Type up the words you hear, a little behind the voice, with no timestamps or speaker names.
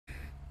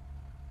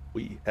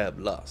We have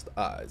lost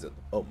eyes at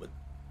the moment.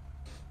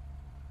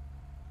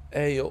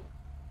 Hey yo,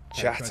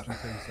 chat.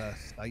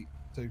 State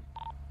too.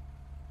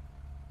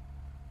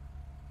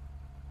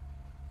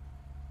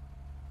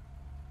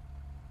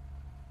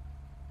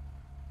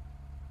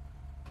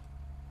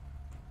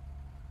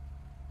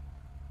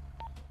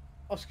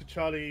 Oscar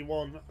Charlie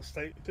 1,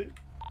 State 2.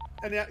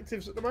 Any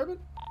actives at the moment?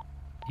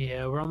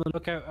 Yeah, we're on the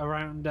lookout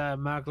around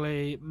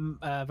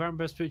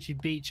Vespucci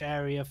Beach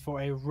area for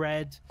a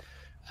red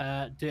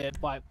dirt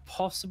bike,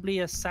 possibly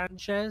a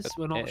Sanchez.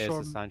 We're not sure.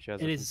 It is a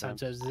Sanchez. It is a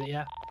Sanchez, is it?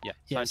 Yeah. Yeah.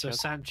 Yeah. Sanchez. So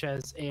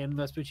Sanchez in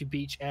Vespucci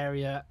Beach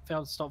area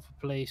failed to stop for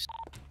police.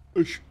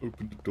 Push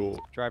open the door.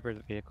 Driver of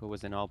the vehicle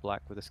was in all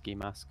black with a ski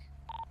mask.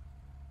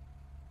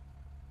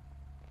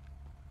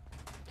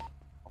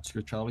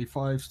 Oscar Charlie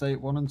 5,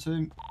 State 1 and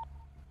 2.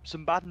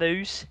 Some bad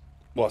news.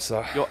 What's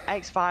that? Your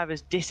X5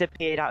 has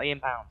disappeared out of the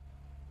impound.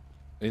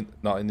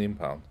 Not in the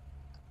impound.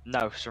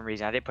 No, for some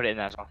reason I did put it in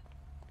there as well.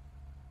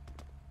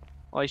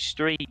 Oh,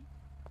 street.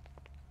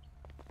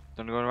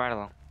 Don't go right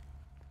along.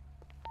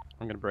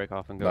 I'm gonna break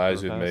off and go. No,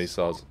 he's with me,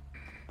 Soz.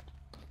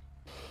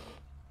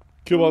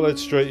 Come on,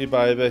 let's straight you,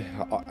 baby.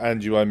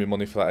 And you owe me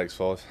money for that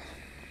X5.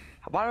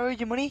 Why do I owe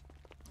you money?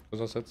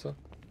 As I said so.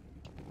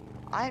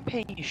 I ain't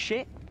paying you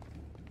shit.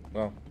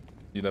 Well,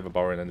 you're never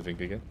borrowing anything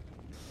again.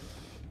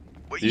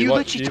 But you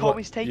literally told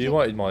me to take it. You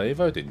wanted my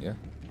Evo, didn't you?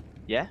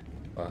 Yeah.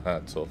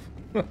 Tough.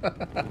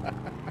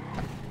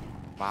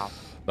 Wow.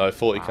 No,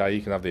 40k, wow.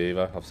 you can have the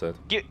Evo, I've said.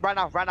 Right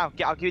now.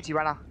 I'll give it to you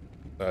right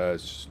now.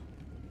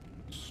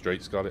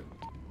 Street's got it.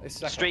 It's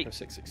Street.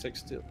 666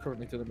 still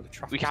currently dealing with a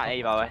traffic. We can't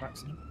Evo it.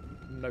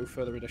 No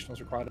further additionals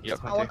required.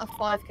 I want a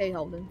 5k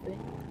holding fee.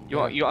 You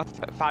want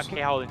a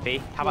 5k holding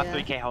fee? How about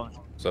 3k holding?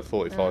 So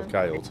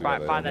 45k altogether.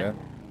 Right, fine then. then.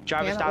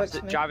 Drivers down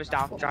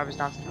to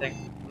the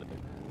thing.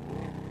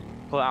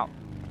 Pull it out.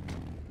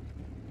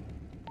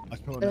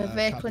 There's a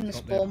vehicle in the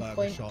spawn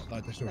point. I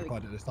just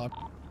required it this time.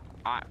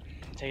 Alright,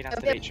 take it down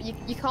to the beach.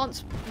 You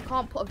can't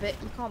put a bit.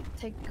 You can't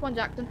take. Come on,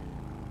 Jackson.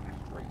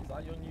 Is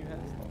that your new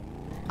hairstyle?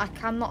 I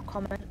cannot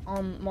comment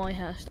on my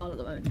hairstyle at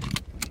the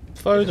moment.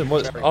 Foden,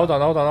 what? Hold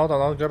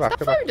on, go back.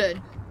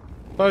 Foden?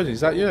 Foden,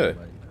 is that you?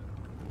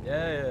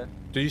 Yeah.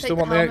 Do you still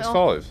want the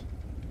X5?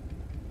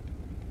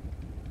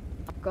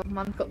 Oh God,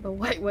 man's got the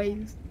white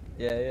waves.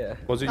 Yeah.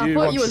 Was it you who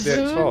wanted the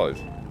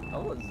X5? I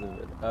was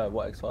zooming.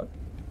 What X5?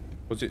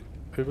 Was it?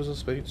 Who was I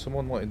speaking?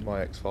 Someone wanted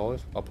my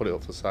X5. I put it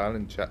up for sale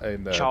in chat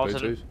in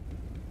Charlton. Bluetooth.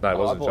 No, it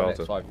wasn't I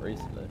Charlton. bought an X5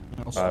 recently.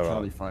 Oscar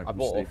Charlie 5, I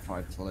bought State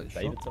 5 to let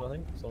Davidson, I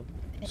think. So.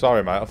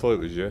 Sorry, mate. I thought it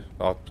was you.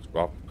 I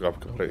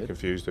got completely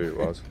confused who it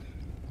was.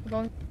 We're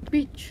going to the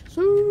beach.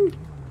 Soo!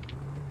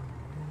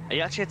 Are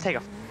you actually gonna take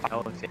a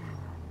holding fee?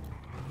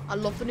 I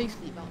love the new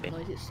seatbelt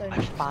noise. It's so A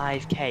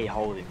nice. 5k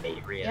holding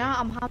fee, really? Yeah,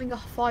 I'm having a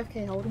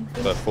 5k holding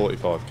fee. So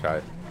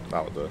 45k.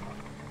 That would do.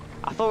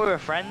 I thought we were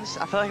friends.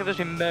 I feel like I've just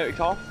been murked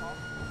off.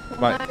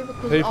 Mate, No,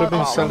 because people have been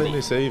I- selling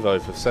this Evo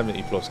for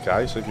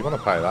 70+k, so if you want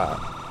to pay that,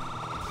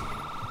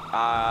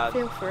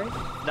 Feel free.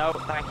 No,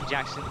 thank you,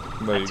 Jackson.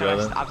 there you go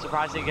then. I'm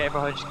surprised you gave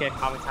 100k.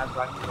 How many times do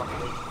I have to run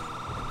the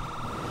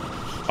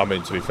league? I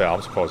mean, to be fair,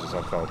 I'm surprised it's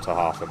not gone to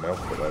half a mil,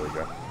 but there we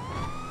go.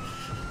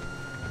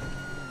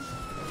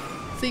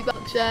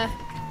 Seatbelt share.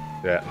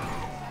 Yeah.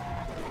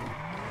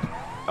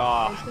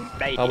 Oh,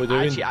 mate. How we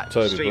doing,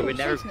 Toby? Street,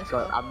 Books?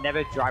 I'm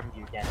never driving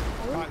you again.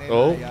 Right in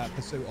Oh. the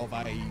pursuit of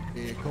a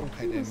vehicle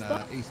heading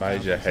east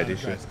Major head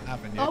issue.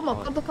 Avenue. Oh my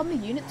God, look how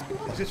many units we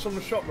Is got. this from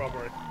the shop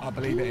robbery? I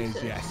believe it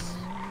is, yes.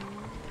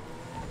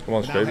 Come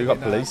on, Steve, we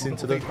got police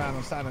into the...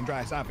 on San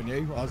Andreas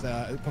Avenue. I was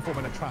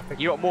performing a traffic...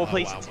 You got more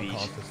police wow, into my these?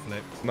 car's just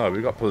flipped. No,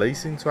 we got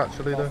police into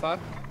actually though.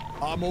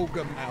 I'm all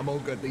good, mate. I'm all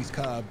good. These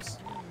curbs.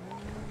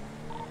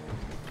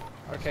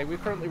 Okay,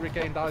 we've currently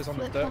regained eyes on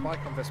the dirt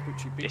bike on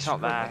Vespucci Beach. It's not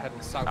there. Heading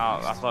Oh, south.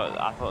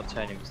 I thought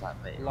turning was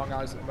that bit. Long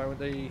eyes at the moment.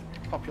 The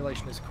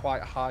population is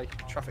quite high.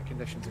 Traffic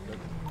conditions are good.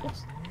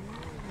 Yes.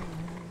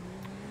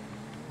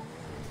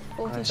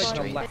 Taking a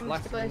 45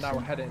 left, and now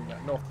we're heading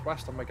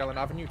northwest on Magellan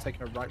Avenue.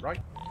 Taking a right.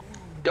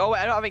 Oh, wait,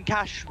 I don't have any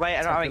cash. Wait,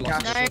 I don't have any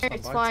cash. No,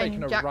 it's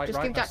fine. Jack,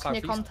 just give Jackson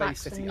your southeast Bay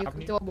contacts City and you can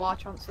Avenue. do a wire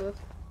transfer. And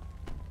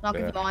I'll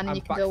give you mine and And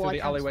you can back do a through wire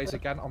the alleyways transfer.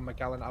 again on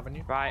Magellan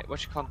Avenue. Right,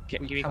 what's your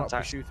give We me cannot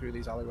contact. pursue through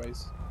these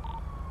alleyways.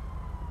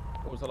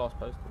 What was the last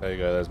post? There you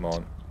go, there's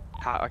mine.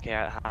 Okay,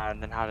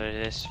 and then how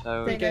did this?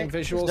 So There We gain you go,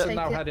 visuals just and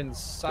now take it. heading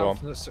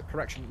south,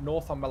 correction,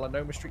 north on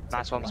Melanoma Street.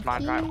 nice one's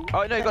mine, right?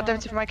 Oh no, you got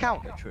debited from my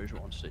account.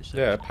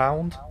 Yeah,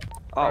 £1.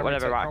 Oh, Right,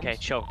 whatever. take Right, comms. okay,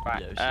 chill.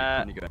 Right. Yeah, so you're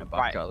kind of going back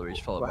right. galleries,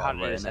 followed Well, by how a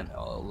did it right, is and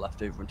then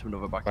left over into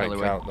another back Right,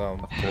 alleyway.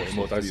 countdown. 40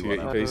 more days to get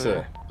your piece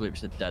here. I believe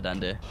it's a dead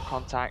end here.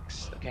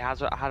 Contacts. Okay, how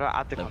do I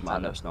add the Never contact?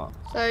 mind, no, it's not.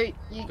 So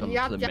you Gone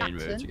have to the main road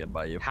to Jackson get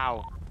by you.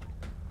 How?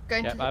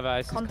 going Yeah, to bye bye.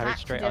 This is carried contact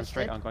straight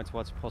suggested. on. going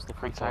towards postal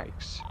 340.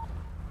 Contacts.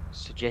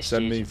 Suggested.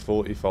 Send me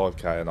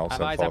 45k and I'll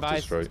send 5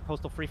 to Street.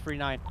 Postal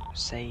 339.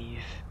 Save.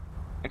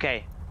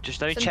 Okay, just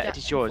let me Send check Jack if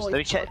it's yours. Let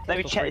me check. Let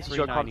me Postal check if it's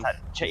your 339.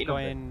 contact. Check your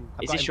number.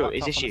 I've Is got this him your? blocked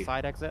Is off this on the you?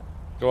 side exit.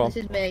 Go on. This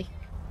is me.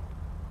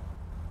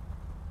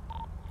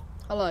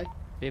 Hello.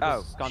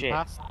 Vehicle's gone shit.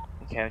 past.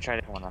 Okay, let me try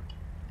a different one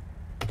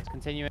then.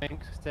 continuing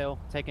still,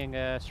 taking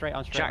straight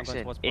on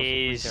Jackson, towards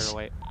is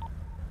 308.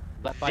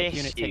 Let bike this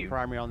unit you? take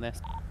primary on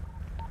this.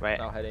 Right.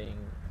 Now heading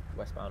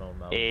westbound on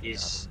Mount.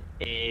 Is.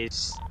 Can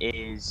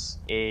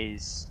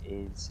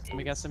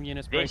we get some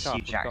units this break off?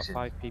 you, We've got Jackson?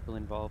 5 people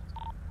involved.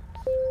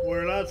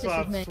 We're allowed to This is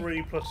have me.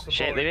 3 plus support.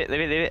 Shit, leave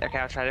it. Okay,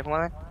 I'll try a different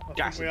one then. I think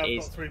Jackson, we have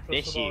is got 3 plus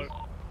this you?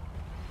 support.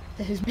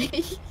 This is me.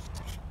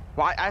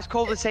 Why? I just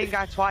called the same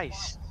guy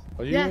twice.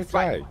 Are you Yes.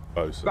 okay,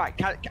 Bosun? Right,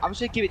 I'm just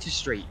gonna give it to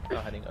Street.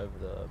 Now heading over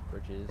the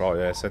bridges. Right,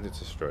 yeah, send it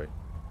to Street.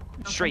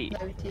 Street.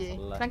 Over to you.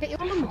 Can I get your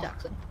number,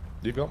 Jackson?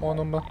 You got my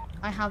number?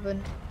 I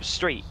haven't.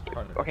 Street.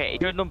 Okay,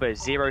 your number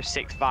is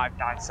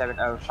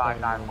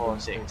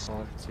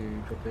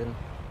 06597059446.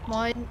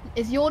 Mine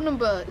is your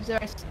number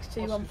Charlie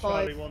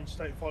 06215. 1,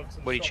 state 5 to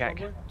the What do you shop check?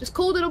 number. Just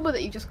call the number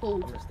that you just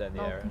called. I'm gonna stay in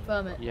the I'll area.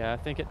 confirm it. Yeah, I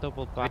think it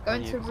doubled back Go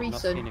on you into 'cause I've not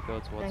recent, seen it go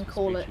towards then the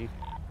call it. speed.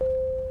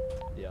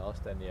 Yeah, I'll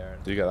stay in the area.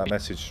 Do you get that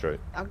message, Street?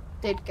 I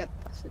did get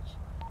the message.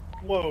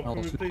 Whoa,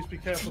 can we please be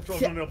careful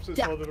driving on the opposite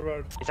Yeah. side of the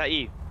road? Is that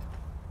you?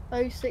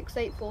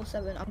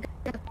 06847. I'm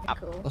gonna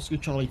call. Oscar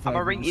Charlie I'm a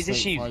 5 ring. Is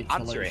this you? State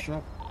 5 Answer Charlie it.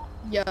 Shop.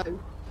 Yo.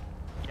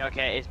 Yeah,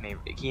 okay, it's me.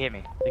 Can you hear me?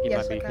 I think he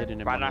Yes, might be I can.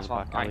 hidden in Right, one of nice the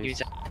one. back Right, alleys.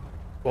 use it.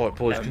 Right,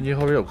 boys, can you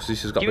hurry up? Because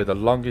this has got to You- be the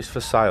longest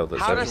for sale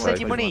that's How do I ever send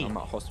you taken. money? I'm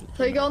at hospital.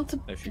 So you go on to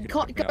If you go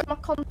could to pick me my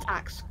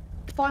contacts,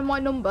 find my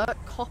number,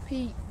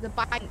 copy the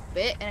bank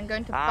bit, and then go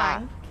into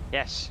bank.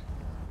 Yes.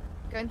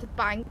 Go into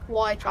bank,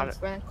 wire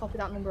transfer, and copy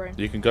that number in.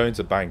 You can go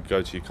into bank,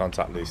 go to your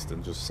contact list,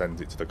 and just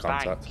send it to the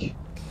contact. Bank.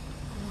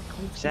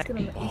 He's gonna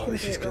do it wrong.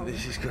 This is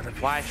gonna be.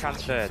 Wire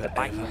transfer the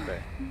bank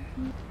number.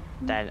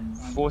 Then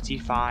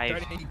 45.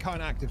 Don't need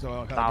current active, so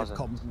I can't 1,000.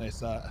 get comms on this.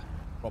 Did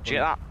you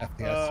get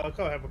FPS.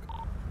 Go ahead.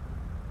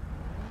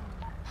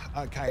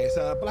 Okay, it's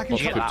a black and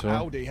What's white up, Tom?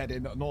 Audi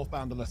heading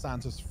northbound on the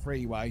Santos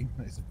Freeway.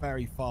 It's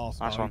very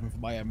fast Nice moving one.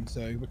 from my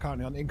M2. We're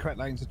currently on incorrect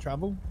lanes of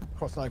travel,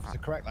 crossing over to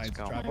correct lanes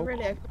go. of I travel.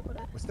 really hope I got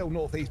it. We're still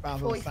northeastbound on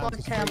the 45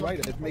 Santos k Freeway.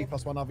 There's me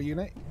plus one other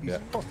unit. He's Yeah.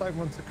 crossed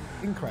over onto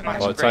incorrect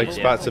Nice. lanes. Right, take us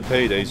Yeah. back to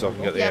PD so I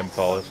can get the Yes.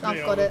 M5.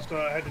 I've got it. Just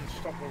head and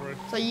stop the road.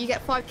 So you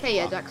get 5k,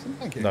 yeah, Jackson?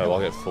 Thank you. No,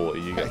 I'll get 40,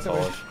 you get Okay, so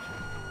 5.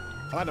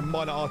 I had a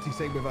minor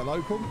RTC with a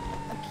local.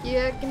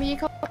 Yeah, give me your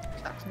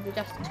contacts, Jackson. The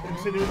Justin's gonna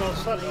Continuing on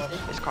site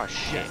off. It's quite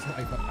shit. Yes,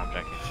 over. I'm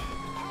joking.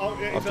 Oh,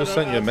 yeah, I've just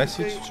sent you a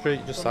message,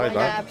 Street, just say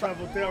that.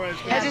 Travel, DRS.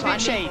 Yeah, Has this but I been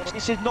changed?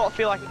 This does not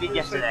feel like it did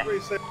yesterday. Okay,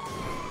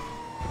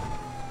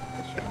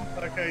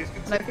 he's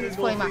No, continuing it's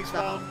fully maxed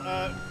out.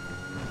 northeastbound.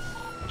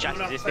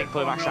 Jackson, is this thing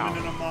fully maxed out?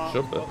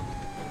 Should be.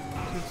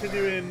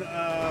 Continuing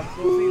No.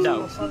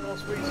 northeast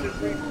Santos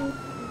recent.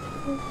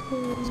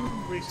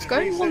 It's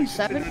going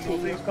 170. I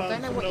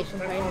don't know what you can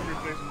pay.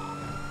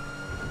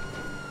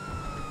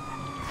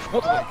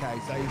 Okay,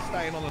 so he's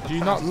staying on the Do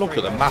you not look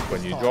at the map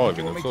when you're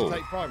driving at all?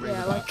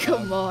 Yeah, like,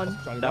 come on.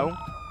 No.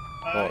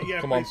 Right, Yeah,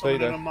 come on, please, someone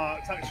Peter.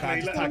 unmarked. Actually, Okay,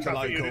 let just the take a traffic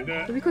local. unit do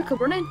it. Do we quicker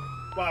running?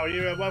 Wow,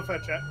 you a welfare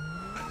check.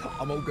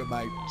 I'm all good,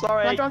 mate. Can I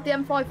Sorry. drive the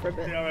M5 for a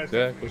bit? DRS.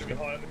 Yeah, push me.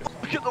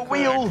 Look at the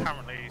wheel.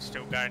 Currently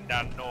still going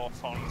down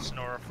north on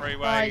Sonora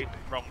Freeway, Right.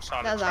 wrong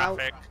side That's of out.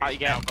 traffic. Out you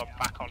He's now get. gone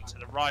back onto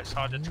the right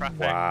side of traffic.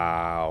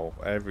 Wow,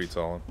 every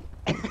time.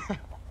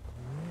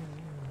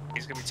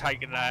 He's going to be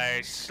taking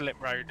a slip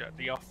road at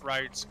the off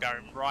roads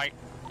going right.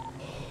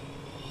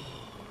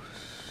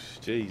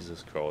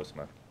 Jesus Christ,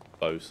 man.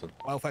 Bosun.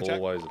 Welfare check.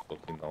 Always a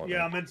fucking nightmare.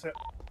 Yeah, I meant it.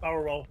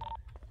 Barrel roll.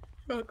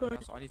 Right, good.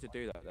 So I need to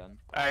do that then.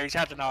 He's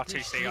had an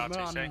RTC.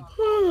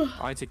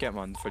 I need to get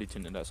mine fully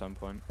tinted at some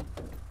point.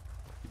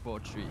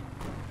 Board Street.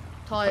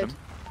 Tired.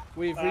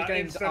 We've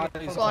regained instead of-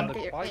 eyes Go on, on the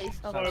get your bike. face.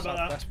 Sorry about that.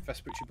 Southwest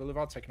Vespucci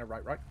Boulevard, taking a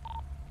right.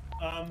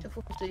 To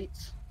full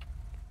seats.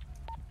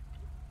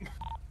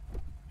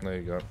 There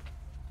you go.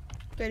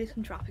 Go do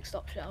some traffic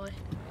stops, shall we?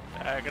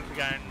 Going to be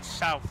going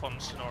south on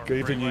Sonora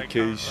Giving you Freeway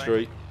keys,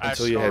 currently. Street,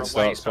 until your head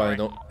Sonora Way, starts playing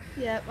sorry. up.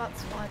 Yeah,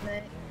 that's fine,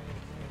 mate.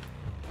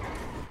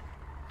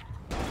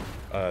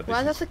 This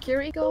Where's that is-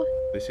 security guy?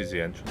 This is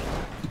the entrance.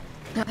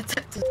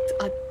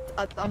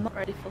 I'm not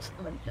ready for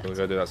something We're yet.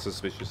 gonna do that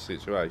suspicious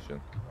situation.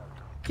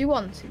 Do you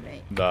want to,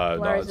 mate? No,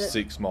 Where no, is it's it?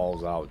 6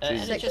 miles out.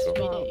 Jesus NHS Christ.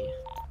 PD. What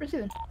are you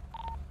doing?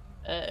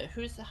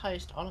 Who's the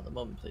highest on at the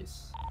moment,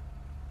 please?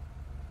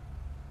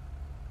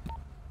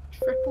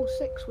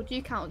 666. Would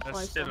you count as They're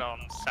highest still one?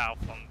 on south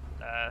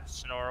on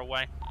Sonora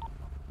Way.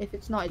 If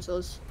it's not, it's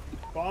us.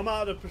 But I'm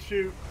out of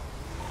pursuit.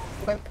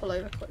 We'll go pull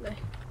over quickly.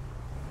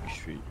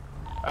 Street.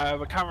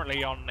 We're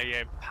currently on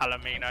the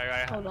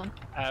Palomino Hold on.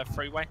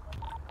 freeway.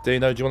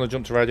 Dino, do you want to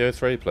jump to Radio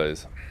 3,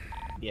 please?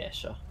 Yeah,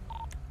 sure.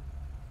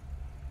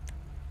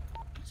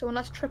 So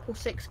unless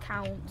 666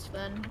 counts,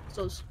 then it's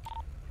us.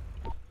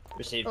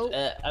 Received. Oh.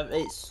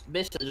 It's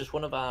basically just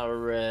one of our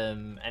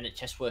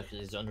NHS workers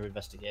is under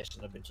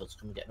investigation. I've been told to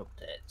come and get an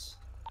update.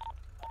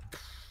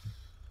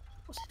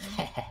 What's his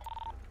name?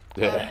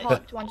 Yeah.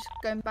 Hot, do you mind just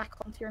going back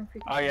onto your own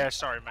frequency? Oh yeah,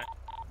 sorry mate.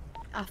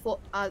 I thought,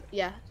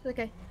 yeah, it's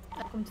okay.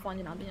 I'll come to find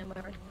you now, do you know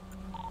where?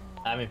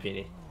 I'm in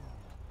PD.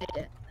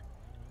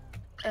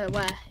 Yeah.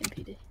 Where in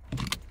PD?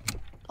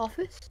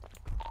 Office?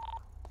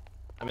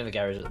 I'm in the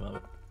garage at the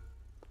moment.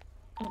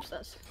 Come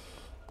upstairs.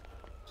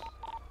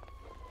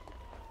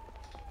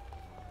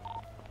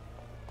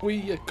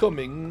 We are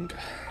coming.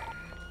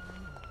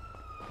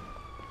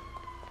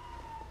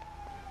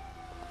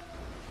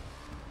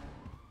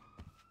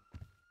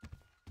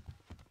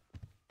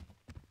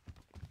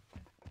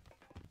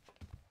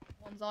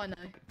 Ones I know.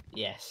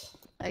 Yes.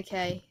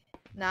 Okay.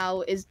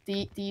 Now,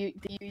 do you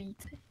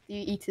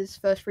eat his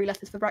first 3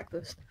 letters for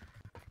breakfast?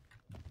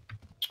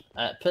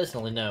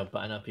 Personally, no, but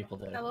I know people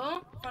do.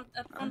 Hello?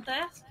 Front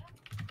desk?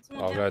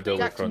 Someone I'm help going to deal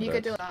me? with Jack, can front you go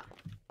desk. do that?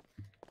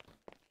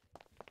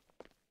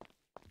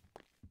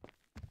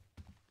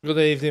 Good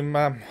evening,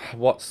 ma'am.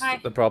 What's Hi.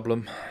 the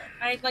problem?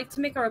 I'd like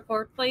to make a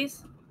report,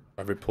 please.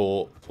 A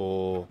report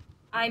for...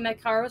 My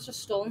car was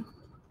just stolen.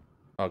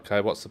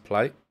 Okay, what's the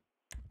plate?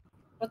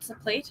 What's the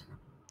plate?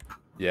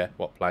 Yeah,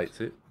 what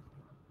plate's it?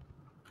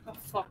 Oh,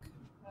 fuck.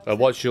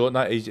 What's your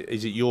name?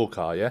 Is it your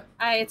car, yeah?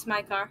 It's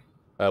my car.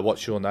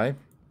 What's your name?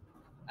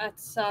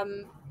 It's,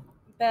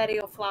 Betty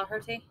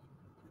O'Flaherty.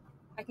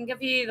 I can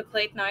give you the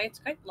plate now. It's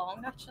quite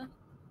long, actually.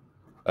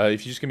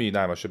 If you just give me your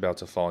name, I should be able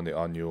to find it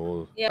on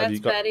your... Yeah, Have it's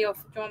you got... Betty. Do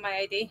you want my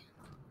ID?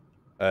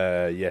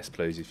 Yes,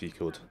 please, if you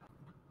could.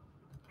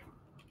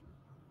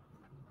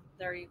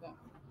 There you go.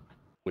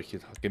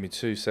 Wicked. Give me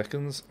 2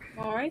 seconds.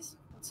 Alright.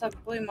 It's a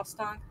blue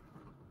Mustang.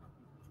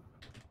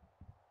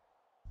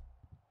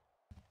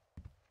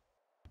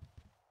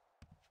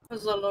 It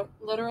was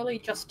literally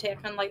just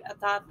taken, like, at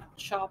that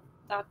shop,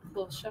 that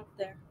clothes shop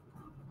there.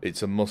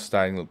 It's a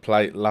Mustang.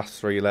 Plate, last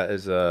 3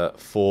 letters,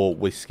 4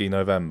 Whiskey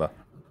November.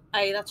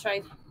 Aye, that's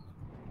right.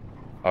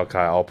 Okay,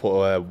 I'll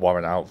put a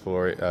warrant out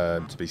for it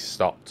to be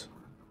stopped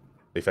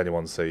if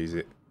anyone sees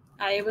it.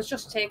 Aye, it was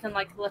just taken,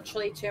 like,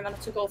 literally 2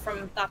 minutes ago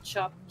from that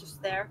shop just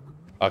there.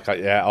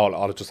 Okay, yeah,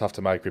 I'll just have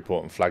to make a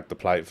report and flag the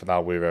plate. For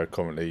now, we're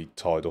currently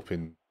tied up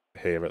in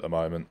here at the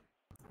moment.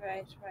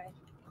 Right, right.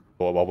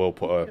 But I will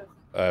put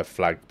a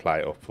flag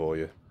plate up for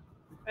you.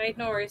 Right,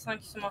 no worries.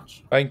 Thank you so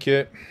much. Thank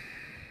you.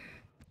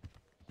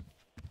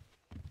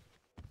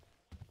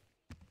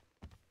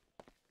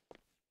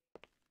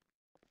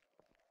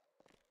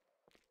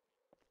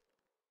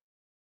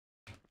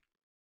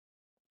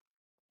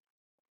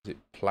 Is it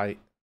plate?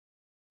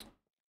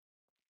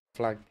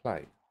 Flag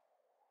plate?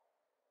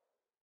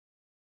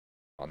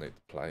 I need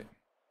the plate.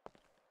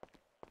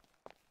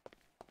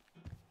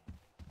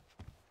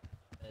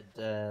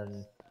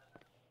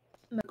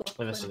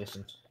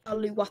 Investigation.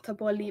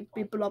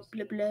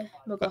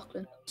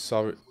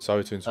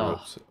 Sorry to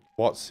interrupt.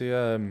 What's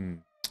the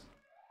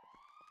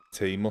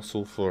T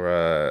muscle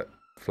for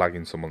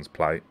flagging someone's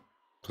plate?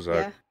 Because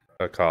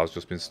her car's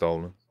just been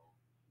stolen.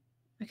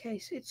 Okay,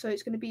 so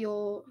it's going to be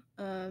your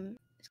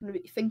it's going to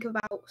be think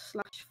about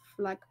 /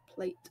 flag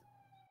plate.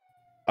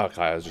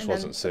 Okay, I just And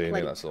wasn't then seeing it,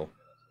 plate. that's all.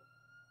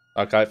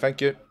 Okay,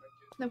 thank you.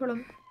 No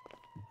problem.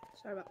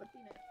 Sorry about that.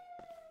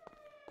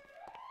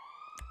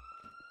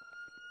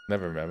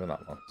 Never remember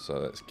that one. So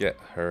let's get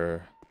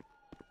her.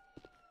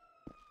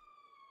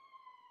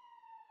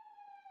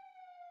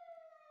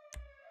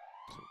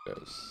 So go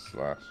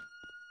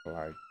 /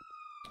 flag.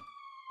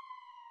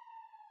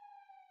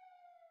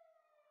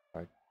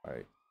 Flag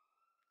plate.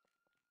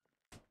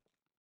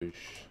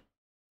 Boosh.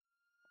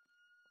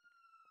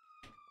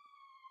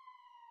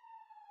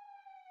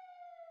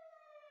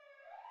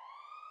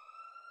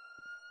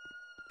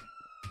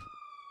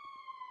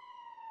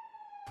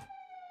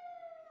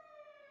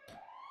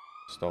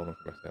 Stolen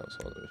from the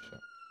outside of the shop.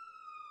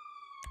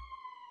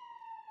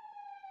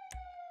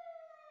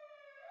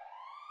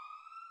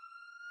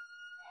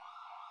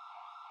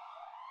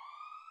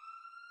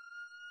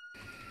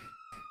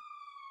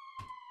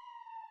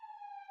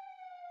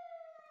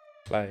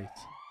 Plate.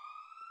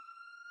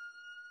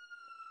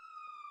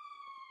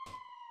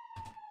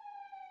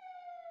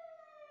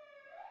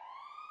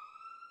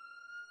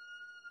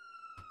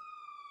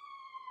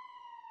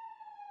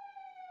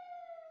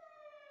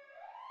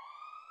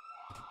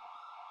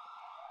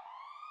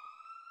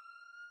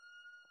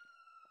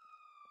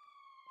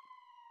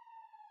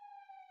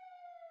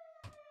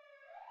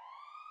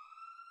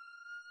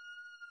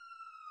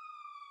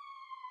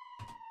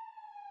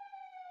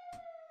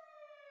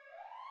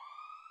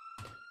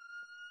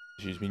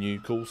 Use my new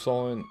call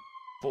sign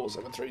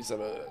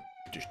 4737.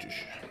 Dish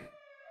dish.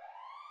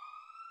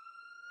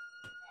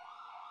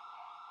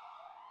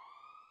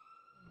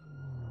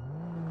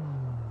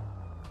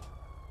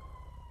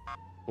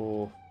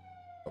 Or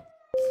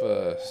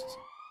first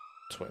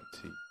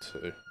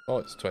 22. Oh,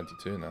 it's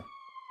 22 now.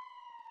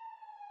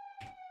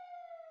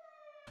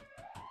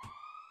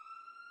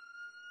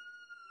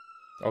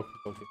 Okay,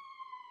 okay.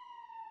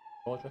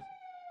 Oh, address.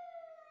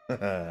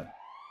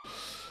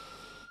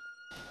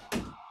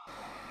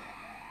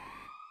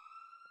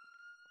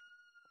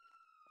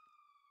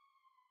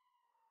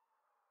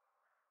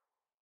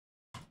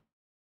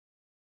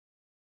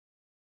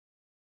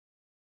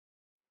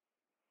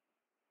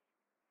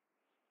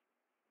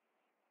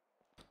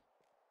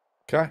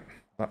 Okay,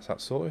 that's that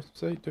sorted.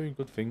 See, doing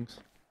good things.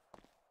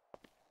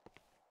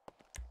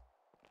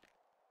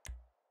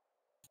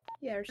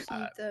 Yeah, I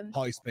received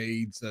high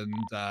speeds, and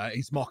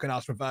he's mocking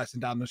us reversing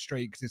down the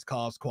street because his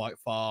car's quite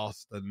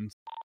fast, and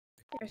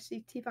Yeah,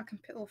 see if I can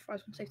pit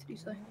authorise when safe to do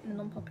so in a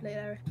non-populated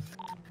area.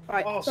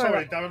 Right. Oh,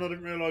 sorry, Darren. I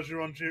didn't realise you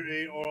were on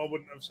duty, or I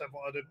wouldn't have said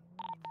what I did.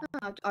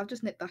 I've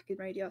just nipped back in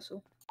radio, that's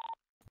all.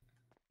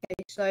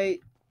 Okay, so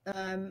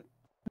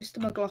Mr.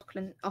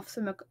 McLaughlin,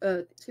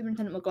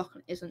 Superintendent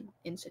McLaughlin isn't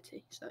in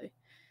city, so I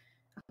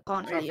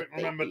can't really. Traffic,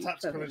 remember,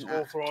 tactical is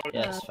authorised.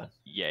 Yeah, that's fine.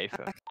 Yeah,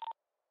 fair.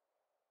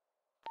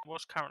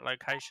 What's current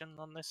location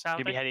on this Saudi?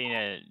 You'll be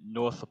heading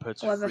north up to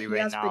the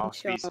freeway now.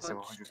 Speeds to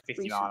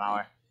 150 mile an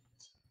hour.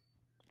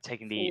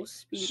 Taking the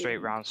straight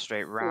round.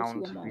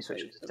 We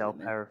switch to Del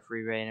Perro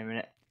freeway in a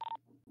minute.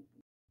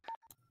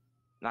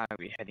 Now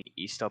we'll be heading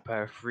east Del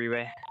Perro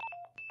freeway.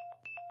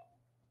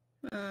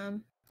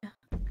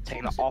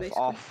 Taking the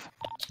off.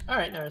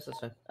 Alright, no, that's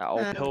fine.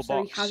 Old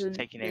pillbox,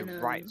 taking a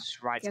right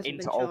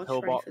into Old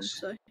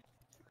pillbox.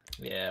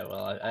 Yeah,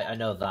 well, I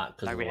know that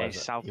because we're heading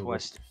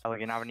southwest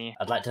Elgin Avenue.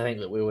 I'd like to think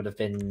that we would have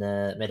been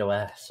made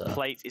aware. So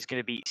plate is going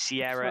to be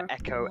Sierra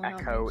Echo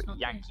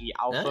Yankee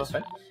Alpha. No, that's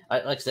fine.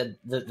 Like I said,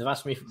 they've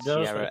asked me for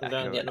those. Sierra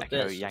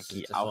Echo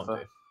Yankee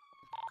Alpha.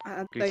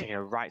 We're taking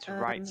a right,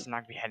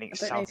 now we're heading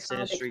south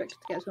Center Street. To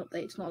get us an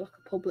update. It's not like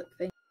a public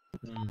thing.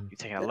 You're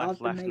taking a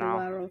left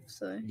now. Of,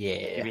 so.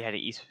 Yeah. You'll be heading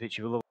east for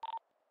Future Boulevard.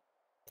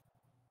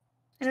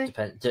 Anyway.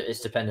 It's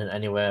dependent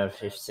anywhere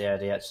if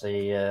CID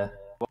actually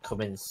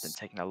come in. Then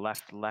taking a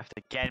left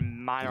again.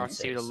 Minor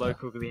to the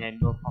local. We'll be heading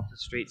north off the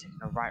street, taking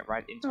a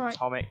right into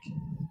Atomic.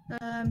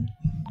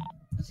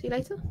 See you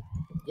later.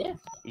 Yeah.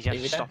 He's going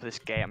to stop at this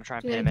gate. I'm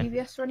trying to pin him in.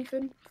 DVS or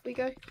anything before we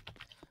go?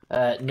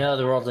 No,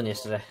 they were all done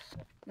yesterday.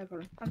 No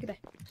problem. Have a good day.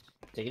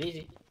 Take it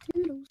easy.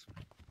 Toodles.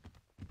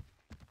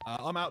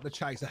 I'm out the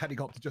chase. A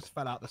helicopter just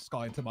fell out the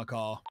sky into my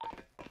car.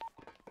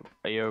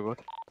 Are you all good?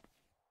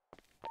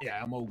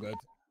 Yeah, I'm all good.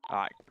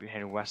 Alright, we're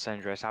heading West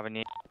Andreas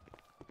Avenue.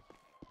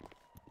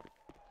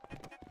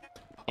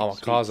 Oh, my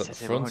car's at the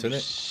front, isn't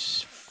it?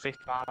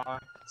 50 mile an hour.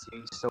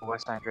 Still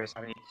West Andreas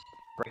Avenue.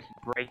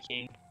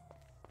 Braking.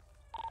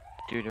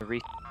 Doing a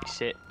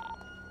reset.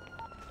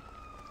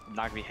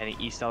 Now we're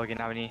heading East Elgin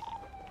Avenue.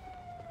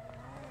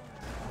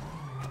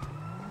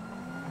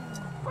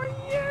 Oh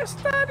yes,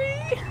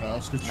 Daddy!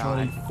 Oscar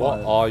Charlie 5. What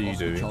are you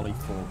Oscar doing? Charlie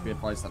 4. Be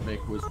advised that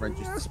vehicle is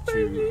registered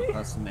to a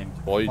person named.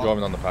 Why are you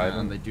driving on the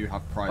pavement? And they do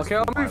have prize. Okay,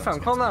 I'll move, fam.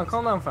 Calm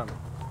down, fam.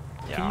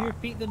 Yeah. Can you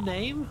repeat the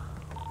name?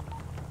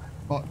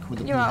 Fuck with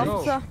the You're right,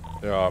 officer.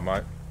 Yeah, alright,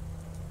 mate.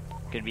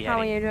 Gonna be How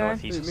are heading you doing?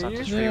 northeast of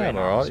Santos Yeah, Freeway I'm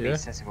now. alright, Speed yeah.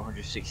 setting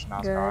 160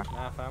 miles per hour.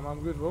 Nah, fam,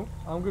 I'm good, bro.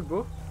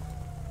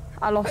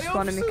 I lost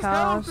one of my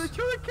cars.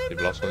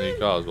 You've lost one of your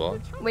cars,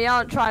 what? We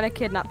aren't trying to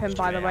kidnap him,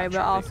 by the way. We're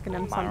asking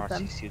him Minor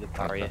something. RTC the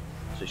barrier.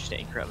 So just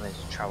incorrect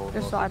lanes to travel.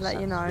 Just thought I'd let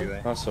you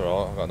know. That's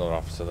alright, I've got another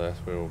officer there,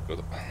 so we're all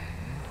good.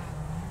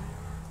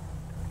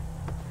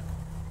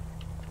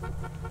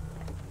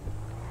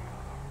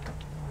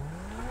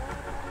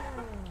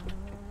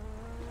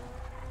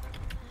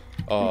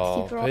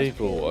 Oh,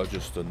 people are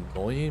just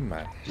annoying,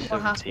 man.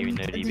 What happened?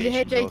 Did you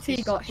hear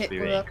JT got hit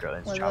with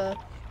a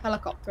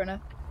helicopter in it?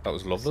 That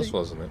was Loveless,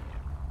 wasn't it?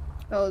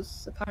 That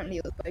was, apparently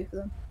it was both of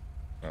them.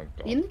 Oh,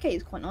 God. The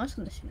indicator's quite nice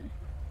on this, you know.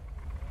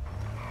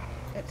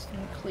 It's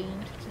been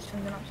cleaned, it's just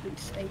in an absolute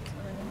state at the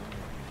moment.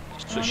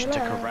 Switch to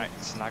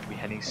correct, now we're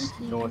heading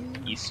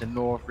northeast to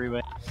North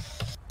Freeway.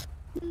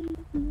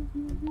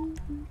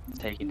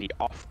 Taking the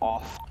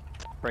off,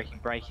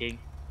 braking.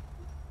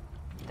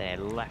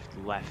 Then left,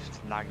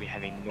 now we're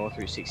heading north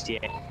through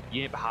 68.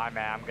 Unit behind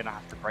me, I'm gonna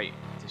have to brake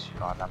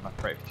disregard, I'm gonna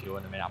brake for fuel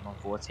in a minute. I'm on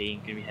 14,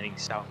 gonna be heading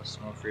southwest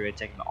to North Freeway,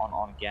 taking it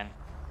on again,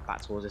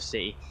 back towards the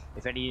city.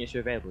 If any units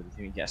are available, do you think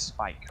we can get a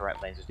spike,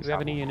 correct lanes? Do we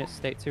have any units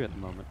state 2 at the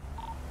moment?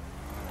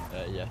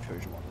 Yeah,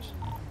 Trojan 1 is.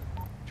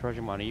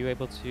 Trojan 1, are you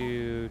able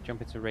to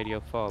jump into radio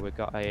 4? We've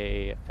got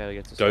a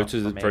failure to Go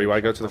to the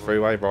freeway, go to the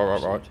freeway,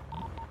 right.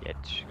 Yeah,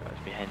 just guys,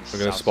 be heading We're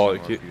gonna south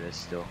spike to it. North Freeway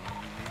still.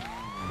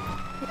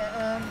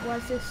 Yeah,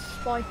 where's this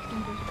spike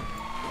invisible?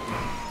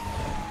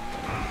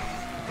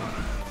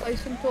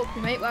 Close and talk to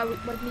me, mate. Where do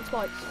you need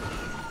spikes?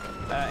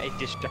 As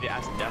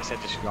I said,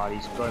 disregard,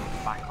 he's going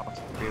back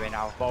onto the freeway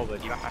now. Volvo,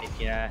 do you mind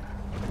if you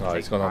No,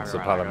 he's gone on to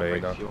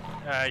Palomino.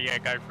 Yeah,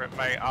 go for it,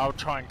 mate. I'll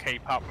try and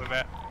keep up with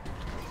it.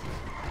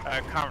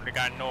 Currently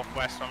going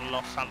northwest on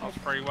Los Santos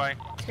Freeway.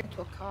 Let's go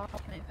to a car,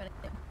 mate, if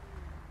anything.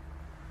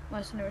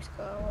 Where's the nearest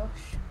car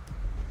wash?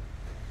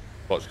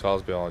 Watch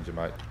cars behind you,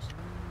 mate.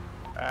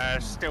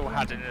 Still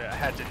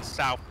heading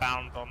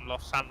southbound on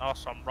Los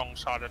Santos, on wrong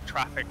side of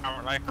traffic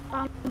currently.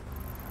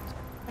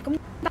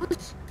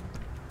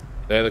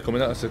 Yeah, they're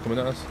coming at us,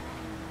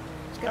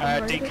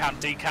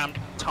 Decam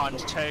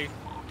times 2.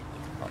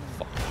 Oh,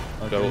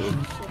 fuck. Go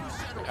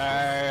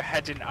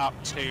Heading up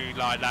to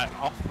like that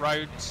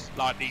off-road,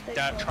 like the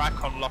dirt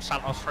track on Los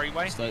Santos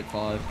Freeway. State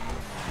 5.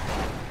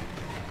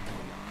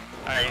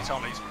 He's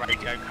on his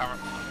radio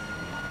currently.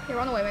 You're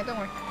on the way, mate, don't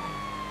worry.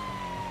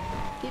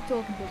 Keep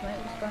talking to us, mate.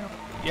 What's going on?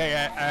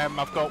 Yeah,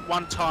 I've got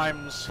 1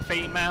 times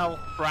female,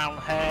 brown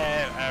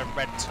hair,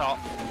 red top,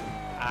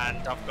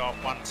 and I've got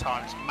 1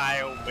 times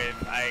male with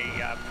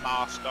a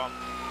mask on.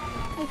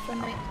 Hey,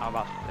 friend, mate. I'm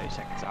about 30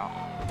 seconds out.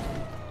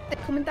 They're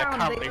coming down.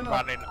 They're currently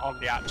running on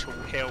the actual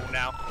hill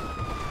now.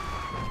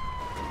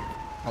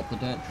 Up the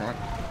dirt track.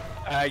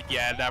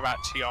 Yeah, they're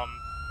actually on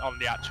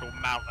the actual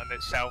mountain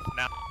itself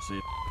now. See.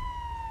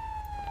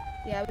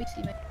 Yeah, we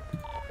see, mate.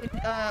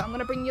 I'm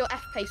gonna bring your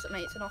F pace up,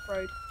 mate. It's an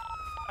off-road.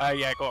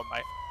 Yeah, go on,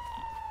 mate.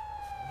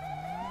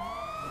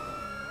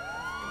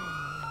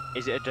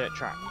 Is it a dirt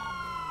track?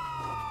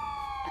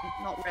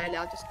 Not really.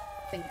 I just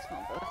think it's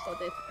not the best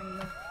idea to bring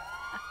the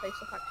F pace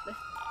up, actually.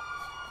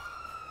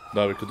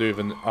 No, we could do with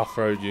an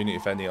off-road unit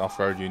if any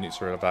off-road units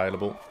are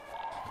available.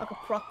 Like a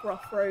proper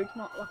off-road,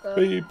 not like a...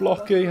 Hey,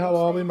 Blocky, how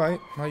are we, mate?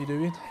 How you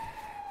doing?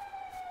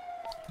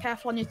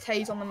 Careful on your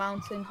T's on the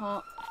mountain,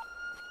 Hart.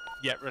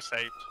 Yeah,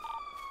 received.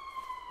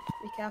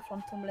 Be careful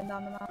on tumbling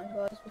down the mountain,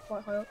 guys. We're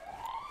quite high up.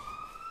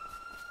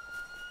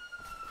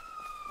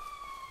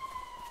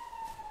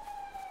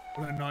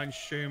 Nine,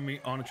 show me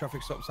on the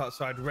traffic stops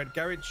outside Red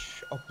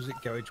Garage, opposite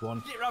Garage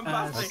 1. Can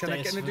I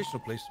get an additional,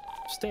 please?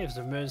 State of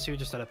emergency, we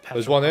just had a petrol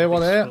There's one here,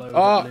 one here. explode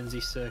Ah! at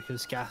Lindsay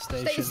Circus gas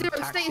station. State of zero,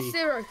 taxi, state of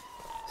zero.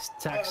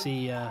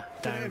 Taxi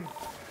down.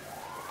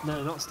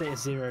 No, not state of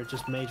zero,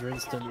 just major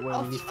incident where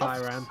we need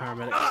fire and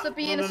paramedics. Officer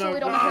being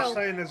assaulted on the hill. I'm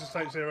saying there's a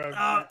state zero.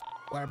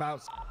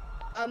 Whereabouts?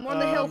 We're on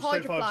the hill,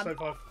 State 5, hydroplan. state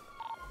 5.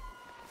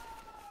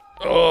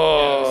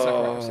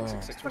 Oh!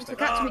 Thanks for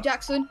catching me,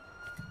 Jackson.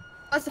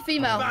 That's the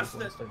female.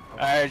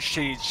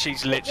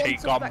 She's literally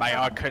gone, mate.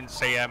 I couldn't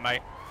see her,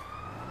 mate.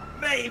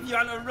 Mate, if you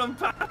had a run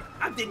past,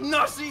 I did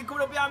not see you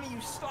coming up behind me,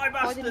 you sly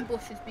bastard. Hide in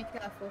bushes, be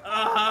careful.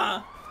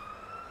 I'm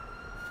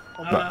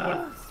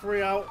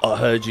 3 out. I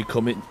heard you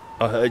coming.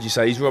 I heard you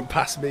say he's run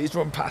past me. He's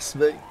run past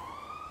me.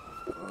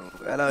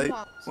 Hello.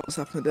 What's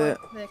happened there?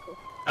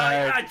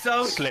 I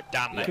slipped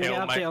down the Can we hill,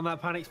 get an update mate. on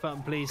that panics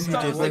button, please?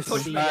 Yeah,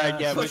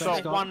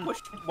 we've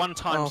got one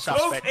time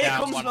suspect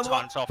down, one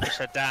time's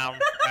officer down.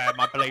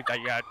 I believe they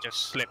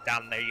just slipped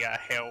down the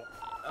hill.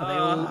 Are they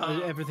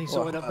all, everything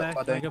sorted up there?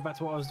 Can I go back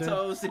to what I was doing?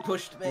 So they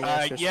pushed me.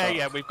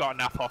 Yeah, we've got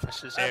enough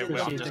officers here. We're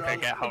just going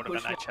to get hold of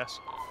an HS.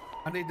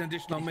 I need an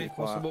additional on me if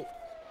possible.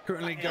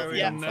 Currently going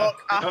Yeah,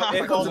 fuck.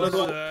 Here comes towards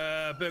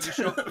burger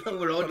shop.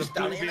 We're all just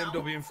down blue here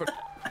BMW in front.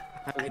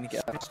 How are we gonna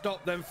get up?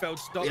 Stop them, failed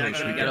stop. Yeah,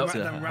 should we get up to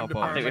them, help the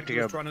out? I think we have to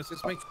go trying to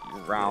assist me.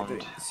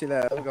 Round. See you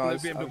later,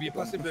 guys. Blue BMW,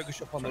 plastic burger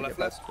shop on the left.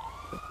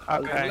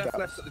 Okay.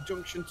 Left at the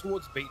junction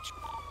towards beach.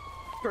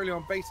 Currently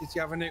on Bay City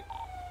Avenue.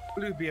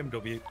 Blue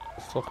BMW.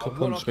 Fucker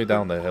punched me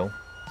down the hill.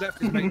 Left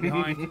his mate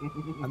behind.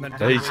 And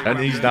then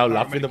He's now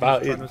laughing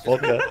about it.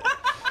 Fucker.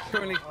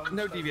 Currently,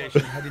 no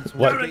deviation, heading towards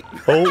What? beach.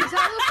 Oh. Is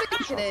that what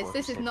I think it is?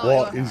 This is not.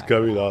 What is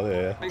going on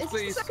here? Please, It's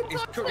the second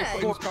it's time currently today.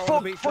 putting his car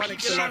on the beach, trying to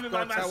get the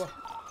lifeguard tower.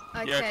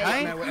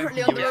 Okay, Now we're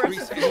currently empty. under arrest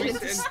Reset- for failing to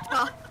resetting.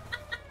 stop.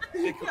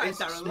 Vehicle is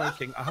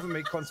smoking. I haven't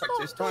made contact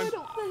this time.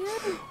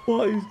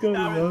 What is going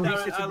on? He's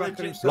sitting back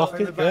on himself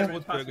in the Lock back it,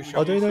 towards yeah. Burger I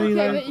Shop. do know you Okay,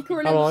 know. mate, you're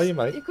currently, How are you,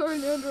 mate? You're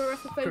currently under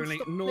arrest for failing Currently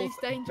to stop North police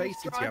dangerous Bay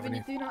City driving. You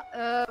Avenue. do not.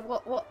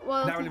 What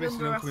Narrowly are you missing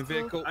under an arrest oncoming for?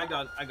 vehicle.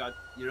 Hang on.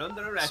 You're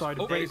under arrest. Sorry,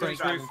 Oh, break, he's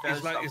break,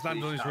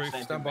 landed on his roof.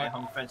 Stand by.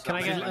 Can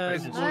I get all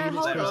units to my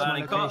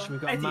location?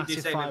 We've got a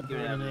massive fire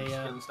burn and a...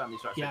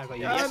 Yeah, I got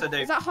you. Yes, I do.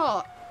 Is that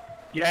hot?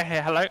 Yeah,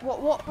 here, hello.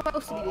 What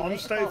else did you do? I'm mate?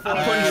 state Oh, five.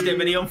 I punched him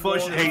and he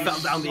unfortunately He's fell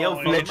down the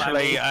hill.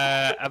 literally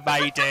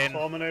evading So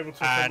I'm unable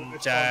to and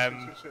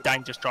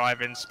dangerous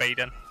driving,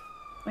 speeding.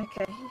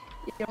 Okay.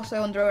 You're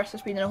also under arrest for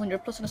speeding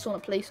 100 plus an assault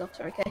on a police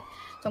officer, okay? So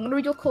I'm going to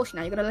read your caution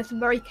now. You're going to listen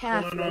very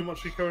carefully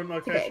what's your current to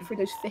get location? it through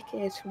those thick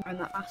ears from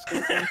wearing that mask.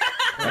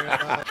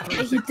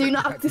 You do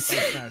not have to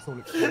say,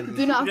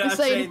 do not have to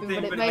say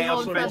anything, but it may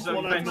hold friends first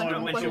on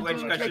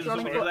questions questions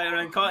later on.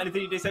 and can't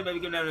anything you do say maybe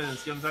give me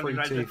evidence. You're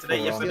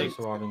today, yes I do.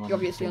 You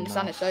obviously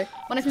understand it, so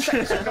my name is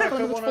Inspector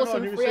Following which force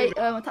 738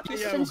 attached to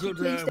Yeah, we're Central good.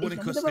 Police One in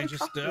Station. custody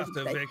just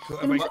after vehicle.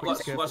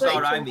 What's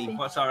RIME?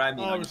 What's RIME?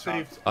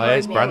 Oh,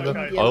 it's Brandon.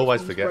 I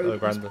always forget. Oh,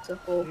 Brandon. It's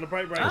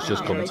It's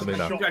just coming to me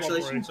now.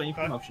 Congratulations on your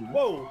promotion.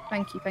 Whoa!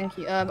 Thank you.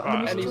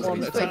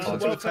 Anyone attempting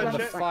to attend the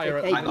fire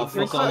at I got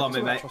fuck all on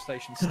me, mate. petrol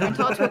station You're stand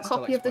entitled to a until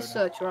copy of the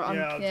exploding. search,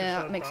 right?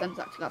 Yeah, that makes sense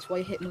actually. That's why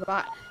you hit him in the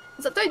back.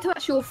 So don't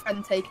touch your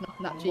friend taking off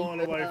in that Jeep. Mile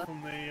away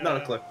from the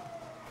Not a clue.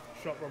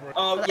 shop robbery.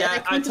 Oh Are yeah,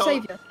 they coming to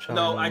save you?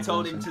 No, I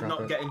told him to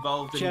not get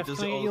involved, and Jeff, he does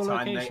can it I all get the your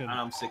time, mate. location? And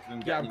I'm sick of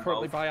him Yeah, I'm getting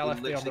currently involved. by He LFB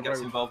on literally the gets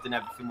road. involved in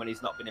everything when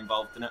he's not been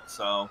involved in it.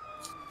 So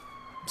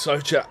So,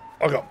 chat,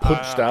 I got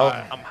punched out.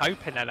 I'm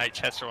hoping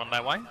NHS are on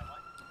their way.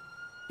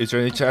 Is there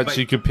any chance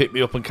you could pick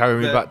me up and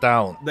carry me back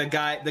down? the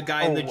guy in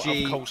the Oh, of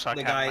Jeep, course I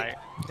the can, guy, mate.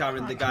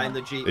 Karen, the guy in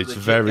the Jeep. It's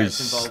legit very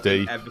gets involved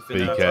in steep. everything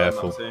Be that I tell him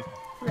careful. not to.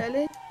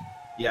 Really?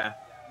 Yeah.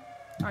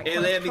 Right,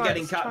 He'll let's hear me try-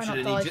 getting let's try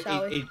captured, not and die,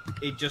 shall we?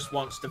 he just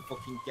wants to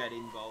fucking get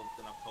involved,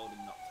 and I've told him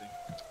not to.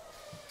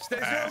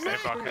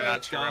 If I could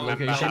actually Go,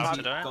 remember how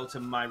to do go it. to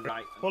my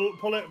right.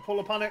 Pull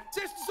a panic.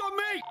 Distance on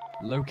me!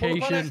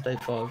 Location.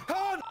 State 5.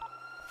 Con!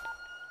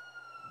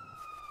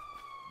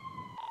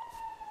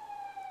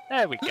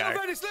 There we Little go.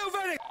 Venice, Little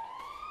Venice!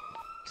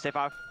 Stay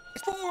 5.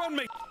 It's 4 on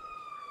me!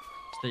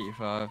 State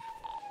 5.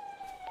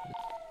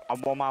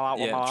 I'm 1 mile out, 1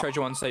 mile Yeah, out.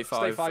 Treasure 1, State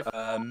 5.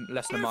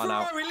 Less than a Blue mile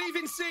out. Ferrari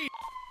leaving scene!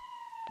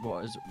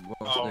 What's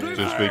Oh, the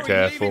Just be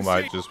careful,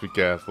 mate. Just be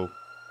careful.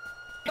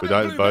 We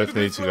don't both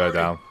need to go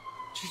down.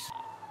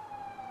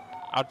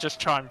 I'll just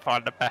try and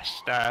find the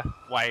best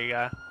way.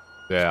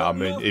 Yeah, I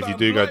mean, if you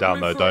do go down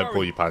there, don't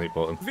pull your panic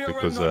button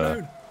because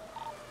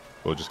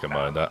we'll just get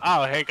moaned at.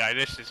 Oh, here you go.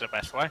 This is the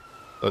best way.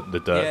 The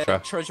dirt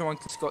track. Trojan 1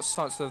 got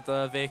starts of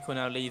the vehicle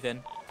now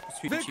leaving.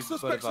 Vic,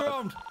 suspects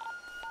armed.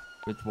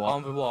 With what?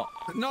 Armed with what?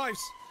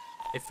 Knives.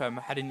 If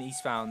heading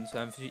eastbound,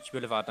 Future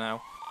Boulevard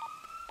now.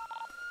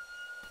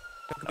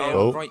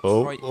 Right,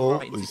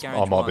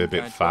 I might be a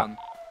bit fat.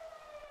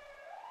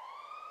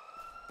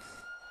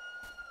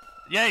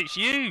 Yeah, it's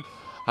you.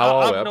 How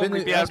are we? I'd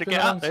normally be able to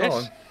get up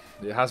this.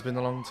 It has been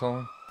a long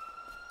time.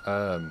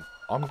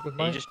 I'm good,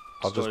 mate.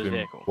 I've just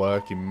been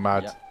working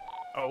mad.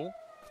 Yeah.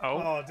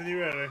 Oh, did you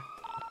really?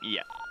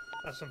 Yeah.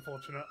 That's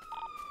unfortunate.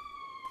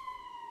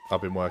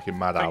 I've been working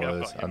mad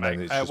hours, and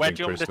then it's just where been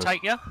do you want me Christmas. to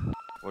take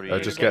you?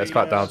 Just get us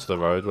back down to the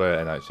road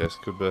where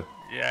NHS could be.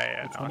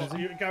 Yeah. Nice.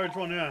 You garage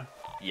one, yeah.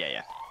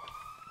 Yeah.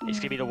 It's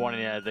gonna be the one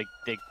in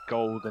the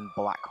gold and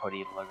black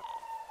hoodie logo.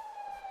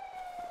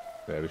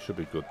 Yeah, we should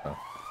be good now.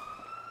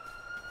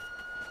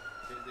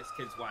 This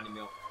kid's winding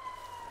me up.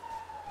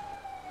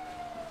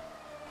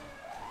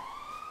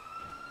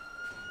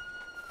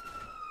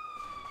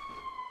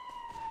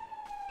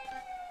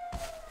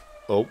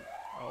 Oh.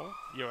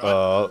 You're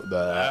right.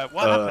 There.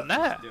 What happened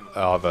there?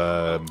 I've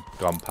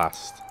gone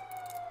past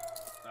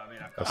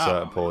a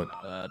certain point.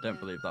 I don't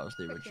believe that was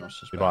the original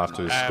suspect. You might have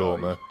to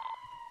escort me.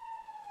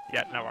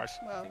 Yeah, no worries.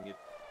 Well.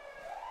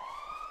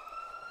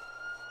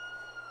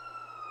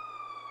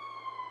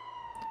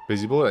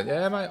 Busy boy?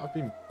 Yeah, mate, I've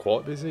been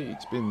quite busy.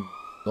 It's been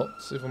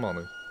nuts, if I'm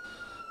honest.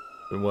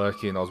 I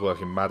was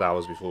working mad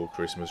hours before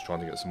Christmas,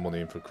 trying to get some money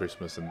in for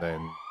Christmas, and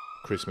then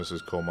Christmas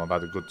has come. I've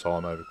had a good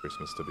time over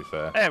Christmas, to be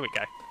fair. There we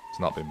go. It's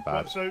not been bad.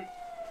 Right, so,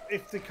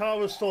 if the car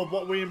was stored,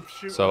 what we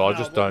shoot? So I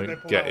just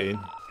don't get in.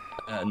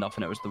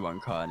 Nothing, it was the wrong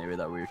car anyway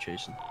that we were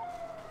chasing.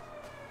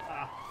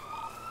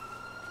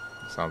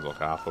 Sounds like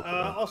half up.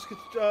 Oscar,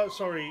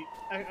 sorry,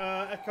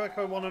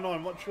 Echo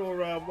 109, what's your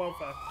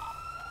welfare?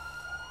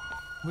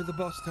 With the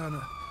boss down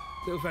at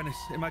Little Venice,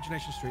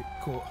 Imagination Street,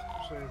 court.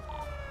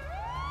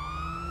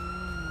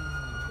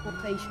 What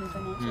patient is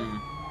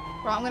on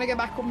Right, I'm gonna go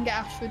back up and get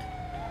Ashford.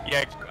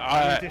 Yeah,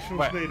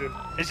 needed.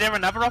 Is there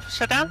another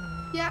officer down?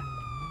 Yeah.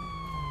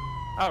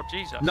 Oh,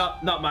 Jesus.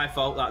 Not my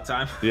fault that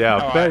time. Yeah,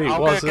 I bet it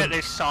I'll wasn't. go get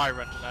this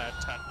siren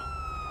turned on.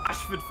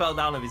 Ashford fell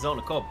down of his own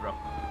accord, bro.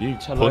 You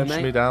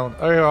punched me down.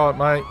 Oh, you're alright,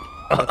 mate.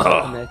 What's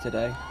happened there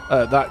today?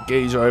 That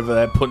geezer over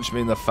there punched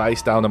me in the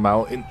face down a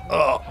mountain.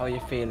 How are you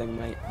feeling,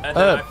 mate? And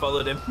then I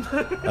followed him.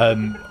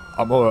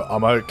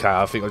 I'm okay.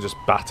 I think I just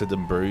battered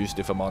and bruised,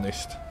 if I'm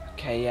honest.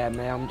 Okay, yeah,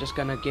 mate. I'm just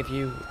gonna give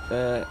you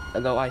a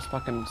little ice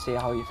pack and see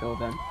how you feel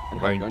then.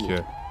 Thank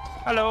you.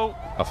 Hello.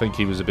 I think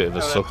he was a bit of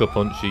a sucker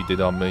punch he did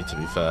on me, to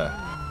be fair.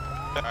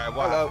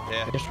 Hello.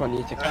 I just want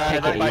you to take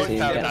it easy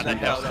and get some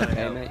rest,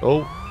 okay, mate?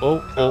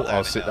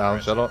 I'll sit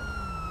down, shut up.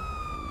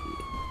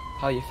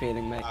 How are you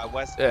feeling, mate?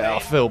 Yeah, I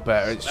feel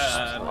better. It's just,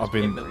 I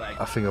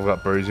think I've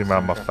got bruising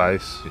around my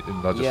face,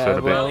 and I just feel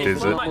a bit dizzy.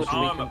 There's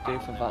not much we can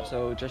do for that,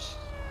 so just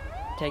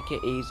take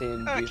it easy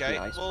and use the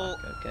ice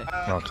pack, okay?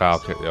 Okay, I'll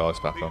get the ice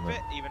back on me.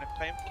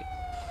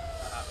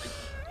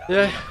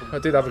 Yeah, I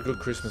did have a good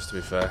Christmas, to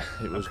be fair.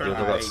 It was good.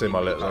 I got to see my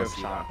little one,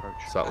 so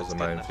that was the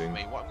main thing.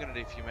 What I'm going to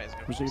do for you, mate, is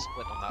going to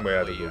split on that. We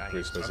had a good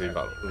Christmas. He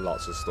got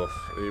lots of stuff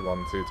he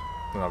wanted.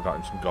 And I got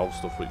him some golf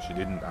stuff which he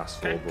didn't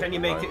ask for. Can you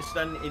make it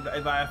stand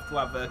if I have to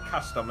have a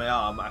cast on my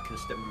arm, I can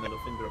stick my middle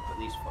finger up at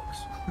these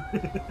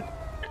fucks.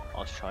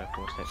 I'll just try and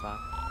force it back.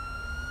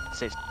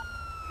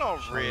 Not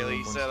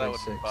really, so that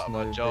wouldn't be part of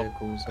my job.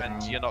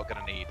 And you're not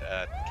going to need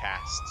a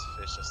cast,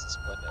 it's just a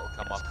splint. It'll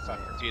come off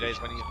after a few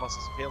days when your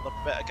muscles have healed up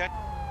a bit, okay?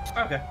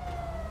 Okay.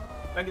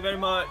 Thank you very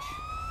much.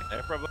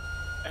 No problem.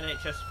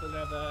 NHS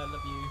forever,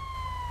 love you.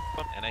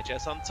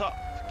 NHS on top,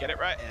 get it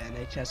right.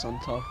 NHS on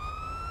top.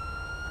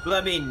 Well,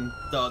 I mean,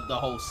 the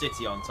whole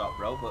city on top,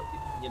 bro, but,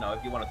 you know,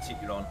 if you want to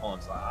toot your own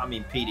horns, like, I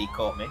mean, PD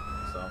caught me,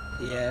 so...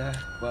 Yeah,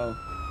 well...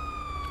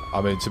 I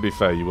mean, to be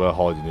fair, you were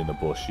hiding in a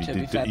bush. You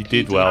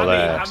did well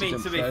there. I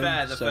mean, to be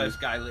fair, the first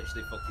guy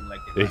literally fucking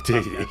legged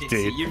it. He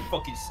did. You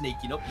fucking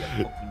sneaking up, you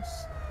fucking...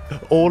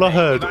 All I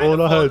heard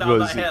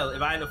was...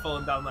 If I hadn't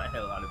fallen down that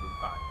hill, I'd have been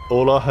fine.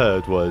 All I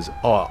heard was,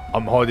 oh,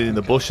 I'm hiding in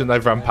the bush and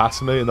they've ran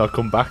past me and I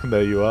come back and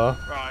there you are.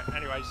 Right,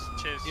 anyways,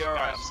 cheers. You're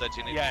alright, so do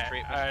you need any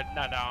treatment?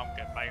 No, I'm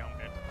good, mate, I'm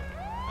good.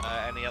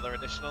 Any other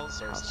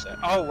additionals, or is it...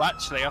 Oh,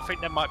 actually, I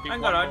think there might be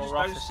one more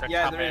officer coming.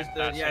 Yeah,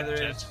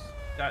 there is.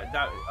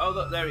 Oh,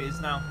 look, there he is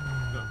now.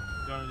 Do you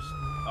want to just...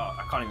 Oh,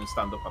 I can't even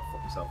stand up, I've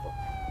fucked myself up.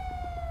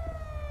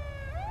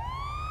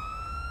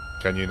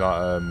 Can you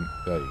not,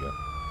 there you go.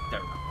 There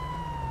we go.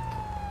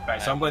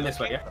 Right, so I'm going this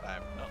way, yeah?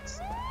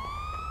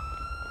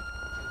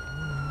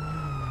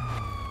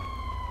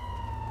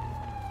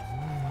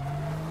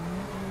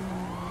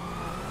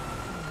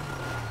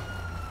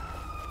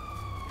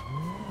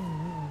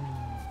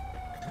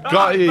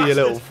 Got you, you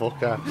little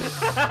fucker.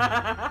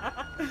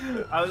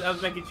 I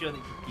was making sure that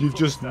You've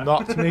just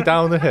knocked me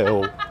down the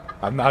hill,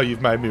 and now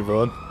you've made me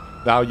run.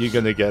 Now you're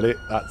gonna get it.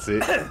 That's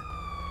it.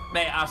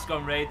 Mate, ask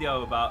on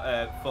radio about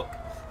fuck.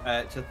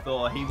 to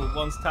Thor, he will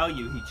once tell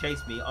you he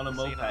chased me on a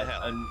moped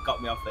and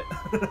got me off it.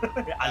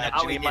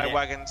 Do you need my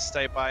wagon to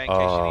stay by in case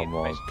you need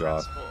my God.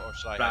 transport, or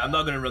should I? Right, I'm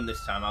not going to run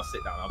this time. I'll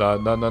sit down.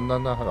 No,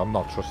 I'm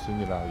not trusting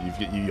you now.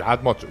 You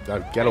had much.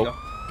 Get up.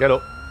 Get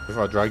up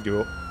before I drag you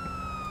up.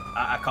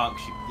 I can't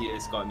shoot.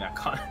 It's got me. I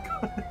can't.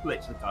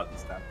 Literally can't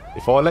this time.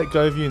 If I let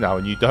go of you now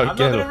and you don't I'm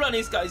get not going up. to run.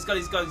 He's got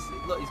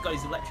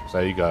his electric.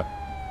 There you go.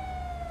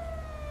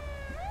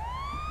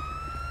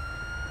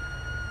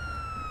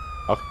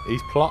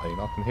 He's plotting.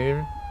 I can hear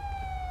him.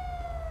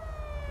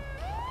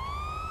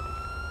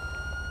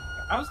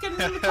 I was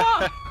getting in the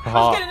car. I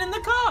was getting in the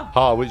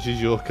car. Which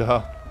is your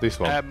car? This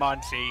one.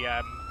 Mine's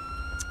the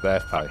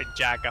Left fucking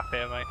Jag up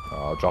here, mate.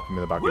 I'll drop him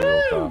in the back of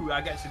your car. Woo!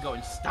 I get to go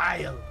in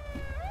style.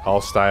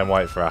 I'll stay and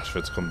wait for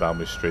Ashford to come down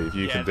this street. If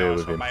you can deal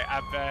with him. Mate.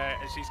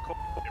 Is his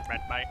caution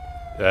red,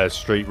 mate?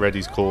 Street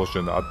ready's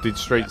caution. I did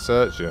street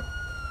search you.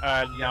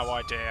 No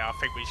idea. I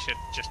think we should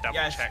just double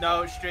check.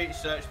 No, street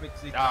search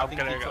because I'm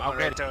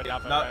gonna do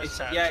another. No,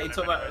 he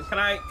took my. Can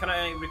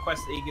I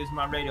request that he gives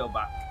my radio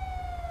back?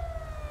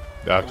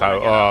 Okay.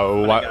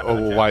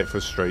 We'll wait for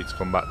Street to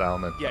come back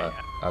down then. Yeah.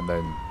 And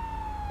then,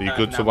 are you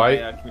good to wait?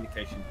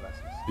 Communication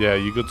devices. Yeah,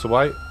 you good to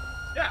wait?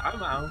 Yeah, I'm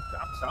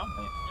sound,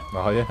 mate.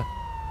 Oh yeah.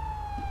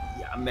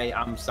 Yeah, mate,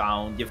 I'm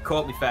sound. You've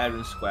caught me fair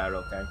and square,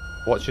 okay?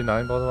 What's your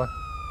name, by the way?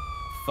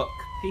 Fuck.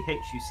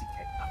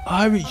 P-H-U-C-K.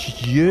 Oh,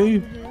 it's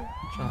you.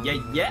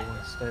 Yeah.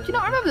 Do you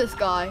not remember this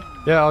guy?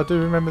 Yeah, I do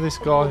remember this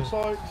guy.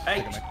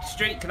 Hey,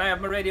 Street, can I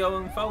have my radio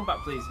and phone back,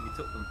 please? If you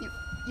took them.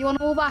 You want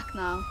them all back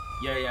now?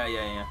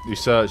 Yeah. You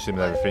searched him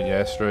and everything,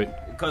 yeah, Street?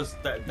 Because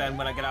then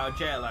when I get out of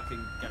jail, I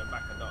can get them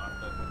back. I don't have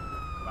to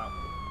come out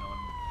with them, you know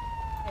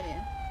what I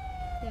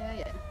mean?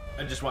 Yeah.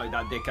 I just wanted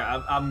that dick.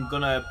 I'm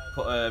gonna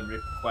put a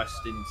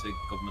request into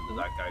government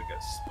that guy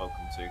gets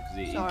spoken to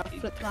because Sorry, I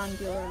flipped around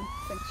your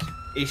things.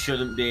 he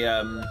shouldn't be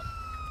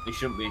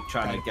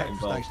trying to get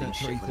involved in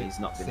shit when he's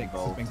not been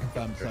involved. It's been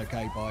confirmed it's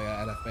okay by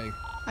LFB.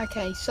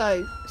 Okay,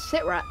 so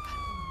sit rep.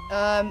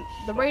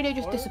 The radio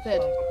just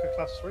disappeared.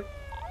 Class 3.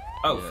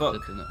 Oh fuck!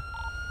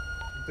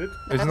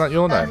 Isn't that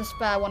your name? There's a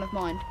spare one of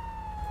mine.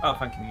 Oh,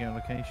 thank you. Can you get a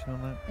location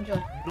on that?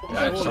 Enjoy.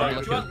 Sorry,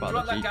 do you want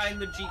that guy in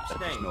the Jeep's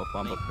name?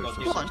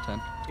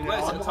 He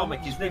works at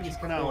Atomic. His name is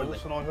Corley.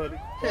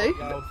 Who?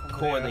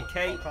 Corley.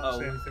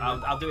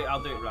 I'll do it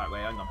the right way.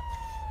 Hang on.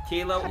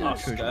 Kilo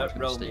Oscar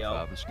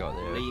Romeo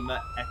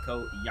Lima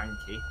Echo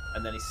Yankee,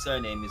 and then his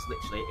surname is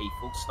literally a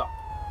full stop.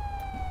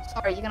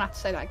 Sorry, you're gonna have to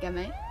say that again,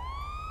 mate.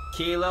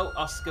 Kilo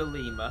Oscar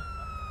Lima.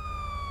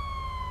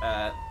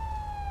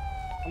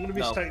 I'm gonna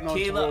be stating on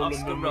Kilo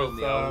Oscar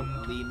Romeo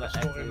Lima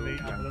Echo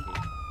Yankee.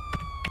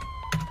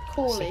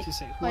 Corley.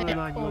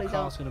 6619, your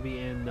car's going to be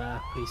in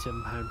police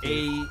impound.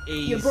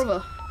 Your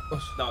brother?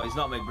 No, he's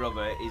not my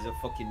brother. He's a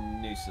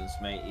fucking nuisance,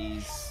 mate.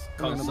 He's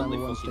constantly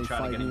fucking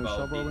trying to get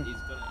involved. He's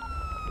gonna...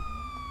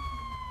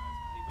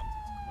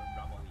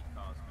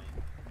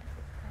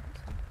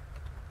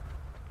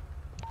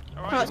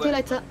 Alright, see you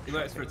later. He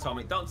works for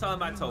Atomic. Don't tell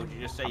him I told you.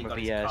 Just say you got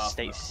his car.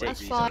 State 6.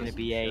 That's It's fine. going to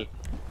be a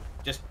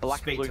just black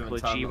speak blue to him for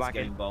and tell him not to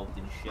get G-Wagon. involved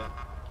in shit.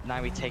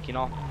 Now we're taking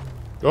off.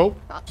 Oh,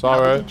 That was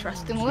sorry.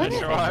 interesting, wasn't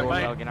it?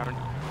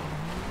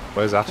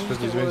 Where's Ashford?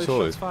 He's been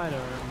sorted.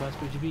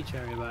 West Beach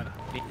area about.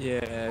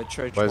 Yeah,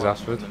 trade. Where's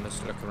Ashford?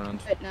 Let's look around.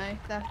 Don't know.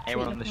 They're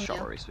Anyone on treating the him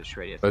shot well. switch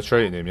radio. They're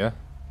treating him, yeah?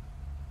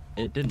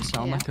 It didn't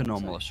sound Yeah, like a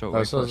normal assault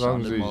That's rifle, it as long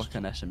as sounded more he's- like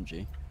an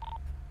SMG.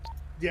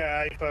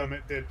 Yeah, a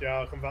permit did.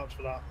 Yeah, I can vouch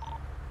for that.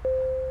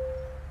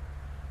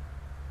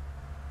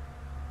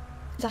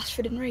 Is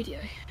Ashford in radio?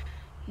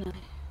 No.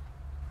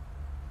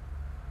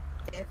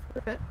 Yeah, for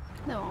a bit.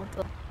 No,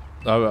 I'll do.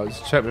 Oh, right,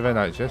 let's check with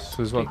NHS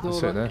because what they're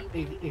sitting there.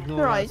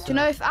 Right, do you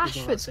know if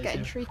Ashford's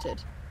getting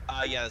treated?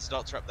 Yeah, there's a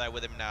doctor up there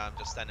with him now. I'm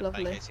just standing by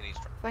in Lovely. case he needs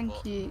transport.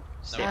 Thank you.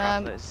 No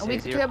Are we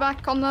good to go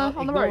back on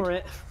the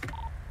road?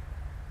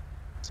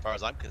 As far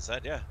as I'm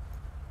concerned, yeah.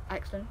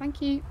 Excellent,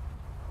 thank you.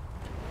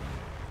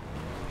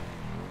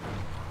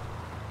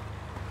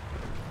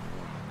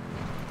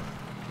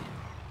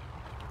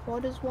 Why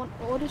does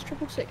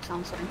 666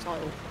 sound so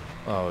entitled?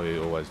 Oh, he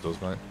always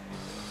does, mate.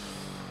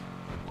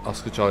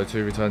 Oscar Charlie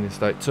 2 returning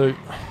state 2.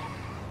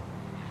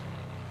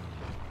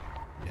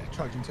 Yeah,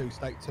 Trojan 2,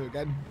 State 2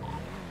 again.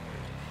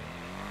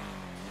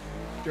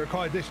 Do you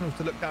require additionals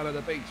to look down at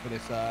the beach for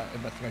this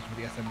investigation with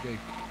the SMG?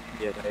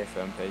 Yeah, the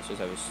AFM page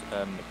just have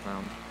the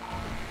ground.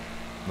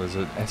 There's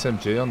an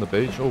SMG on the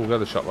beach. Oh, we've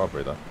got a shot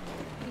robbery though.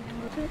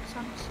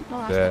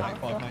 Yeah.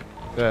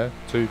 Yeah,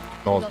 2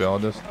 miles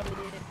behind us.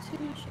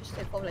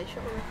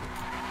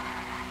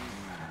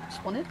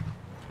 Spotted.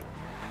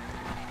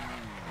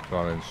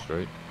 Gone in the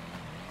street.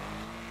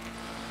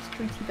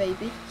 Streety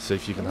baby. See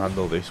if you can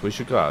handle this. We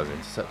should go out as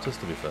interceptors,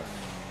 to be fair.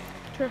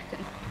 Do you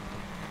reckon?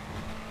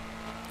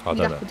 I You'd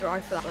don't have to know.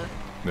 drive for that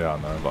though. Yeah, I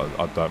know, but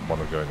I don't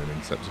want to go in an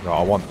interceptor car.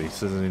 I want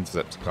this as an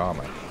interceptor car,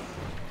 mate.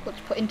 Got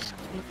to put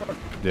intercept in the front.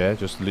 Yeah,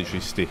 just literally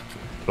stick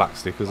black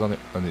stickers on it,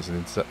 and it's an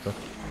interceptor.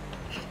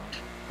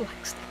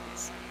 Black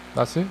stickers.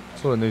 That's it.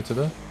 That's all I need to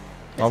do.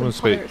 There's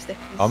some pirate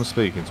stickers. I'm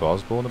speaking to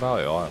Osborne about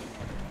it. I am.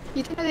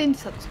 You do know the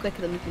intercept's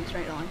quicker than the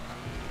straight line.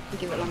 We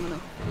give it long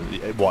enough.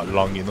 What,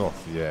 long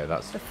enough? Yeah,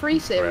 that's The 3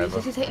 series. forever.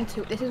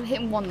 This is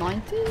hitting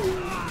 190.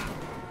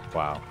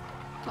 Wow.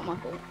 It's not my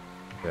fault.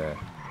 Yeah.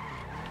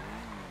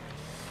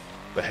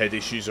 The head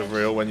issues are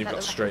real when you've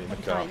got straight in the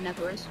car. It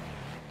never is.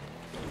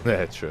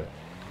 Yeah, true.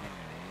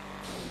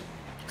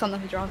 Because I'm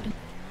never driving.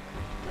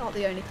 Not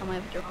the only time I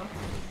ever drive.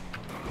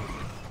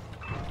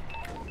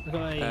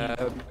 I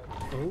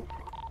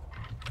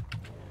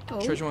got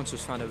a. Treasure wants to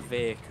find a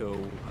vehicle.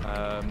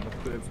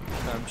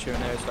 Showing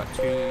there it's got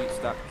 2. It's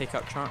that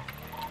pickup truck.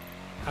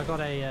 I got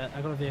a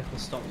vehicle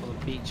stopped on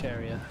the beach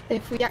area.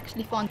 If we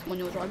actually find someone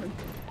you're driving.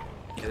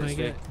 Can I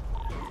get?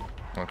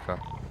 Okay.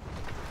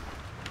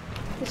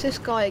 It's this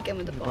guy again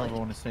with the bike.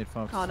 Want to stay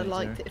 5 I'd have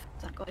liked it if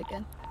it's that guy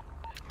again.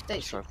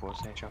 State 6.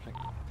 Stay traffic.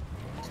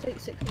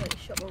 State 6 late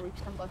shot will reach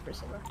stand by for a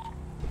cigarette.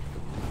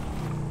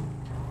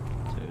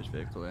 So there's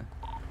vehicle there.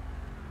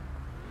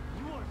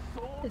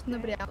 There's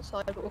nobody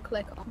outside, but we'll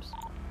clear comms.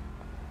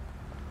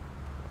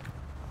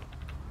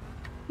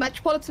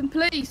 Metropolitan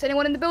Police,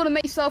 anyone in the building,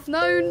 make yourself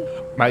known.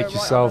 Make Right,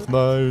 yourself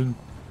known.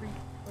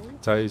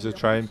 Taser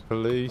trained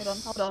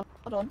police. Hold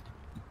on.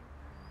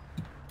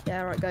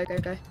 Yeah, right, go.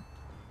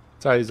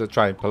 Taser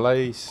trained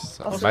police.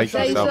 Also, Make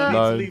Charlie, yourself I need to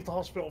known. leave the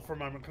hospital for a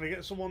moment. Can I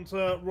get someone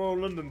to Royal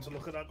London to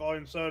look at that guy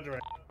in surgery?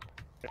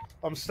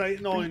 I'm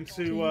State 9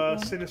 to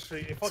Sinner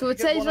Street. If I So could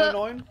get a taser-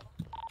 109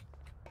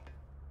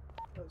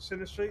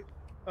 Sinner Street.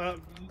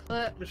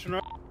 Mission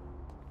Road.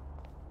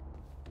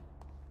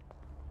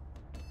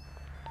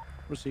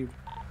 Received.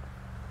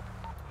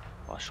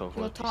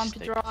 Your time to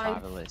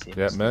drive.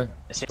 Yeah, man.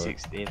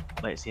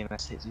 Let's see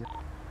message.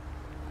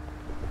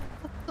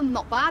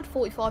 Not bad,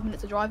 45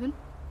 minutes of driving.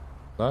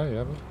 No, you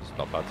haven't. It's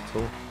not bad at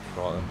all.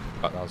 Right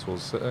then, back down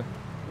towards the city.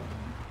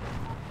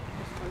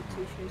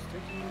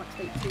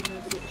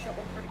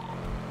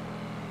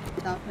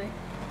 Without me.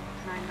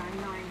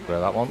 999. Where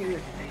that one?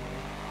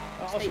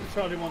 Oscar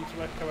Charlie 1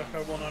 to Echo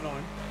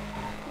 109.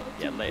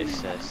 Yeah,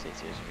 latest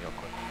cities real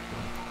quick.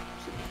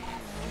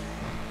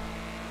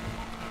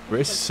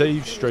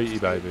 Receive Streety,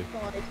 baby.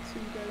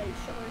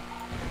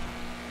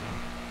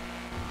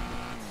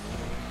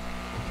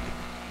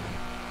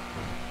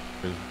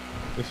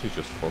 This is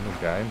just fun and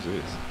games, it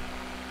is.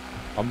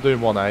 I'm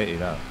doing 180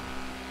 now.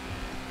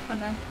 I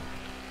know.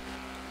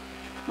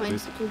 My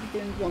instinct will be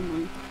doing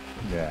 190.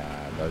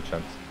 Yeah, no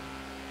chance.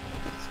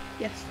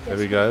 Yes. There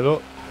we go,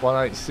 look.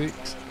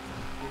 186.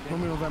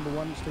 Romeo November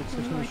 1, State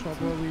 6 News Shop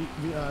Road.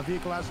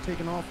 Vehicle has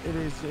taken off. It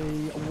is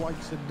a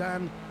white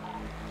sedan.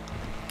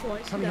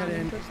 Coming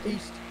heading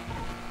east.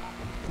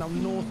 Now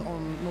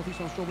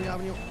northeast on Strawberry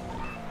Avenue.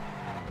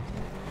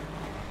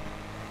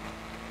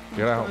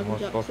 Get out of my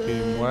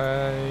fucking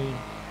way.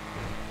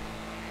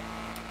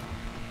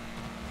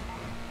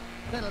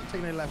 Then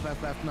taking a left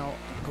now,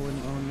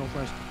 going on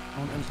northwest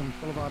on Ensign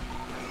Boulevard.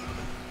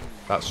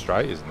 That's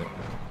straight, isn't it?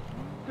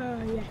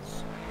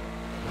 Yes.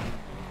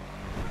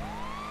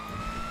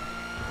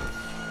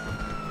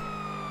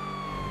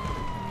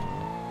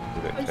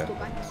 Give it a Postal check.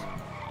 banks.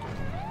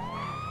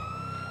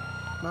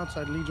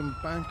 Outside Legion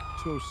Bank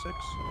 206.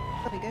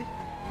 There we go.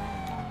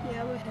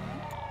 Yeah, we're heading.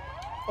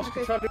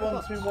 Oscar Charlie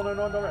 1 to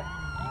 109 direct.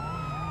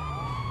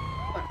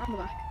 Back, round the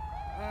back.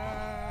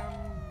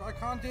 I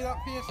can't do that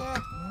for you, sir.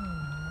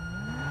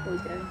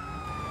 Always going.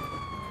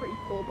 Pretty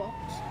poor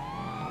box.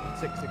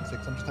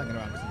 666. I'm just hanging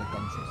around because of the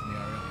gunshots in the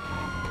area.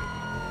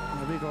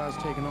 The vehicle has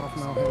taken off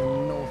now,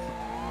 heading north.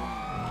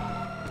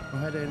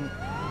 We're heading,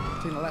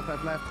 taking a left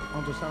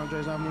onto San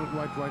Andreas Avenue,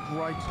 right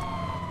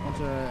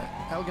onto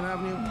Elgin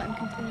Avenue.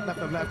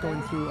 Left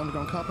going through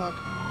underground car park.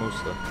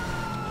 Mostly.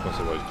 Must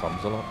have always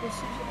comes a lot. This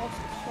is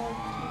Oscar Charlie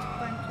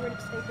bank ready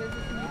to take over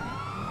from you.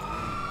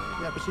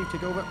 Yeah, proceed,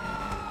 take over.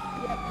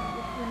 Yep,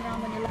 you're coming around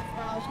on your left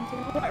bow or something.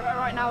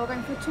 Right now we're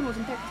going through tunnels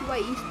and taking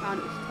way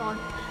eastbound at this time.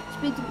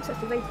 Speeds in excess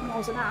of 80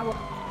 miles an hour.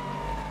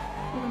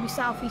 We're going to be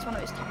southeast when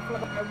it's time for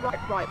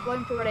right,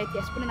 blowing through red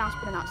ATS, spinning out,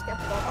 skip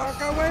the box. Oh,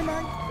 go away,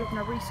 man! We're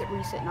going to reset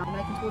now,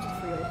 making towards the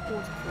freeway.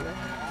 Coming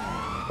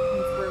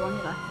through on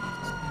your left.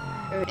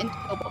 Into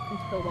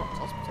pillbox,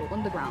 hospital,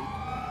 underground.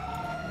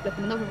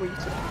 Flipping another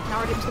reset. Now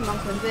we're doing some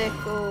non-current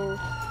vehicle.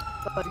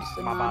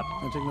 My bad.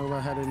 I'm taking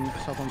over, heading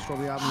south on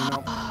Strawberry Avenue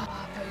now.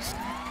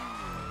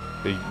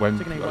 When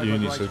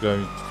units are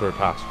going for a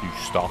pass, you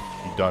stop,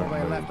 you don't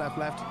move.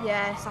 Left.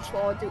 Yes, that's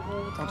what I do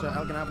all the time. Onto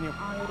Elgin Avenue.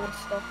 I always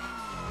stop.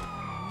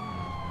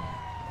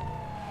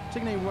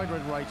 Taking a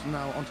right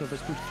now onto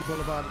Vespucci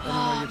Boulevard, and then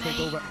where you take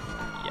over.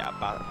 Yeah,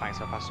 thanks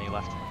for passing you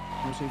left.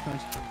 Receive,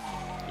 thanks.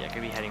 Yeah,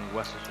 gonna be heading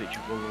west of Vespucci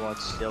Boulevard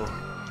still.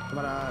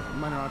 About a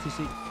minor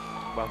RTC.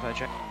 Welfare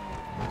check.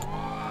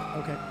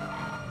 Okay.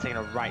 Taking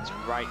a right,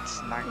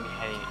 now gonna be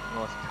heading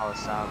north of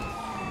Calisab.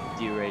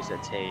 D-rays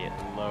at a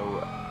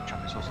low,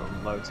 traffic's also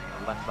low, taking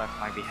a left, now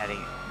gonna be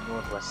heading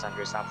northwest San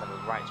Andreas Avenue,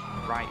 right,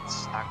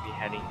 now gonna be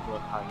heading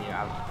north Pioneer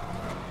Avenue.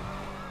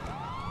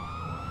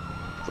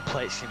 The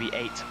plate's gonna be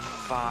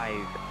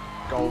 8-5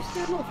 Golf.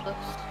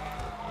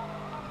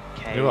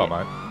 Okay, You what,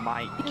 mate?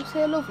 Mike Did you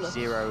say Loveless?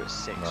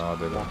 06. No, I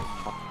didn't.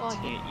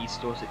 Taking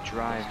East Dorset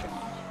Drive.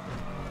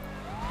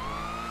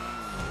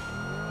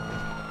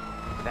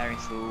 bearing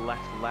to the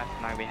left,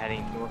 now we're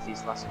heading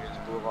northeast Las Cruces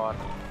Boulevard.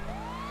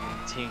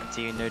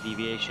 Continue no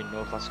deviation,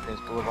 north Las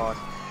Cruces Boulevard.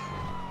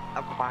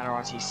 Up the minor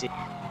RTC.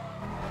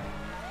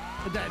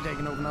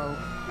 Taking over now.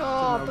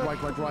 Oh, right,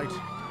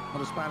 on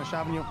the Spanish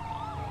Avenue.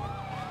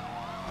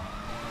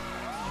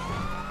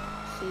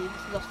 See, this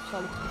is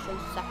hospitality to show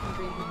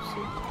secondary and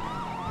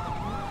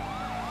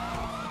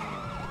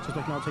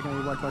Suspect now taking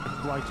a right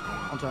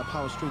onto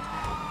Power Street,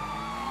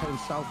 heading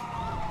south.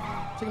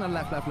 Taking a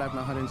left now,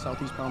 heading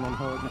southeastbound on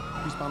Howard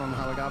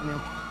Avenue.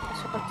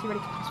 Suspect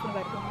ready to pass one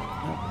about.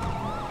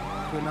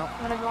 Good now.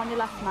 Whenever on your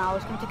left now,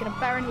 it's going to be taking a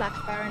bearing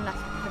left. It's going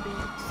to be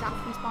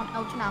southeastbound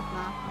Elgin Ave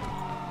now.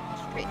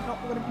 Straight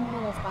up, we're going to be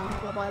northbound,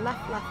 followed by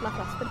left.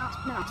 Spin out,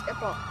 get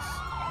a box.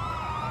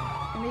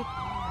 Going to be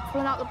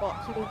pulling out the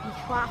box, you're going to be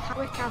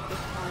Howick out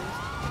this time.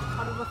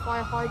 Out of a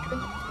fire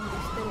hydrant, it's going to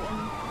be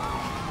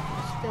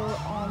still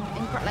on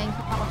incorrect lane,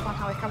 southbound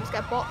Howick out. Let's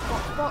get a box.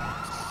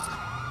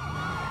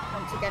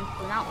 Once again,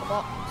 pulling out the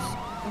box. It's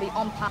going to be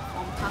on path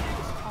this time.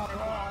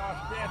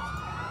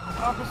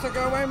 Officer,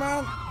 go away,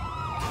 man!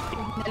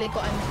 We've nearly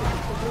got him to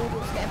the wall,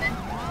 let's get him in.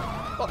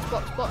 Box,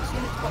 units, box.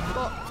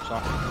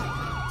 Sorry.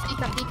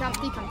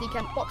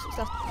 Decamp, box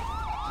success.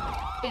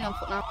 Being on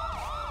foot now.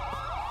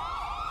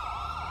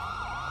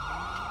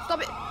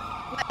 Stop it!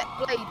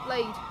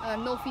 Blade.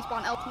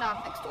 Northeastbound Elton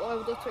Ave next to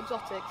Oil to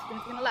Exotics. You're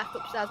going to left,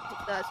 upstairs.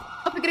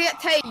 Stop, you're going to get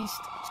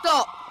tased!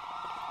 Stop!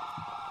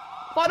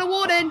 Final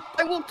warning!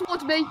 Don't walk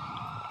towards me!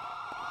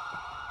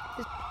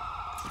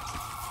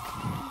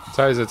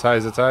 Taser.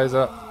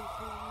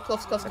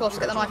 Cuffs. Get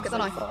the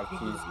knife.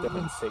 He's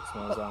doing 6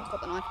 miles out.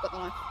 Got the knife.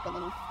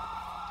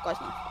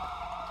 Guy's knife.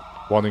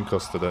 One in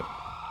custody.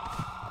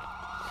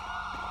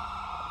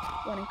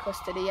 One in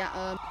custody at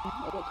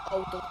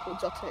Old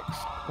Exotics.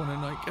 One a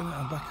night,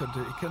 I'm back on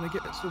duty. Can I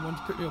get someone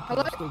to pick me up?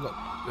 Hello? I've still got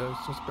a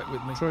suspect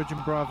with me. Trojan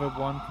Bravo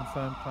 1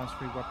 confirmed class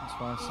 3 weapons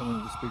fire.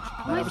 Someone disputes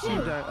you. I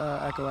received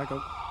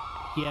Echo.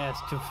 Yes,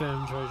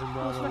 confirmed Trojan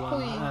Bravo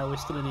 1. We're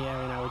still in the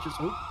area now. We're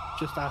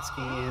just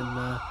asking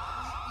in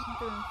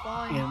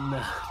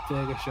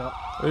Burger Shop.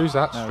 Who's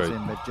that No, street?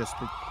 they've just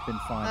been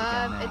fired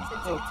again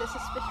now. It's a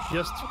suspicious.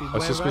 Just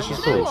A suspicious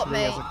You know what, thought.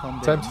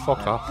 mate? Time to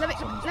fuck off. Let me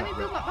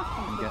build up my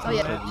confidence. Oh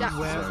yeah, Jack.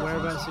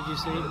 Whereabouts did you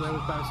see?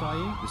 Whereabouts are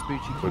you?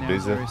 Vespucci We're Canal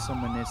busy. is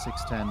somewhere near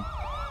 610.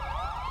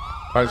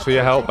 Thanks for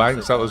your help,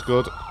 Banks. That was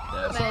good.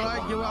 That's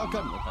alright, you're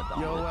welcome.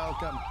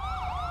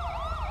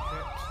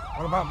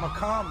 What about my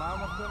car, man?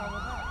 What's going on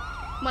with that?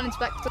 Come on,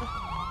 Inspector.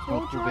 You're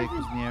Multiple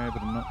vehicles in the area,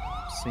 but I'm not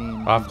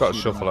seeing. I've got to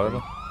shooting shuffle already.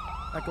 over.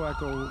 Echo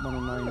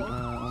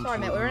 109. Sorry,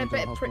 mate. We're in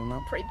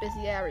a pretty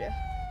busy area.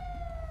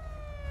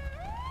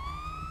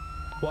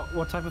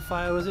 What type of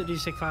fire was it? Did you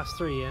say class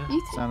 3? Yeah.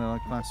 Sounded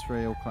like class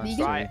 3 or class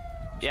 3. Right.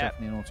 It's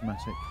definitely an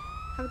automatic.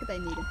 Have a good day,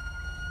 Negan.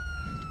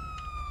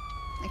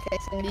 Okay,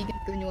 so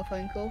Negan's giving you a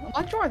phone call. Am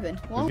I driving?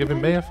 He's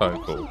giving me a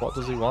phone call. What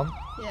does he want?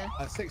 Yeah.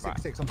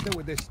 666. I'm still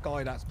with this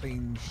guy that's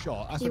been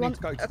shot. As He I need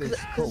to go to this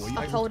call,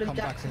 I told him come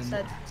back Jackson and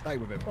said. stay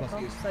with him. Plus,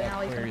 he's So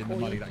now he's querying the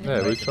money that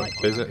Yeah, which one?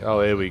 Is it?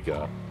 Oh, here we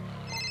go.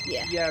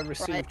 Yeah,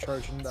 received right.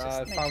 Trojan.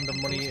 Found the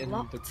money in the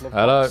glove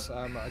Hello. box.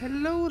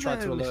 Hello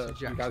tried there, to Mr.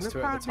 alert you guys Jackson. to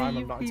it at the time.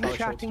 I'm not Apparently entirely you've sure been what to do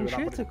chatting with that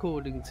shit money.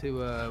 according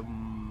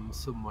to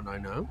someone I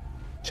know.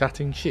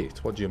 Chatting shit?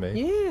 What do you mean?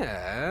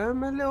 Yeah, a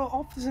little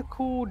officer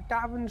called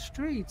Davin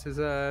Street has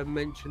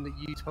mentioned that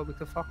you told me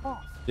to fuck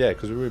off. Yeah,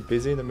 because we were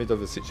busy in the middle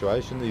of the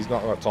situation. He's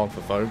not got time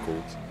for phone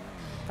calls.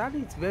 That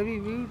is very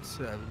rude,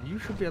 sir. You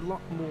should be a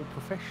lot more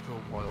professional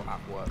while at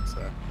work,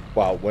 sir.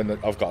 Well, when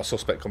I've got a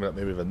suspect coming at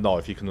me with a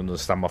knife, you can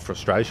understand my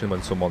frustration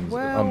when someone's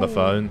on the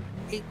phone.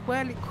 It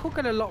could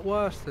get a lot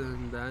worse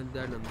than that,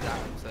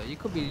 sir. You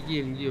could be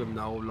you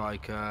know,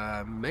 like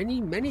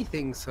many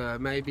things, sir.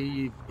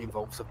 Maybe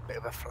involves a bit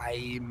of a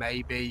flame,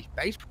 maybe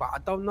baseball. I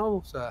don't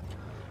know, sir.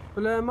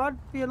 But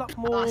I'd be a lot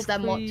more That's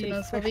them watching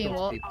us, have you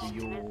professional watched?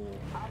 people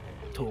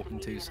you're talking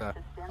to, sir.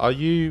 Are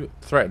you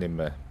threatening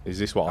me? Is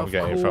this what I'm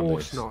getting from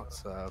this? Of course not,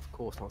 sir. Of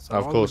course not, sir.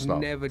 Of course I not.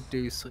 would never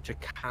do such a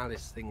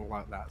callous thing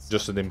like that, sir.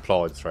 Just an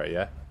implied threat,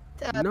 yeah?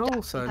 No,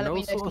 sir, tell him no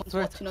he knows sort of someone's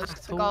threat watching us. It's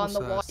at the guy all, on the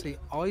sir. white. See,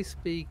 I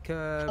speak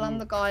Tell him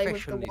the guy with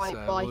the professionally, white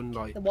sir, bike,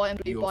 unlike the white and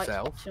blue bike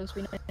yourself. watching us.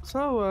 We know. So,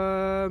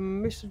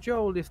 Mr.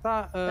 Joel, if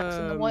that,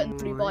 Jackson, the white and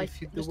blue bike,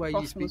 if the just way you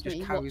across from speak us, just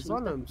mate, carries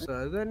watching on, us,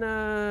 sir,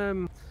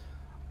 then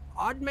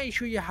I'd make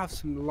sure you have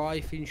some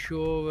life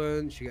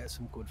insurance, you get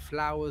some good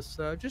flowers,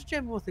 sir, just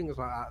general things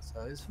like that,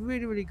 sir. It's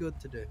really, really good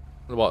to do.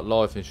 What,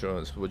 life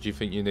insurance? Would you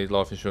think you need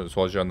life insurance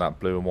while you're on that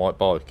blue and white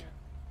bike?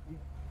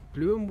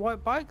 Blue and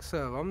white bike,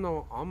 sir. I'm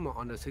not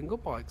on a single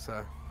bike,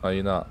 sir. Are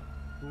you not?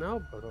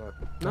 No, but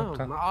no,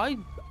 Okay.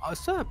 I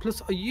sir.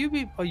 Plus, are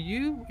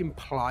you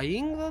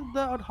implying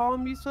that I'd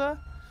harm you, sir?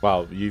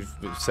 Well, you've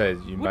said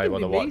you may Wouldn't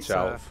want to be me, watch sir.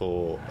 out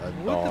for a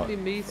Wouldn't be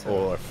knife me, sir.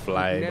 or a Would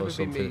flame never or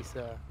something. be me,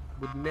 sir.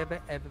 Would never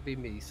ever be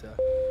me, sir.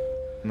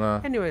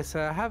 No. Anyway,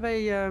 sir, have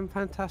a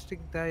fantastic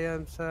day,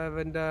 sir,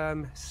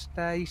 and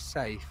stay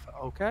safe.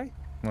 Okay.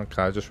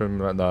 Okay, just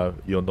remember, no,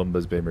 your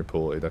number's been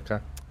reported, okay?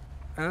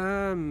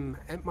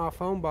 At my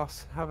phone,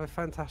 boss. Have a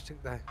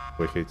fantastic day.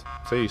 Wicked.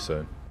 See you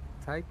soon.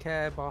 Take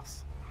care,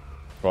 boss.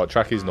 Right,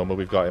 track his number.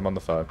 We've got him on the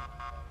phone.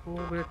 Oh,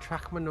 I'm gonna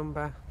track my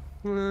number.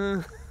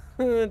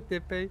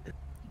 Dippy.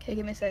 Okay,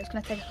 give me a sec. It's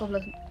gonna take a couple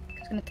of.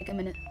 It's gonna take a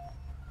minute.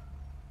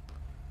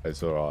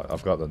 It's alright.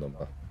 I've got the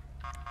number.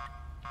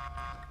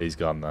 He's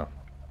gone now.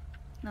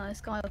 No,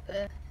 this guy up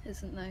here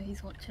isn't though.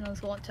 He's watching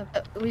us watch.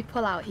 We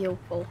pull out, he'll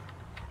pull.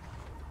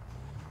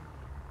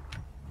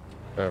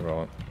 Go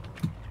right.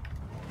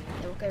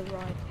 He'll go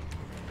right.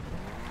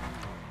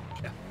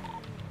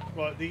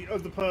 Right, the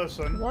other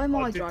person. Why am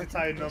I did driving?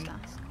 detain them.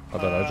 I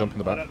don't know. Jump in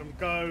the I back. let them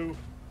go.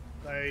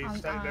 They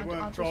said they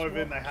weren't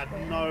driving. They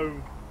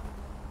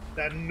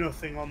had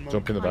nothing on them.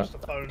 Jump in the back. Just a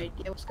phone.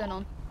 Yeah, what's going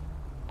on?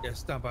 Yeah,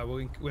 stand by.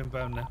 We're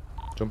inbound now.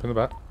 Jump in the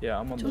back. Yeah,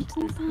 I'm on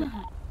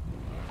the.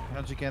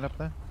 How'd you get up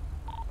there?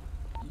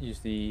 Use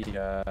the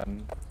chair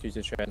and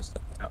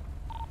stuff.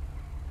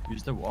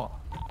 Use the what?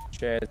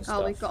 Chairs and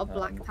stuff. Oh, we've got a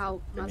blacked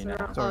out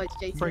Maserati. Oh, it's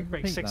JT.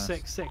 Break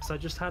 666. I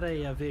just had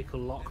a vehicle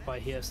lock by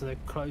here, so they're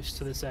close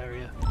to this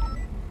area.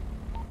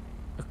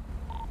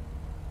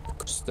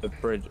 Across the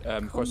bridge,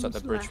 across like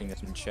the bridge thing, there's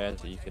some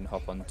chairs that you can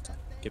hop on to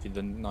give you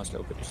the nice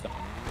little bit of stuff.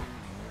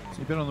 So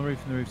you've been on the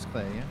roof and the roof's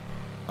clear, yeah?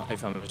 I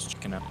found it was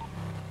checking out.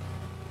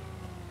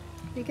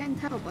 You're getting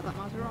tailed by that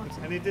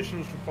Maserati. Any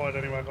additionals required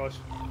anyway, guys?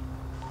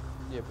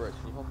 Yeah, bro,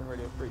 can you hop on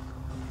radio 3?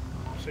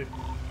 See.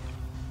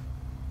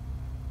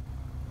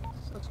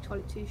 So it's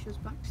Charlie 2 shows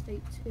back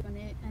state 2 and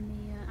the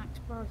axe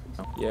priorities.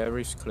 Yeah,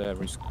 roof's clear,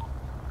 roof's clear.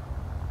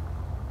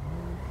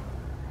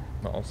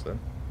 Not us then.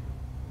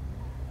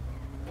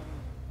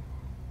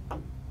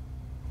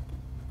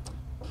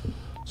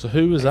 So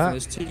who was that?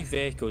 There's two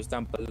vehicles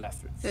down the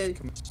left. Who?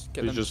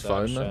 Who just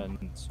phoned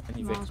them?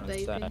 Any Mars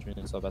vehicles baby.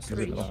 there, so that's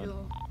Pretty the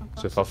sure.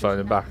 So if I phone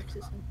him back?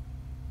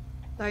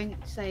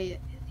 Don't say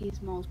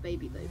he's Mars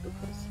baby though,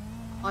 because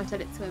I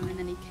said it to him and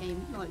then he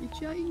came like, you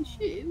chatting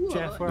shit, what?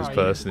 Jeff, where This are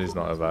person is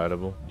not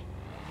available.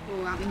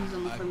 Well, that means he's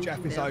on the phone.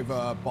 Jeff is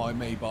over by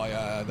me by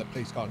the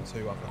police car and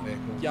 2 other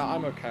vehicles. Yeah,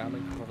 I'm okay. I'm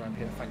in cover around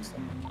here. Thanks,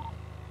 though.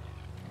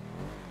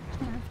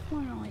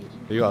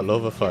 You gotta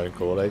love a phone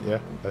call, ain't you?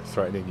 They're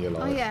threatening your Oh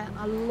life. yeah,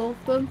 I love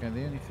them. Okay,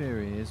 the only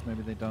theory is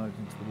maybe they dived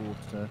into the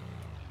water.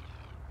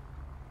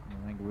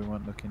 An angle we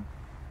weren't looking.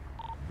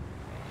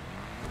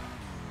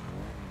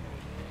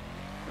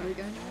 Where are we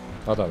going?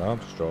 I don't know, I'm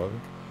just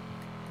driving.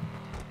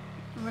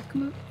 I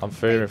reckon I'm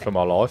fearing for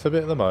my life a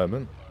bit at the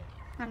moment.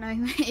 I know,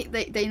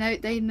 they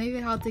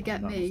know how to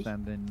get me.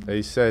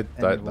 He said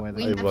that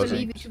We he never wasn't.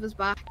 leave each other's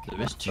back. There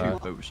is 2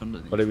 boats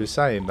underneath. But he was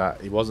saying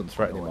that he wasn't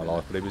threatening my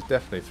life, but he was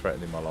definitely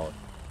threatening my life.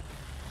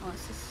 Oh,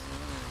 it's just...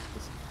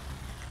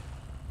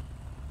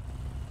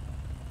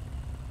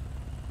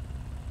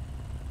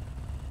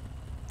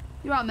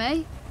 You right,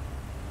 mate?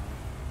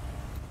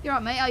 You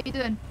right, mate? How you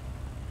doing?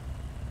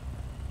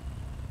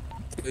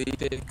 The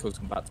vehicles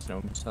come back to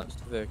normal, so that's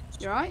the vehicles.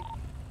 You right?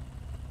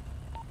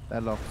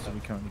 They're locked, so we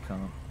currently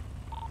can't.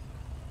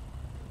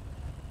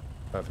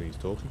 I don't think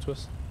he's talking to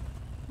us.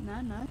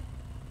 No.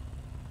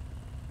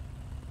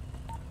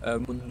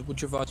 Would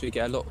you advise we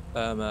get a lot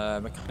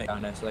mechanic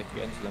down there so they can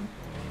get into them?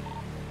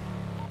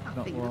 I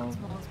Not think well. that's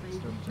Mars, baby.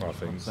 I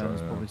think so.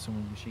 There's probably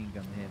someone with machine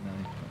gun here now.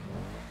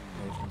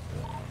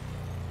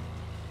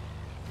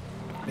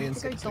 Me and I need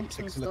to go dump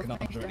 666 some are looking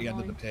stuff, up if you at the don't end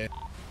of the mind. pier.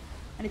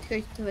 I need to go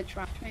to the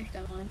trash, if you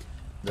don't mind.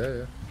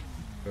 Yeah.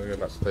 Gonna go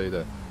back to P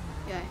there.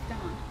 Yeah, if you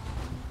don't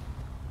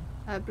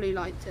mind. Blue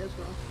lights as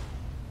well.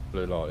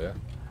 Blue light, yeah.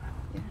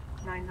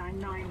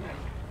 999.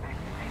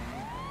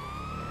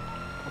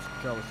 Oscar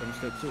Charlie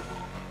 762.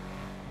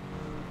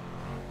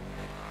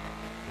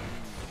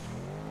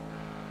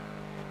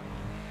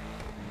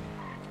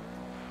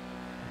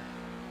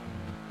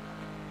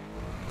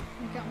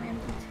 You got my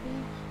MDT.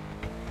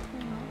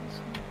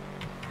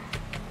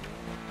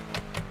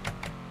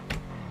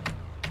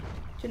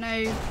 Do you know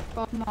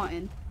Bob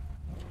Martin?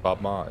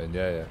 Bob Martin,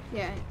 yeah.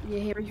 Yeah, you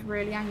hear he's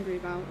really angry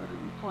about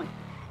Point.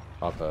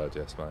 I've heard,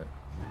 yes, mate.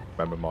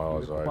 Remember my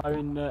eyes were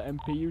open. Requiring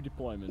MPU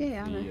deployment.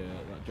 Yeah, I know.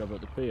 That job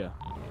at the pier.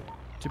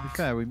 To be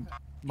fair, we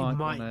might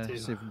might want do. to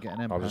see if we can get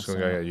an I'm just gonna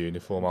go get a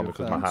uniform on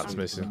because my hat's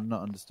missing. I'm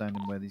not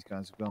understanding where these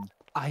guys have gone.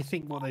 I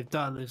think what they've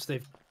done is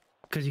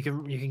because you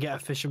can get a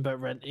fishing boat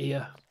rent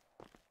here.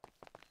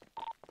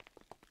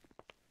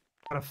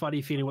 Got a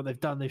funny feeling what they've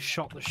done. They've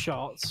shot the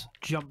shots,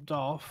 jumped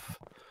off,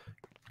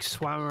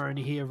 swam around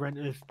here,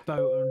 rented a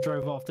boat, and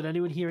drove off. Did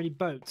anyone hear any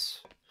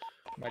boats?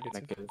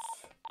 Negative.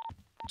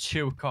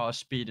 2 cars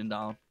speeding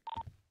down.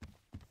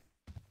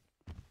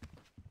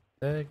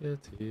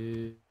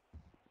 Negative.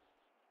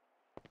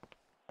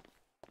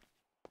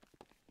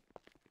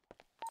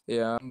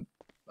 Yeah,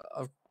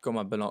 I've got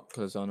my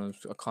binoculars on and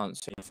I can't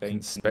see anything.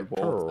 Inspector.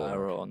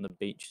 Or on the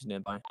beaches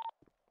nearby.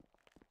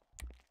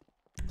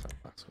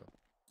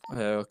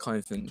 I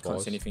can't see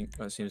anything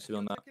that seems to be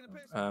on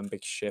that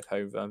big ship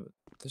over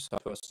the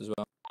south of us as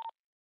well.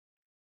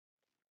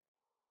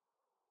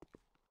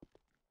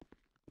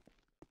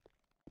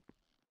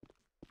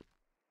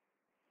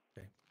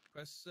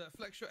 Press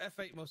flex your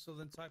F8 muscle,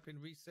 then type in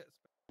reset.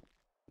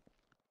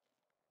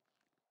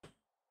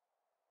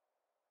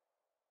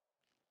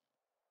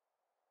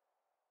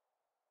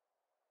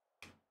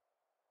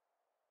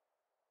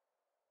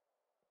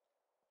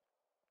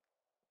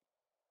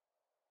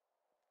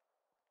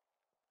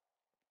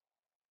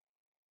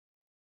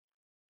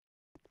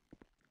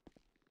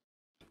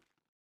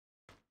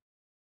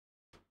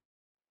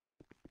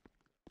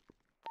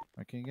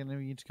 Can you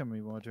need to come with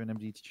me while I do an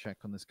MDT check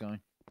on this guy?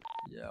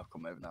 Yeah, I'll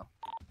come over now.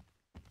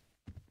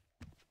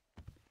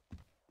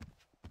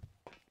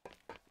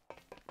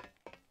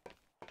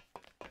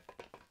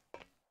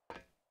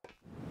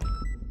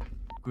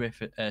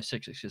 Griffith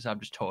 666. I've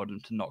just told him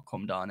to not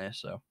come down here,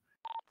 so.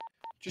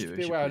 Just to do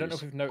be as you aware, I don't know please.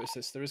 if you've noticed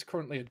this. There is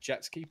currently a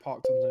jet ski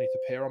parked underneath the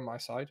pier on my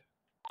side.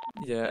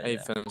 Yeah,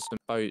 Ethan, and some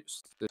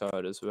boats this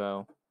side as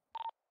well.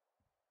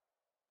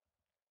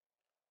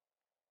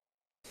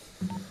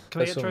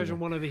 Can I get Trojan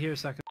 1 over here a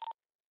second?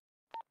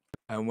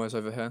 And where's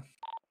over here?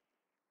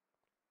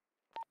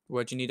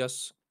 Where do you need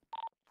us?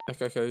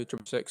 Echo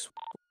 666.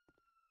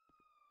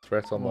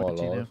 Threat on my What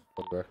did you life. do?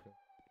 What do you reckon?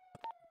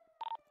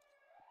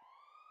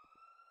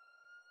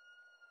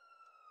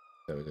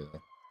 There we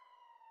go.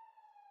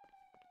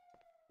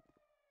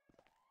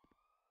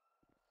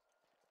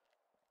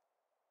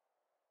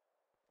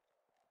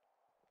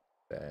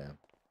 Damn.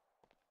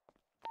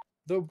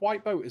 The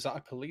white boat, is that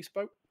a police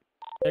boat?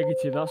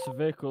 Negative, that's a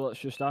vehicle that's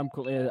just, I'm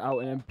currently out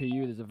in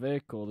MPU, there's a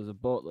vehicle, there's a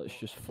boat that's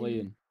just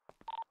fleeing.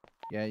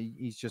 Yeah,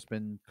 he's just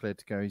been cleared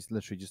to go. He's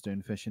literally just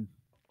doing fishing.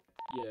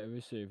 Yeah,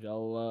 received.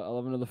 I'll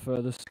have another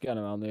further scan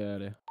around the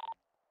area.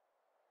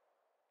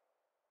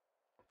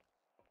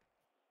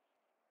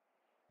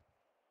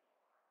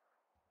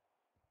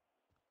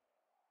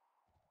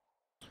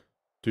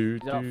 Is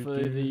that for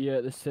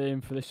the same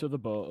for this other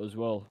boat as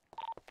well?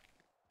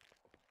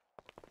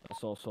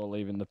 That's also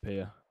leaving the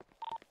pier.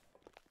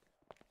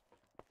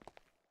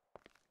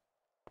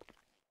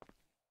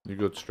 You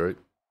good, straight?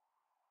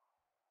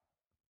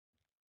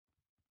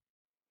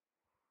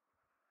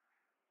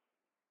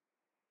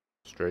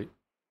 Straight.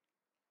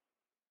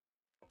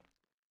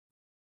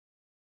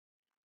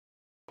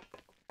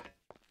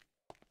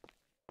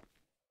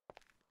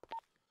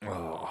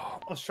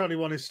 Australia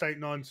 1 is State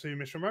 9-2,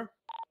 Mission Row.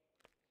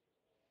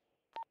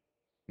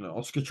 No,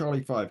 Oscar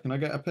Charlie 5. Can I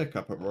get a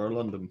pickup at Royal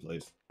London,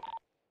 please?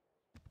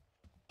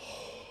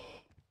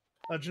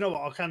 Do you know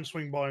what? I can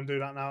swing by and do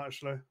that now,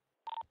 actually.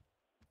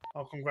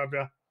 I'll come grab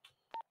you.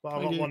 But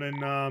I've Thank got you. one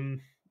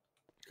in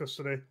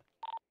custody.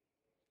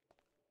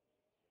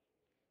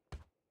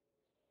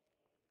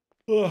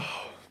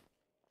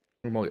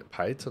 We might get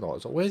paid tonight.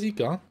 It's like, where's he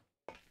gone?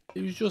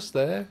 He was just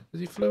there. Has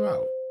he flew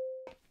out?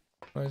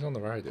 No, he's on the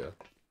radio.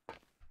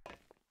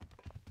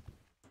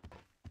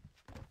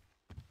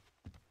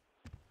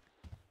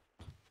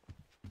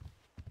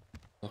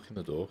 Locking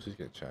the door because he's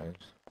getting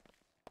changed.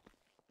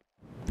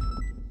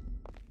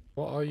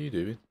 What are you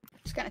doing?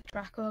 Just get a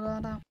track all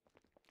that out.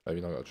 Have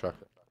you not got a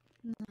tracker?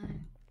 No,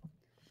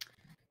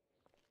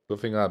 Good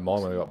thing I had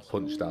mine when I got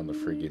punched down the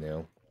frigging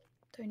hill.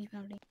 don't even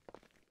have any.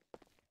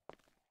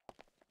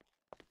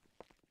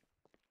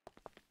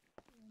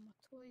 All my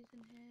toys in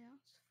here,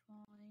 that's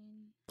fine.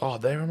 Oh,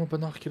 there are my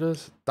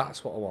binoculars.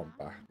 That's what I want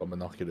back. My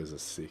binoculars are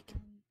sick.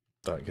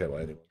 Don't care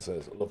what anyone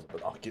says. I love the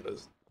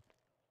binoculars.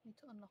 Need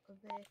to unlock a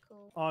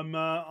vehicle.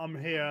 I'm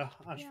here,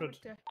 Ashford.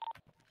 Yeah,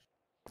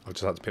 I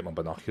just had to pick my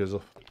binoculars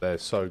up. They're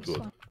so good.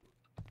 fine.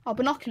 Oh,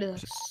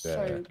 binoculars are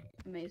so Yeah.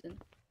 amazing.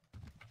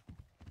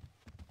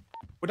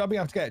 Would I be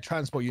able to get a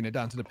transport unit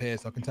down to the pier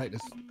so I can take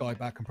this guy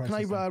back and Can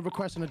process I him?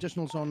 request an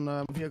additionals on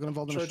vehicle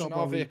involved in a Trojan, stop?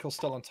 our vehicle's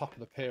still on top of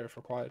the pier if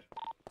required.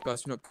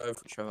 Guys, do not go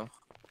for each other.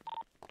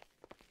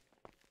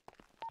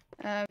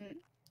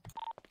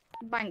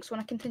 Banks,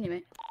 want to continue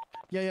it?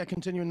 Yeah,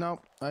 continuing now.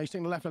 He's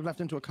taking the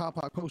left into a car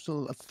park,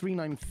 postal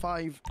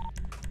 395.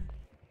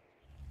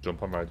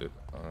 Jump on radio.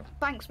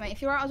 Thanks, mate.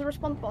 If you're out as a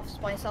response boss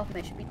by yourself,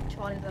 mate, should be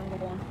Charlie number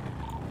 1.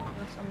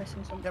 Unless I'm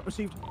missing something. Yep,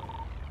 received.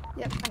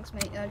 Yep, thanks,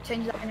 mate.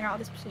 Change that when you're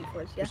out of this pursuit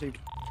for us, yeah? Received.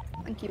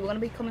 Thank you. We're going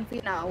to be coming for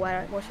you now.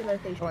 What's your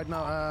location? Right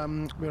now,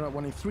 we're at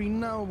 183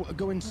 now,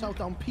 going south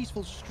down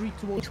Peaceful Street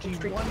towards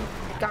G1.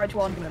 Garage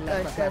 1.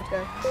 Go.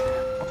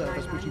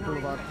 Vespucci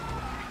Boulevard.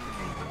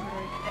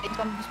 He's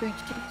gone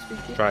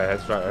Vespucci. Straight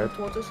ahead.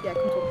 Towards us, yeah,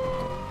 come towards.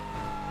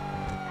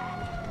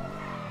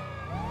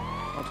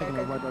 I'll take him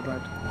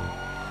right.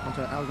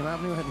 Onto Elgin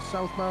Avenue, heading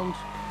southbound.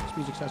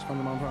 Speed success,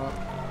 100 mile per hour.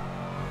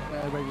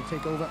 Ready to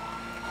take over.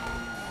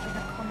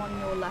 Come on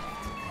your left.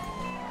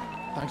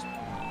 Thanks.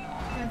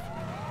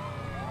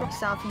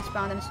 Southeast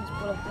bound, Innocence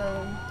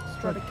Boulevard.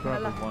 Stradic to the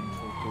Bravo left. 1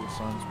 for call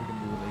signs. We're going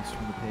to be released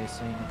from the pier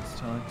scene at this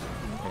time.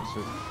 Okay,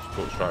 so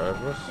put straight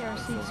over us. Yeah, I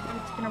see. It's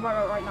going to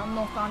right now.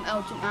 Northbound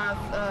Elgin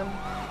Ave.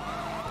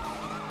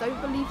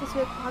 Don't believe this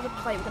vehicle has a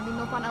plate. We're going to be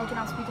northbound Elgin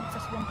Ave, speed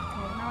excess 1.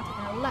 We're now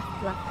taking a left,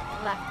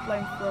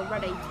 blowing for a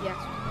red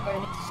ATS. We're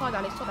going into side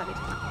alley.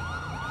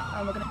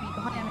 And we're going to be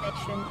behind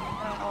ammunition.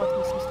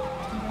 RTC stuff.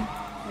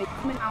 We're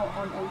coming out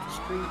on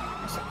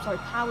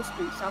Power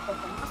Street, south of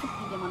them. That's a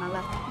medium on our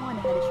left.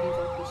 Minor head issues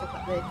on the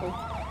that vehicle.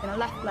 Then a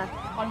left,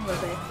 on the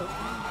vehicle.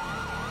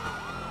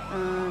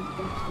 And we're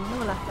going to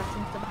another left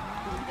into the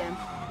back of the again.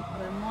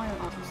 We're a minor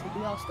RTC.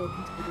 We are still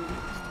continuing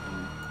this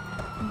time.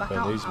 Come back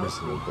out. He's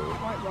missing a ball.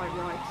 Right. Well,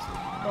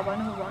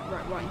 another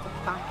right into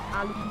back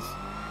alleys.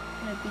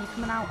 Going to be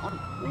coming out on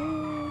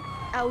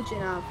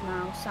Elgin Ave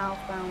now,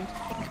 southbound,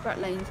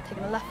 incorrect lanes,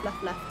 taking a left.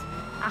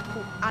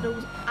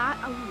 Adams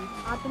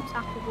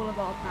Apple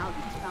Boulevard now,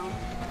 eastbound,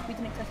 speed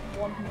in excess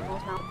of 100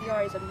 miles an hour.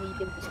 DRA is a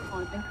medium this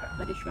time, incorrect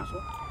lane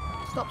travel.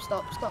 Stop,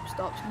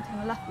 taking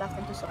a left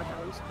onto side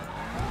alleys.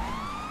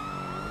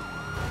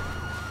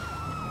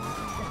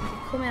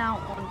 Coming out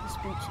on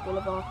Vespucci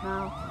Boulevard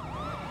now,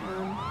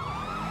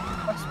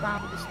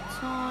 westbound this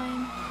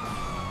time,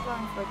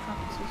 going for a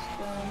traffic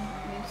system,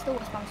 still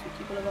westbound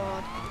Vespucci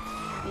Boulevard.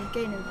 You're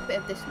gaining a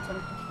bit of distance on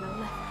taking a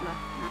left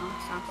now,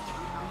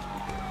 southwestbound House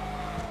Street.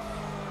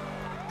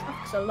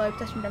 Traffic's a low,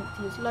 pedestrian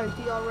density is low,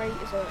 DRA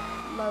is a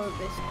low at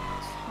this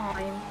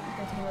time. We're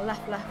going to take a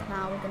left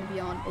now, we're going to be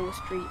on All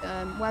Street.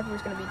 Weather is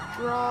going to be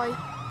dry,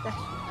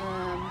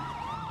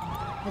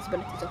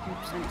 visibility is 100%.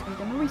 It's going to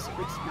be going recent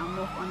now,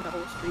 northbound at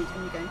All Street,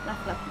 and you're going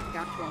left into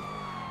Garage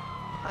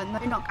 1.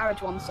 No, not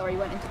Garage 1, sorry,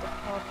 went into the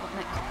car park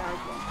next to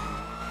Garage 1.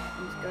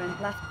 And it's going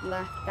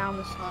left, down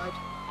the side.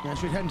 Yeah,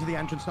 so we're heading to the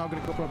entrance now,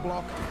 going to go for a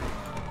block.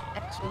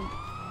 Excellent.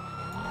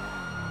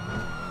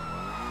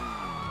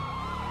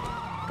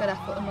 Good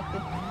effort, unlucky.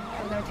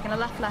 We're going to be taking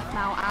a left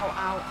now,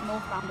 out,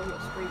 northbound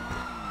Water Street.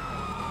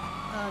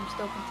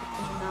 Still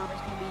continuing now, it's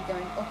going to be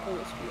going up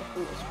Water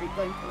Street,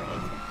 going for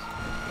radiators.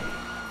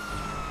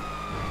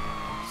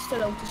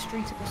 Still Water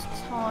Street at this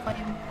time.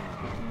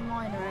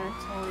 Minor air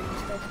time,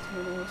 still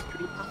continuing Water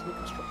Street, passing the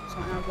construction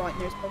site now, right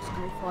near as close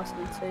to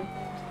 572.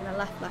 Taking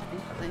a left in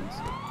front lanes.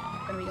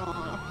 Going to be on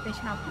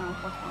Occupation Ave now,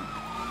 westbound.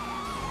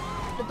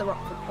 Under the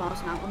Rockford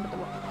Plaza now, under the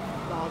Rockford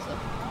Plaza.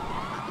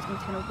 He's going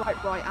to turn a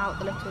right out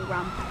the little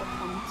ramp up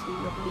onto,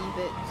 I believe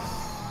it's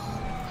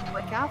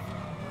Howick Ave.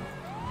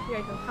 Here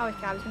you go, Howick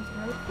Ave. He's going to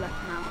turn a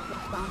left now,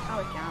 westbound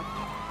Howick Ave.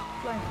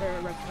 Flowing through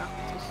a red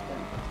traffic system.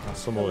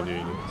 That's some more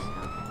units.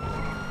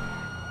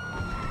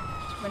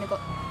 We've only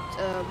got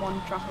one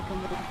traffic on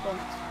the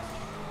front.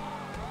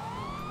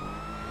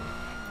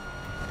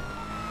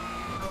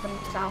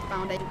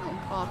 Southbound 8 Milton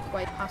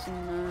Parkway, passing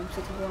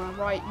City Hall on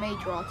right,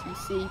 major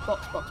RTC,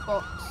 box.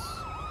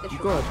 You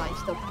good?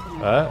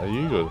 Are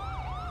you good?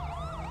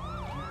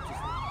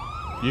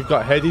 You've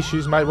got head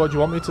issues, mate. What do you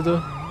want me to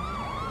do?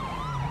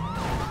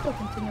 Still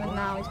continuing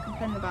now. He's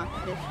complaining about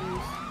head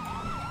issues.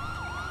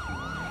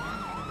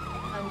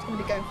 He's going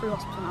to be going through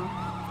hospital now.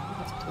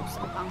 Hospital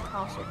southbound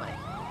Castle Bay.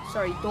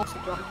 Sorry,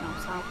 Dorset Drive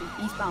now,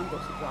 eastbound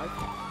Dorset Drive.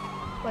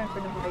 Going for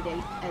another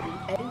radiator.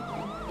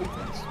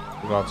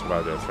 We're going to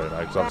radiator 3,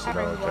 mate, because obviously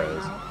no one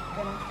cares.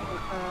 Going on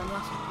to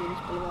last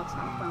Units Boulevard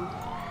southbound.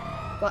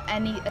 Got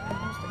any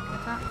evidence that can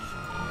attach?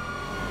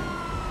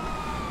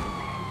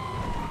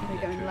 We're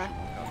going left.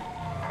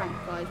 Thank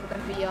guys. We're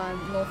going to be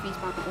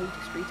northeastbound at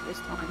Alder Street at this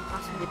time,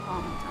 passing the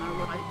apartment to our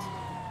right.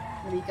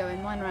 We're going to be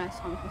going minor air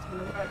time,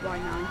 continuing on the right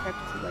now,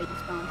 Integrity Way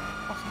eastbound.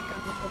 Possibly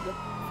going to the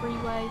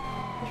freeway.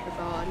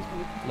 Disregard. He's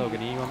going to be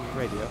Logan, are you on the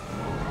radio?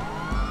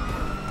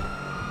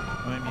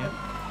 I'm here. Do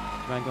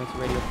you mind going to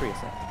Radio 3 a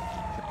sec?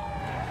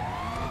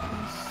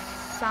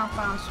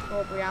 Southbound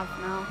Strawberry Ave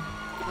now.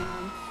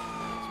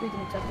 Speeding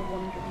in excess of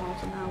 100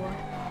 miles an hour.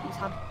 He's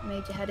had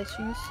major head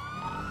issues.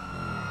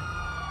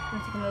 We're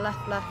taking a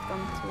left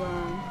onto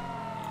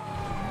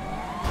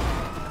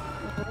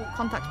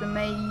contact's been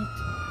made.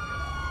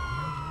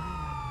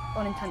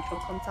 Unintentional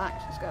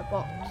contact. Let's go a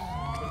box.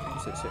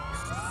 6.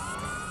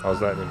 I was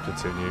letting him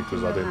continue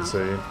because I didn't see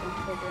him.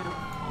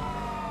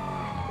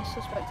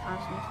 Suspect has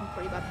some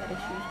pretty bad head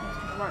issues.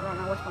 Right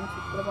now, westbound to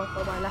the right,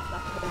 by left,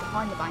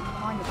 behind the bank.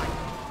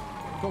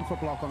 Going for a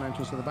block on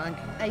entrance to the bank.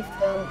 Make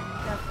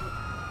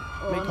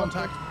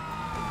contact.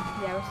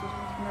 Yeah, this is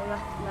from the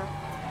left.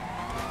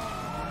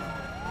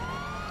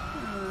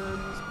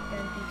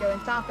 Going to be going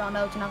southbound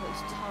Elgin Ave at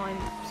this time.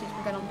 Seems to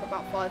be going on for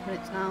about 5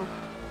 minutes now.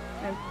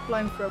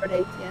 Blowing through a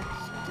red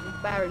ATS.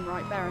 Bearing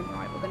right.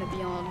 We're going to be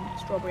on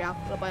Strawberry Ave,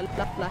 followed by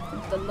left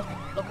into the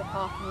Looker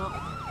parking lot.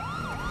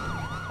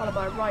 Followed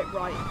by right,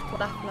 left,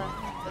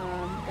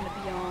 going to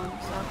be on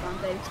southbound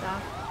Davis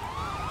Ave.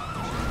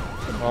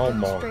 Oh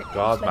my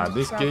god, man,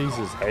 this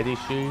geezer's head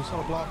issues.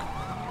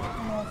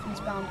 North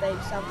eastbound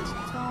Davis Ave this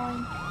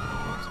time.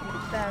 It's going to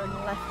be bearing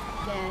left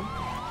again.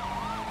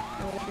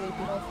 And we're going to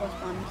be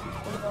northwestbound Eastern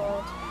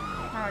Boulevard.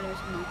 Apparently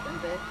it's a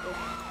northbound vehicle.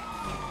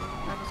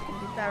 Now it's going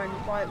to be bearing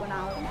right when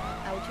out on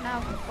Elgin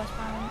Ave,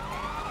 northwestbound.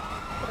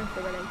 Going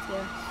for red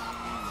ATS.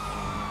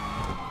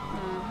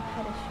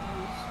 Head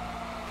issues.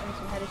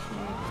 Some head issues,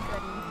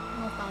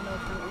 northbound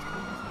Elgin Ave,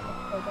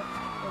 robots.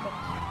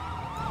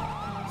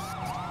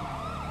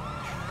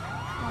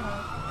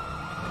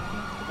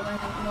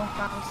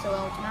 Northbound still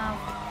Elgin Ave.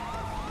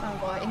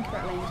 Followed by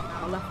incorrect lanes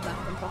now, left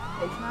into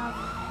Occupation Ave.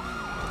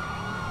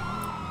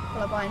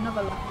 Followed by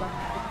another left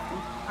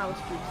into Power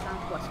Street,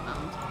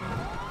 southwestbound.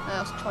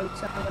 That's Charlie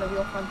 2, I'm going to be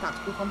all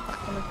contact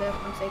on the vehicle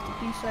and safe to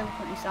do so. We're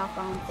currently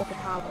southbound, upper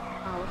power.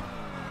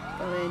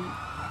 Going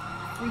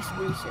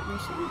Reset,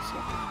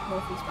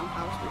 northeastbound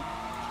Power Street.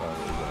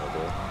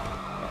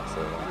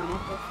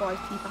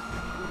 Authorised T back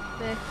on the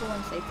vehicle and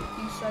safe to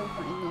do so.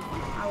 Currently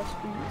northbound Power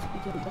Street,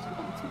 speeding at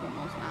 121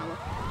 miles an hour.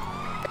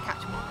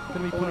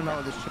 Going to be pulling out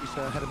of this chase,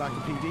 headed back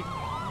to PD.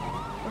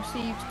 We're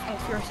received.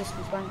 Thanks for your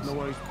assistance, thanks. No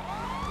worries.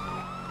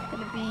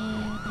 Gonna be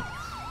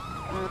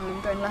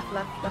going left,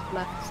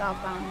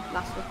 southbound,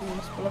 last look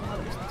municipal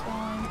at this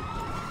time.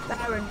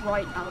 There and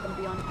right now we're gonna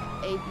be on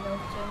Abe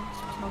Milton,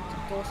 switching on to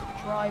Dorset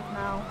Drive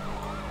now.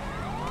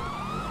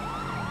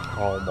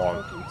 Oh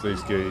my,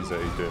 these geese that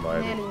he's doing my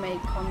head. Nearly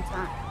made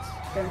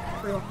contact. Going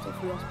through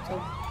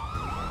hospital.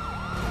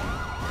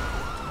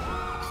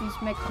 He's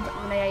made contact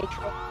with an AA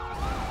truck.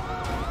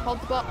 Hold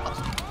the box.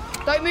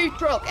 Don't move,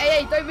 truck.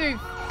 AA, don't move.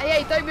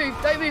 AA, don't move.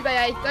 Don't move,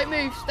 AA. Don't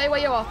move. Stay where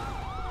you are.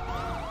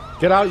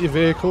 Get out your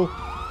vehicle.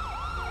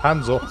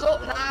 Hands up. Hands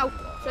up now.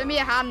 Show me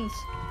your hands.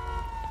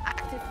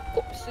 Active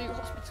pursuit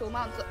hospital.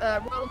 Mount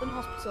Royal London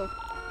Hospital.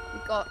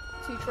 We've got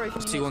 2 trophies.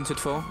 What's he wanted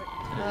for?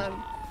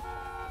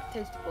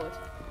 Taser deployed.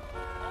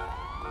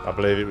 I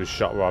believe it was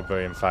shot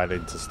robbery and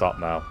failing to stop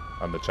now,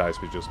 and the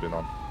chase we've just been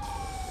on.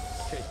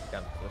 Chase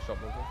again for the shot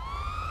robbery.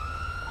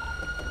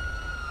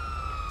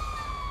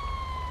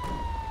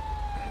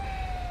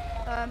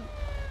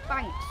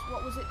 Banks,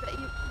 what was it that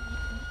you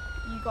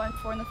going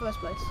for in the first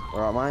place?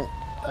 Alright,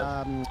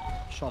 mate.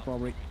 Shop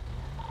robbery.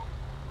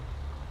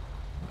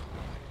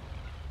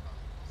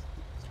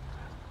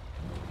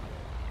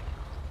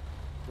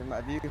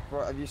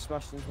 Have you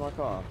smashed into my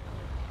car?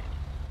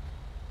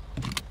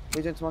 What are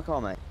you doing to my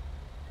car, mate?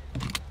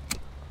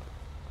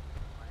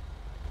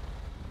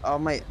 Oh,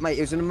 mate,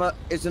 it was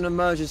an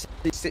emergency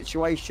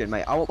situation,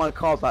 mate. I want my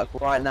car back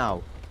right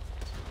now.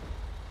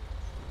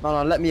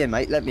 No, let me in,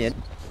 mate. Let me in.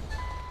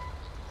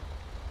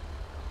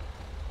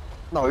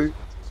 No.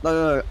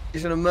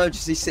 It's an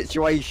emergency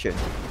situation.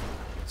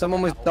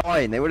 Someone was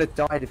dying. They would have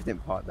died if it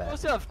didn't park there.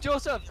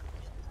 Joseph!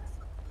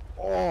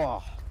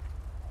 Oh.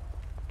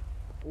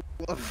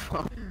 What the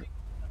fuck?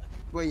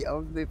 Wait, I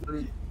was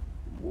literally...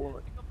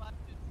 What?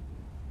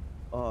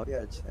 Oh,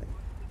 yeah, check.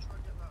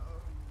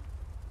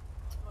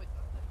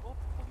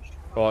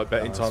 Right,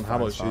 betting time. How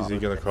much is he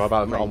going to cry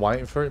about? Mate. I'm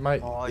waiting for it, mate.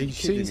 Oh, you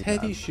see his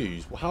head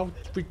issues? How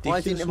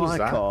ridiculous was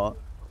that? Car?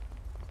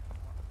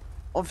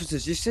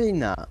 Officers, you seen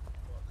that?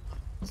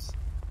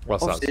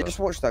 What's Officer, that, sir? just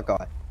watch that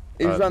guy.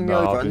 He ran me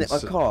over and nicked my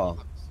car.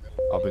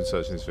 I've been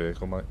searching his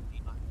vehicle, mate.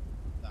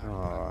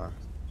 Oh.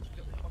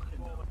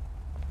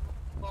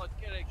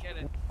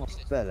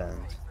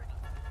 Bellend.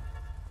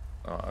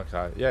 Oh,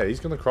 okay. Yeah,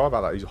 he's going to cry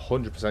about that. He's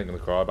 100% going to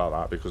cry about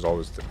that because I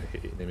was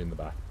hitting him in the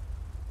back.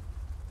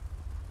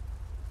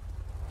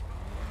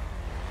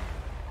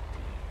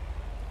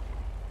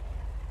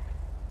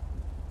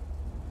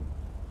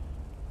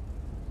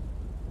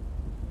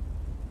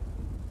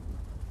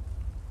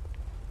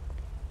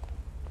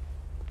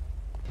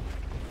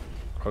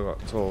 I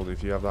got told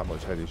if you have that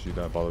much head issue,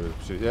 don't bother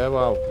with it. Yeah,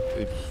 well,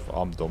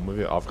 I'm done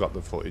with it. I've got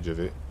the footage of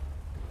it.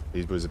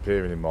 He was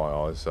appearing in my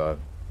eyes, so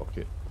fuck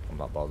it. I'm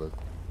not bothered.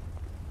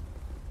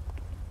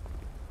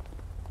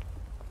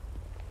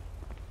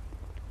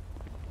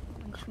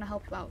 I'm just gonna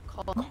help you out.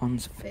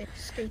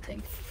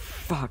 Confiscating.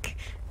 Fuck.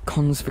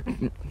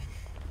 Confiscating.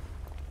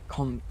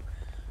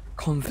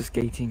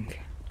 Confiscating.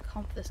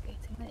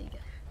 There you go.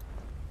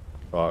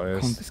 Right,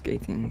 yes.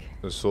 Confiscating.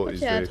 Let's sort his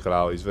vehicle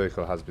out. His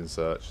vehicle has been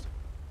searched.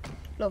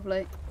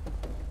 Lovely.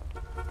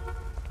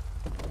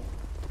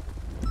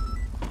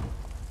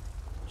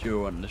 Do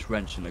you want this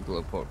wrench in the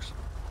glove box?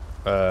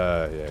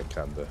 Yeah,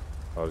 can do.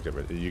 I'll get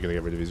rid. Are you gonna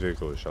get rid of his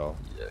vehicle, Charles?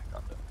 Yeah,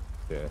 can do.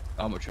 Yeah.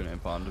 How much are you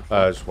impounded?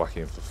 Just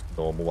whacking for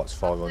normal. What's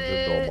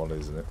 500 normal,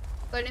 isn't it?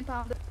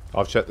 £13.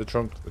 I've checked the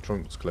trunk. The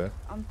trunk's clear.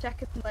 I'm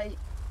checking late.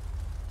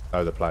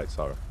 Oh, the plate.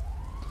 Sorry.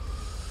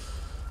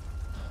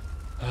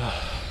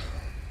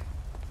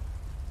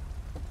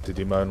 Did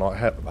he moan like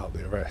hell about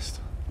the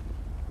arrest?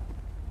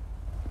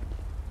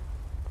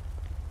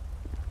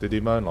 Did he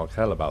moan like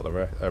hell about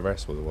the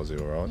arrest? Was he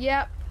alright?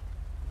 Yep.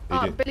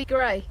 Billy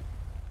Gray.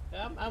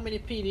 How many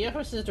PD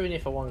officers are doing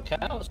here for one car?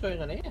 What's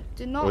going on here?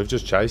 Did not. We've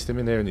just chased him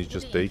in here and he's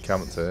just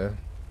decamped here.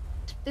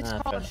 This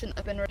car shouldn't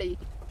have been ready.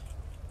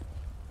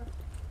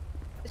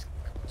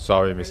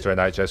 Sorry, Mr.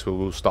 NHS, we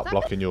will stop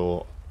blocking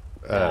your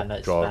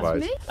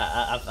driveways.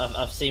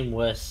 I've seen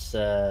worse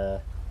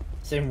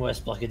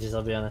blockages,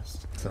 I'll be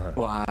honest.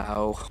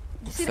 Wow.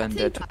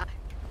 Offended.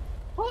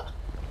 What?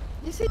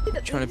 You see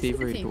that? Trying to be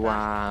rude.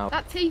 Wow.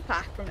 That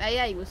T-pack from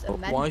AA was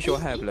amazing. Why is your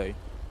hair blue?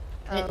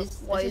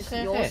 Why is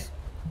yours?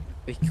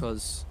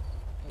 Because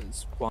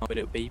why would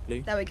it be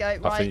blue? There we go.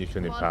 Right. I think you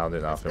can impound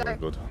it now. I think we're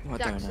good. I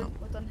don't know.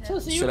 So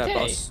are you Should okay? I,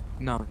 boss?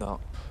 No, I'm not.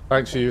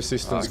 Thanks for your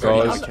assistance,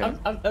 guys. I'm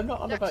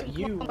not on about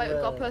you. Come on, mate,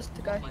 we've got a person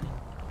to go. Where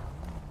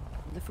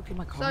the fuck did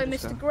my car So,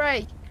 just Mr. go?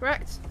 Gray,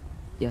 correct?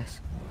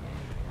 Yes.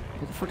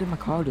 Where the fuck did my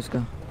car just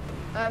go?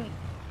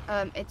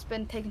 It's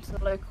been taken to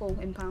the local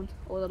impound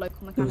or the local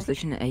It mechanic. was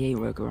literally an AA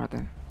worker right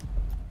there.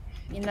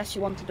 Unless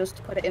you wanted us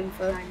to put it in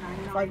for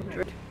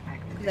 500,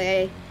 because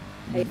AA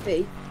paid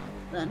fee,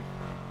 then.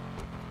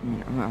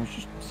 I was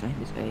just saying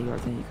this AA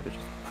right there. You could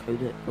have just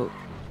pulled it up.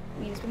 I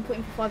mean, it's been put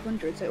in for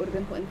 500, so it would have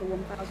been put in for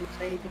 1,000,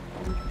 so you did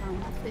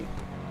 £100 fee.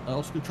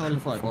 Oscar Charlie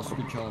 5,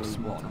 Oscar Charlie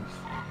 1.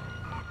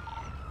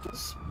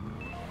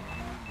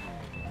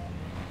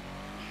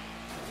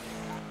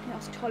 Yeah,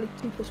 it's Charlie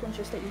 2 plus 1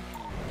 should statement.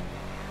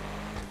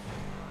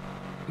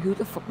 Who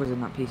the fuck was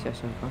in that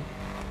PCSO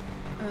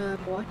van?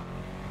 Why?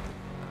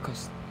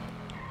 Because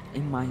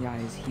in my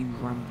eyes, he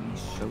ran me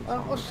so I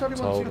hard. was telling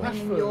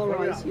you In your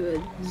eyes, you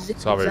were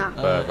Sorry,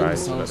 zip-zap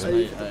Race, all let over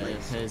me- the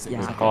place.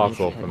 He's park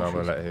up and I'm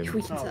gonna let him.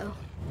 We can tell.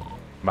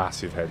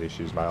 Massive head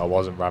issues, mate. I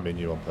wasn't ramming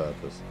you on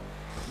purpose.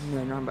 No,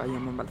 I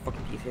remember the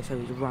fucking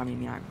PCSO was ramming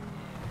me out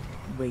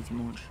way too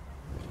much.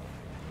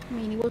 I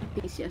mean, he was a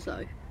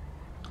PCSO.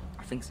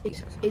 I think so.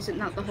 Isn't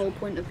that the whole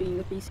point of being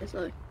a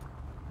PCSO?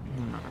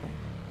 No.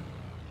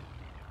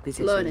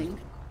 PCSO Learning.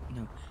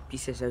 No,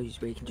 PCSO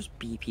is where you can just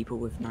beat people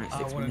with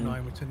 96 I want a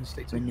 9 with 10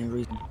 sticks. for no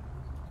reason.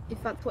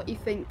 If that's what you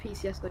think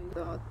PCSOs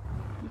are,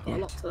 you've got a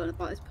lot to learn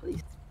about as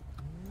police.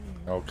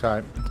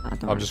 Okay.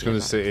 I'm just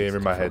gonna sit here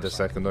in my head a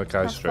second,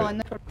 okay, That's straight. fine,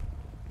 no problem.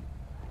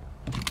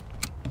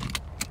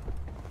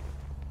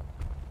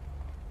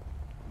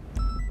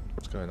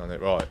 What's going on here?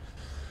 Right.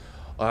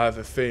 I have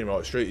a feeling,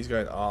 right, Streety's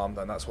going armed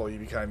and that's why you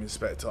became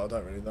Inspector. I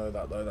don't really know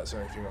that though, that's the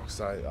only thing I can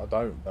say. I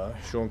don't know.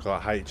 Sean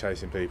can't hate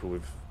chasing people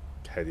with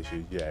head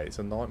issues. Yeah, it's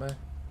a nightmare.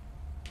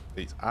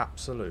 It's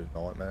absolute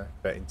nightmare.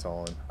 Betting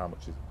time, how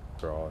much is it?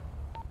 Cry.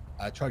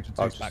 Trojan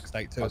 2's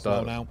backstage too as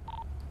well now.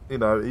 You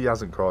know, he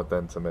hasn't cried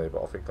then to me,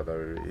 but I think I know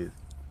who it is.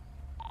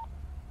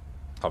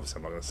 Obviously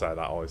I'm not going to say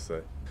that,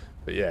 obviously.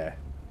 But yeah,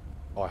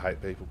 I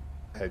hate people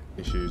head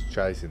issues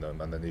chasing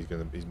them and then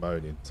he's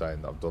moaning,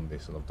 saying that I've done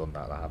this and I've done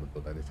that and I haven't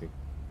done anything.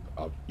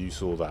 You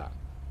saw that.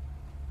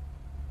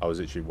 I was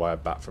literally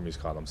wired back from his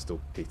car and I'm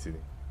still hitting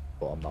it,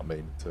 but I'm not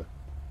meaning to.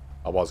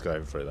 I was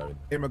going for it though.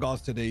 In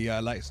regards to the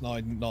latest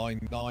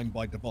 999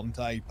 by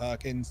Devontae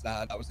Perkins,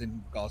 that was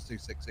in regards to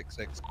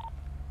 666.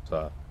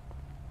 So.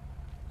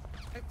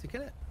 Hectic,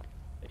 innit?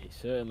 It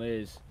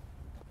certainly is.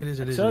 It is,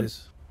 it is, Son. it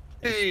is.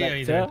 Hey, how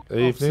you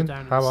doing? Evening,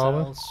 how are we?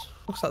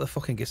 Looks like the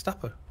fucking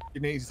Gestapo. You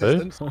need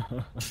assistance?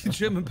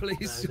 German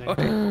police.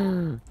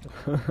 No,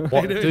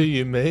 What do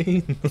you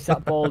mean? It's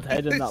that bald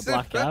head and that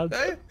black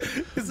hat.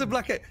 It's a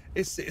black hat.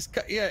 It's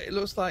yeah. It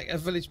looks like a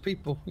village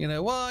people. You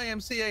know,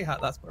 YMCA hat.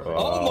 That's. Oh,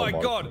 Oh my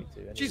my God!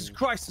 Jesus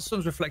Christ! The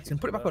sun's reflecting.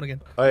 Put it back on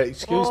again. Hey,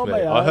 excuse me.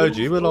 I heard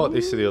you were like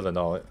this the other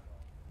night.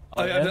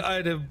 I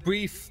had a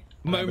brief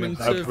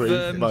moment A of.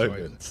 brief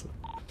moment.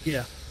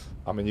 Yeah.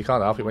 I mean, you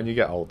can't help it when you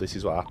get old. This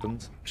is what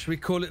happens. Should we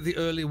call it the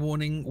early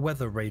warning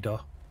weather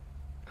radar?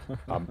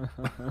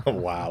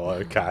 Wow.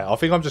 Okay. I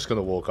think I'm just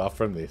gonna walk off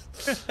from this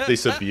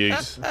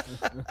abuse. Right,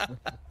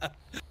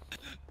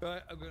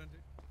 I'm gonna do.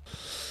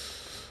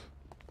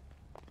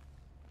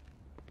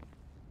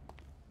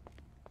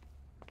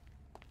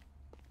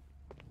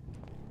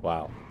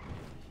 Wow.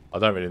 I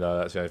don't really know.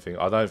 That's the only thing.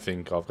 I don't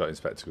think I've got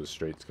Inspector the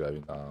streets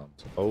going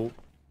armed. Oh.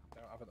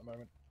 Don't have at the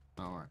moment.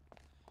 Alright.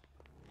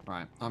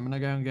 Right, I'm gonna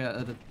go and get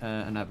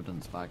an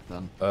evidence bag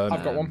then.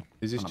 I've got one.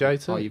 Is this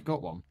JT? Oh, you've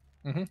got one?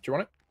 Do you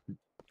want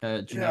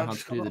it? Do you know how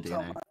to do the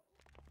DNA?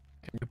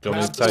 Do you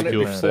want me to take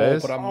you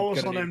upstairs? But I'm I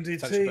was gonna on need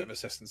MDT. potential bit of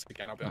assistance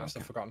again, I'll be honest,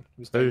 I've forgotten.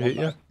 Who hit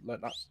you?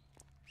 Learned that.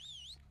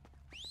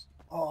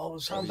 Oh, I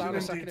was Calm on down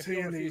a second, if MDT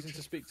you're and he refusing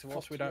to speak to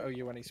us, we don't owe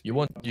you any speech. You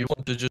want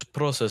to just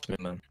process me,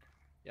 man?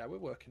 Yeah, we're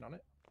working on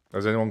it.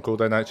 Has anyone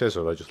called NHS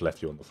or they just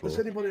left you on the floor? Has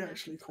anybody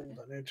actually called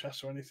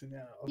NHS or anything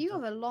yet? You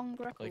have a long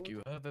record. Like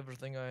you have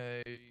everything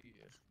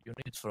you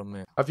need from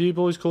me. Have you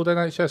boys called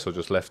NHS or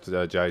just left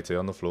JT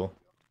on the floor?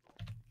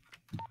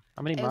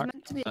 How many It was marks?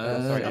 meant to be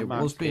It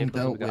was being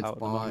dealt with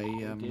by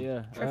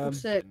Triple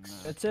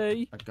six.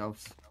 a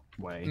Gulf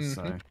way,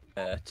 so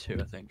 2,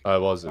 I think.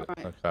 Oh, was it?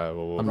 Okay,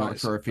 well, I'm not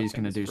sure if he's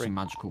going to do some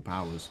magical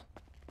powers.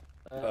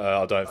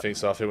 I don't think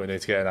so. I think we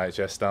need to get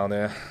NHS down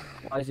here.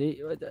 Why is he?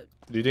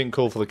 You didn't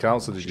call for the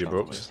council, did you,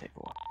 Brooks?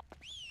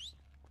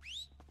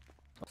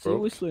 What's he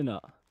whistling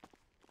at?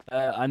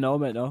 I know,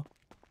 mate, no.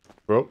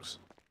 Brooks?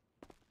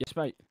 Yes,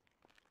 mate.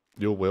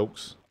 You're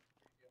Wilkes.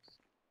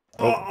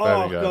 Oh,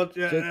 there we go. God,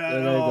 yeah, There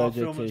you oh, go, I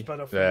feel JT. much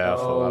better. Yeah, I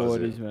thought that was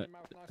it it. is, mate.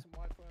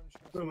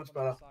 Feel much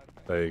better.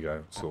 There you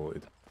go,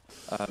 sorted.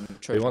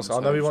 He wants. I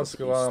know he wants to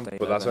go armed,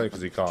 but that's only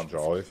because he can't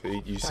drive.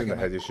 You've seen the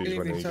head issues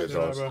when he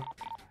drives.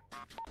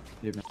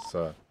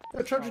 So.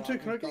 Yeah, Trojan 2,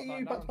 can I get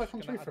you back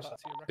on 3 for a sec?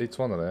 It's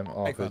one of them.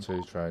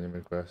 RP2 training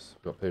requests.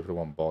 We've got people who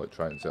want bike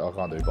training. So I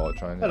can't do bike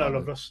training. Hello, I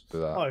can't Lucas. do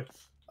that.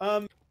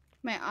 Hi.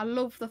 Mate, I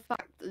love the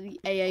fact that the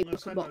AA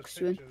was a box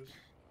to him.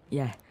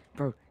 Yeah,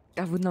 bro,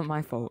 that was not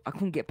my fault. I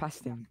couldn't get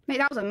past him. Mate,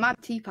 that was a mad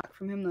T-pack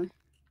from him, though.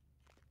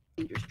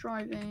 Dangerous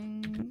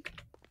driving.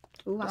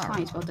 Oh, that's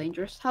fine. It's well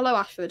dangerous. Hello,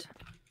 Ashford.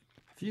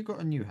 Have you got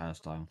a new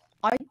hairstyle?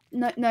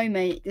 No,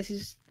 mate. This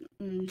is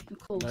of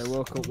course. I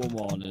woke up one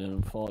morning and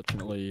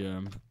unfortunately,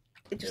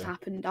 It just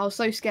happened. I was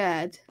so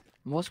scared.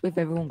 What's with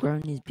everyone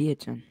growing his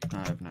beards, man? I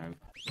have no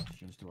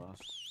questions to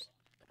ask.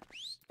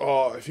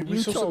 Oh, if you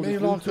whistle at me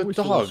like a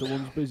dog.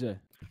 Someone's busy.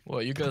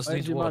 Well, you guys Where's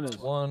need your what? manners?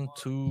 1,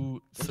 2,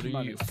 Where's your 3,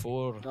 manners?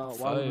 4, No,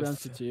 why would we 5.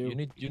 answer to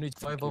you? You need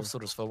 5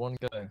 officers for one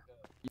guy.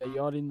 Yeah,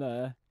 you're in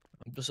there.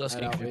 I'm just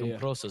asking if you can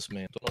process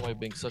me. Don't know why you're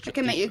being such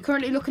Okay, a mate. dick. You're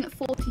currently looking at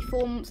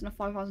 44 months and a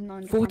 £5,900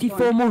 fine.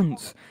 44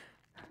 months?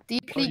 Do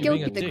you Why are plead you being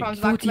guilty a to the dick? crimes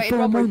of aggravated 44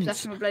 robbery, months.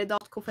 possession of a blade,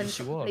 dark call for any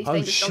sort of are. police Oh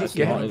dangerous shit, dogs,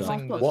 yeah.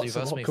 police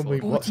passports. What can we,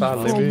 what's our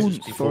limit?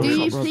 Do you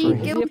plead Is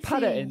there a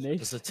paddock in guilty?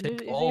 this? Does it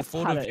take Is all there a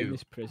four of paddock in you?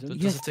 this prison? Does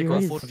Yes, it take there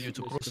all is. four of you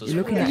to process? You're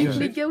looking at Do you it.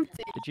 plead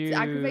guilty? Did to you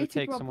aggravated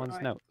take robbery?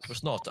 someone's notes?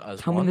 It's not as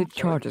How one. many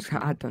charges?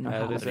 I don't know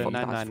how There's the a fuck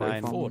that's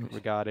 999 44.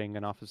 regarding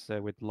an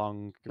officer with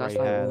long That's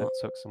grey like hair what? that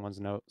took someone's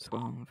notes.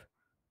 12.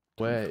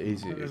 Where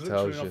is it? There's It literally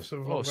tells an you. officer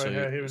with Oh, long so grey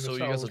hair here you, in so the you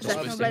guys cell. are just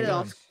Section wasting blade time.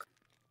 off.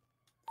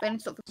 Then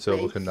stop for Silver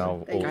police. can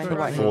now There you Guy in go. the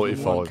white hair,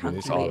 45 can't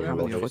minutes calculate out how of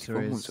many the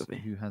 44 months of it.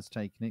 Who has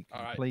taken it?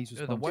 Alright. Please The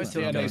respond white to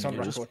tail that. guys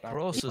email. are just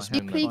process If I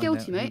him. have plead to find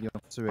guilty, out who mate. the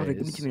officer Hold on,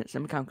 give me is, 2 minutes.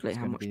 Let me calculate it's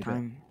how gonna much be a bit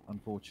time.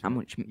 unfortunate. How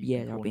much You can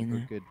years go I'll on be in for a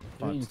there. good I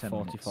 5 mean, to 10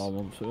 minutes. 44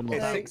 months. So It's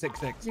like,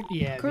 666.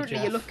 Yeah, Currently,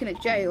 you're looking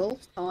at jail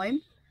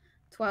time.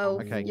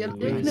 12. Okay, You're can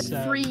looking we-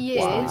 at 3 years.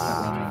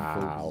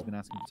 Wow. He's been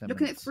asking for 10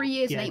 Looking at minutes. 3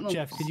 years and Yeah, 8 months.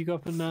 Jeff, could you go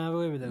up and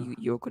go with him?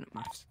 You're good at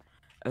maths.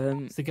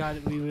 It's the guy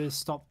that we were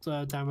stopped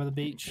down by the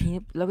beach. Can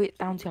you lower it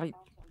down to like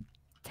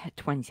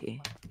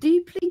 20? Do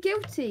you plead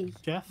guilty?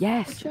 Jeff?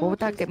 Yes. What would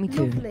that get me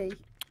to? Lovely.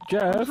 I'm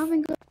Jeff?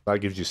 having a... That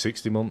gives you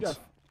 60 months.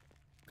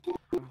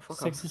 Fuck off.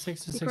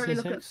 66 to You're currently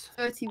looking at 66.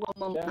 31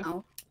 months Yeah.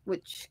 now,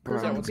 which,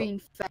 because Right. I'm being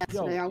fair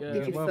Yo, today, I'll yeah,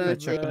 give you well,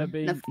 30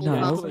 being- and a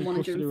No.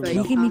 4,130. Can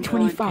you give me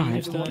pound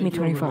fine. 25? Give me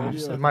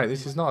 25. Mate,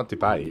 this is not a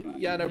debate.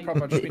 Yeah, no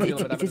problem. I've just been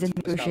dealing with It is a evidence.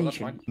 That's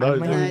negotiation. fine. No, I'm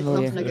my No, own it's not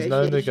lawyer. a There's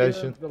no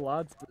negation. The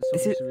lads that's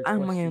This is- obviously I'm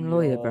my own requesting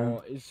lawyer, bro.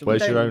 your- is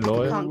Where's your own Don't-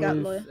 lawyer? can't get a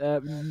with, lawyer.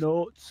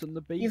 notes on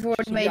the beach. You've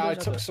already made Yeah, I it.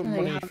 took some No, you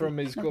money haven't. from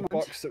his Never glove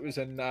mind. box that was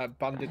in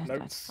banded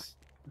notes.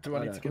 Do I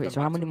need to give Wait, them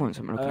so how back to many him? months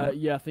am I looking at?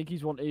 Yeah, I think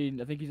he's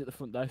wanting. I think he's at the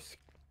front desk.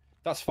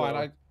 That's fine.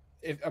 Well,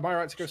 Am I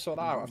right to go sort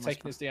that out? I've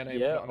taken his DNA and put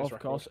Yeah, it on his of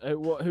record. course.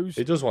 Who's?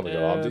 He does want to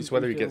go armed. It's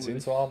whether he who's gets dealing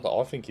into with armed.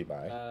 I think he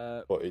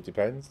may. But it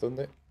depends, doesn't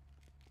it?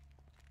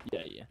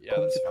 Yeah. Yeah,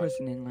 Come that's to fine.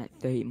 prison in like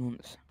 30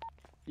 months.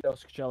 Yeah,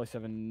 Oscar Charlie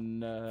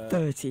 7.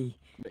 30.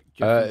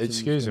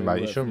 Excuse me,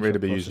 mate. You shouldn't really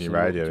be using your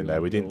radio in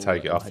there. We didn't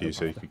take it off you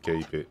so you could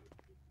keep it.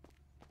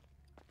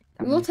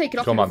 We will take it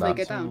off Come you on before we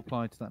now.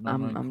 go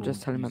down. I'm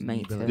just telling my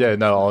mate to... Yeah,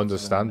 no, I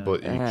understand,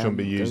 but you shouldn't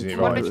be using it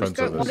Why right in don't you just front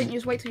go? of Why don't us. you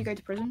just wait till you go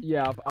to prison?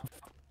 Yeah,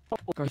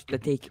 Gosh, they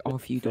take it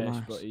off you,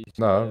 dumbass.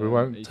 No, we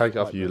won't take it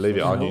off you. Leave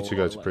it on you to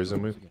go to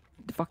prison with.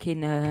 The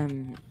fucking,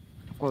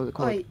 what are they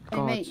called? Hey,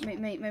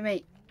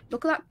 mate.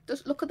 Look at that.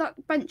 Just look at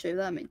that bench over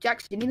there, mate.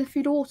 Jackson, do you need a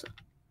food or water?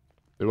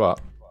 Do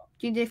what?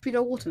 Do you need a food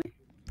or water, mate?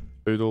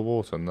 Food or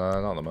water?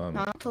 No, not at the No, moment.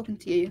 I'm not talking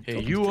to you. Hey,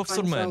 Talking you to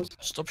officer fine man, cells.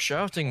 stop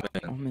shouting,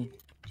 Oh, man. me.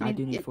 Do I you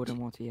do need- need food and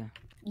water, yeah.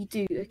 You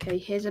do. Okay,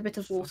 here's a bit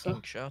of water.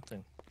 Fucking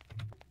shouting.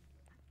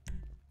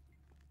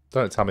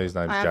 Don't tell me his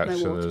name's I have no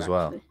Jackson water, as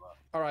well. actually.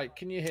 All right,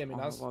 can you hear me,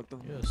 Naz?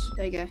 Yes.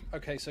 There you go.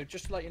 Okay, so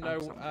just to let you know,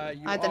 you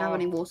I don't have are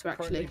any water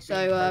actually, currently so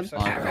being processed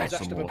for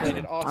possession of a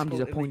bladed I'm article,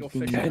 disappointed illegal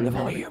in you. fishing, Turn the and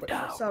volume equipment.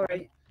 down.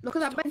 sorry. Look at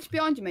that bench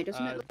behind you, mate.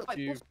 Doesn't it look Do like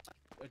you water?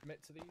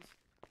 admit to these?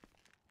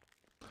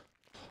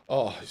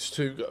 Oh, it's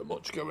too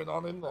much going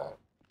on in there.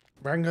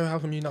 Rango, how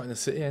come you're not in the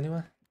city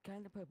anyway? Guy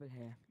in the purple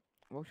hair.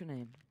 What's your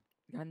name?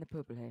 Guy in the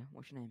purple hair.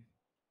 What's your name?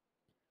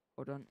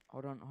 Hold on.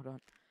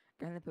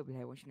 Guy in the purple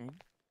hair. What's your name?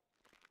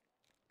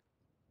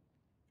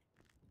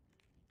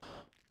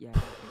 Yeah.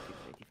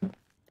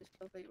 Just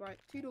lovely. Right,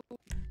 two doors.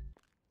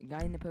 Guy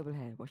in the purple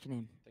hair. What's your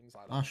name? Things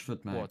like that.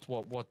 Ashford, mate.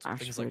 What?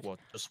 Things like Ashford. what?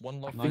 Just one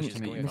lock Nice is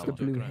to meet going you, out Mr. to a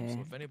Blue crime. So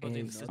Hair if anybody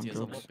in the is city has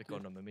a on drugs. lockpick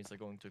on them, it means they're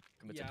going to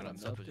commit a crime.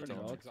 that's That's what you're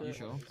telling me. pretty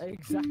You much sure? it.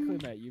 Exactly,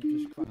 mate. You've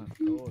just cracked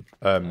the code.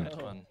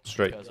 Man,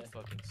 Straight. you guys are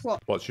fucking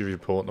What? What's your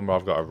report number?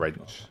 I've got a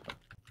wrench.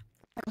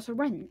 That's a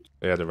wrench.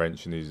 He had a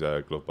wrench in his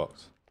glove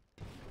box.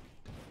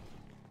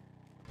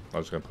 I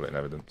was going to put it in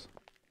evidence.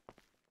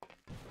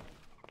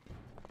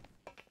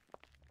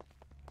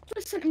 I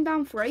sent him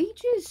down for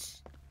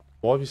ages.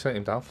 Why have you sent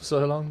him down for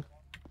so long?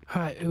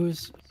 Right, who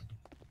was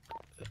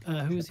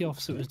the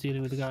officer that was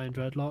dealing with the guy in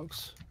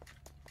dreadlocks?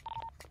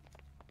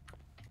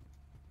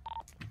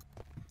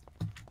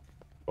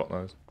 What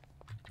knows?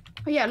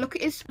 Oh yeah, look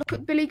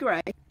at Billy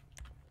Gray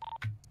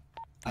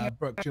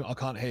Brooke, I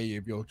can't hear you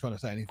if you're trying to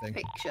say anything.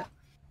 picture.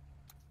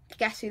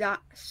 Guess who that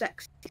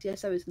sexy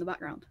CSO is in the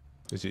background?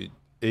 Is it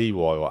EY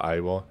or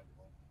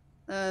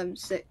AY?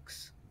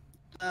 6.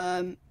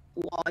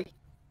 Y.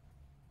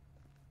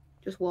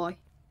 Just Y.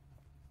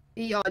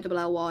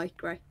 EILLY,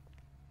 Gray.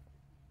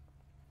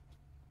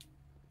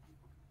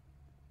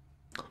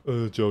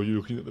 Joe, you're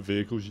looking at the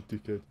vehicles, you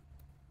dickhead.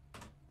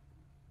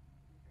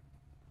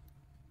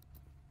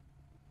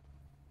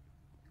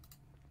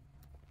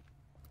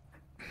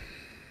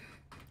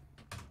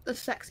 The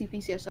sexy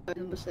PCSO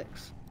number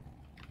 6.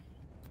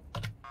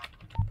 Can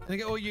I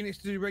get all units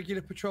to do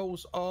regular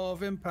patrols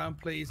of impound,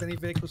 please? Any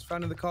vehicles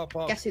found in the car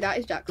park? Guess who that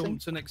is, Jackson?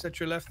 Dumpton,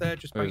 etc. left there.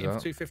 Just Who's bang it for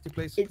that? 250,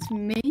 please. It's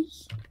me.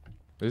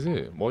 Is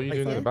it? What are you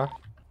doing in the back?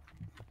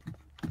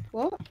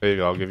 What? Here you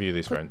go, I'll give you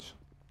this wrench.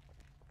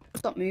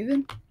 Stop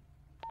moving.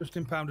 Just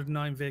impounded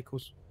 9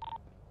 vehicles.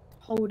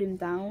 Hold him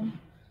down.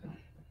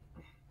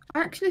 I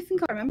actually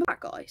think I remember that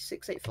guy,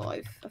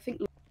 685. I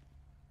think.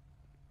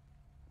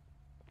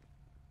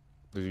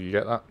 Did you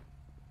get that?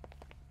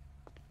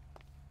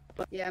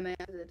 Yeah, mate,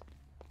 I did.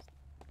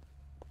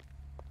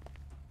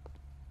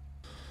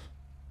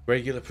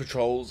 Regular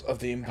patrols of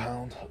the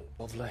impound.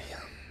 Lovely.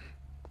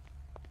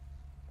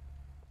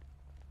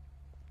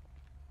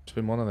 It's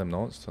been one of them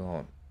nights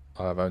tonight.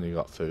 I've only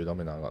got food. I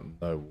mean, I've got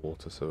no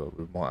water, so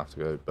we might have to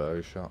go to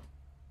burger shop.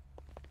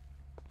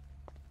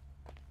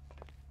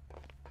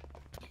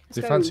 Do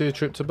you fancy a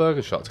trip to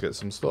burger shop to get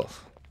some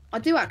stuff? I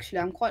do actually.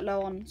 I'm quite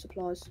low on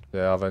supplies.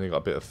 Yeah, I've only got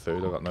a bit of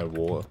food. I've got no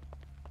water.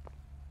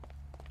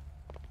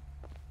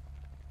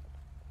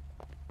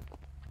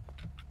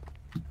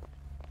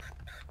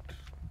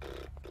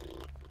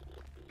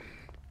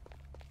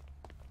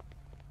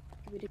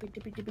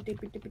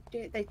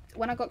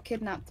 When I got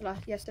kidnapped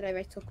yesterday,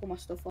 they took all my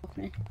stuff off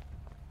me.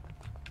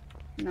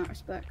 In that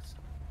respect.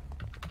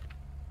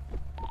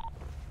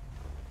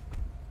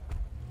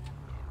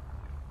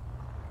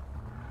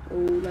 Oh,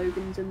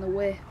 Logan's in the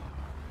way.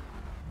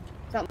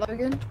 Is that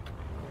Logan?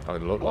 I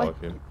look like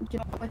him. Do you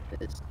know what whip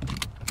it is?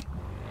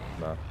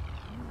 No.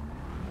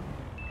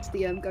 It's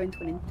the going to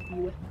an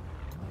interviewer.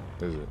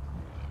 Is it?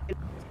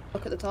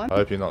 Look at the time. I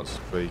hope you're not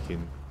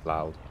speaking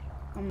loud.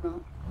 I'm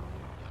not.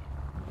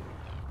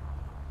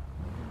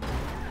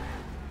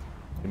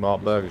 You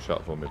mark burger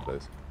shop for me,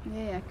 please.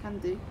 Yeah, I can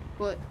do.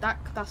 But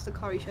that's the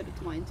car he showed it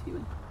to my interview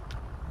in.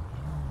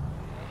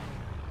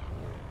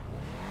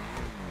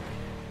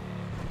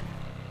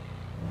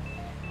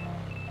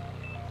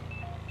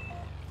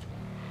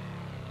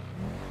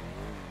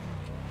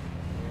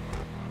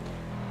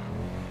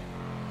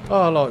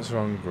 Oh, lights are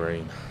on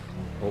green.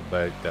 Oh,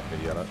 they're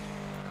definitely yellow.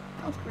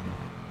 That was green.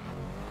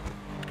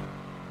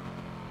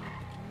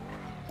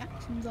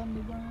 Jackson's on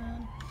the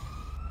run.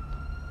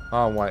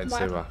 I'm waiting to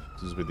see what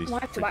happens with these. I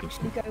have to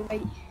actually go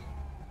wait.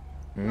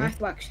 I have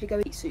to actually go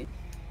eat soon.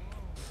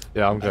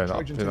 Yeah, I'm going up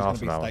Trojan's in gonna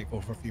half be an hour.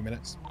 stateful for a few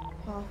minutes.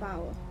 Half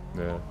hour.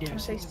 Yeah. I'm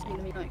supposed to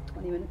be like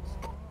 20 minutes.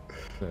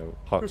 Yeah,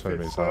 like 20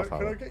 minutes, half Can I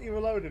hour. get you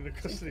alone in the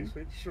custody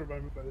suite just for a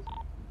moment, please?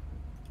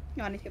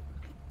 No, I need to get...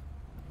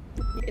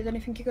 Is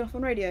anything kicking off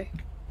on radio?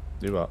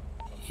 Do what?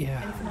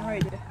 Yeah. Anything on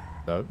radio?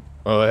 No.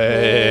 Oh,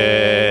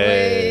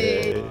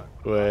 hey!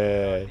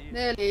 Way.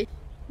 Nearly.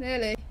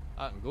 Nearly.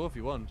 I can go if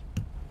you want.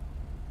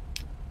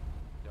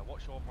 Yeah,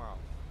 watch your mouth.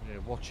 Yeah,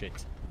 watch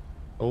it.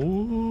 Ooh.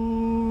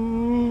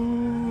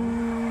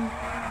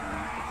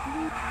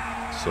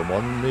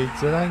 Someone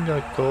needs an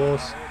anger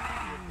course. I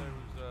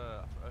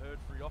heard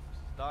 3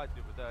 officers died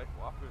the other day.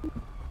 What happened?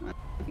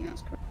 I think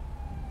that's correct.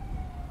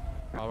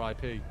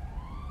 R.I.P.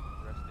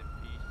 Rest in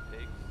peace,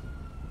 pigs.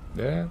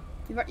 Yeah.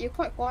 You're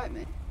quite quiet,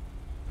 mate.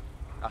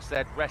 I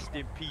said rest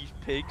in peace,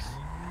 pigs.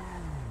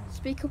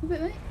 Speak up a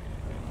bit, mate.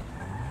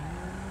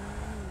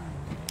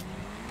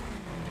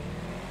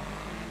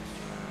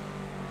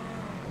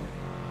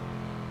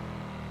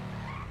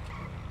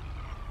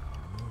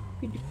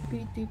 I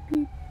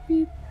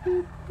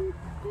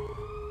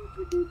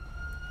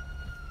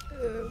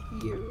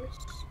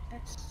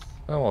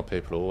don't know why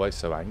people are always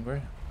so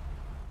angry.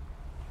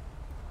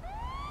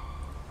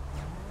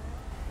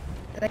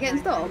 Are they getting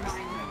stopped?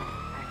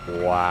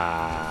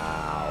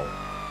 Wow.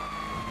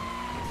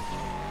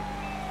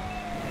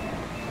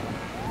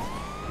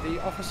 The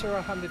officer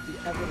I handed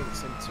the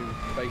evidence into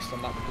based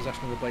on that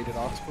possession of the bladed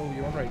article,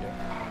 you on radio?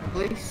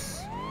 Police.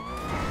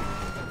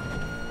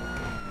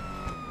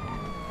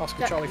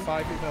 Oscar Charlie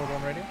 5, you know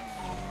on radio?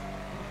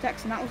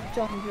 Jackson, that was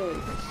John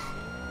Joyce.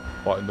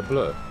 What, in the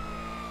blur?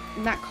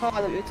 In that car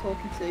that we were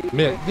talking to.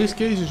 Man, this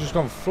geezer's just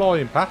gone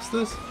flying past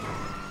us.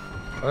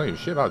 I don't give a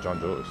shit about John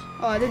Joyce.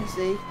 Oh, I didn't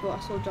see, but I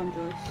saw John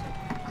Joyce.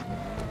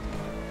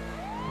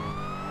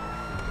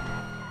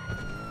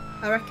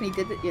 I reckon he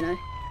did it, you know.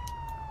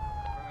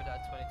 Remember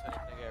that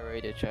 2020 to get a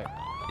radio check.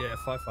 Yeah,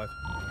 5-5.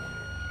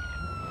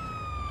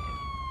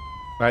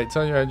 Mate,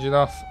 turn your engine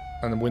off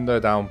and the window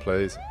down,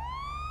 please.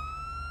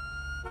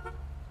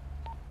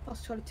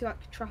 Oscar Charlie 2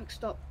 active traffic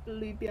stop,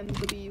 blue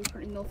BMW,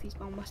 currently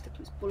northeastbound West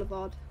Eclipse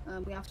Boulevard.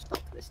 We have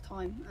stopped at this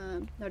time.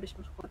 No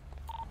additional required.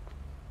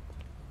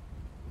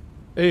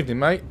 Evening,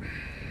 mate.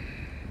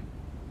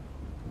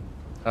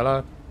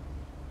 Hello.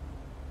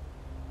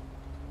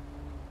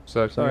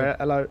 So, Sorry,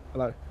 hello.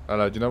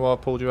 Hello, do you know why I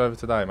pulled you over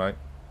today, mate?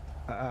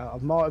 I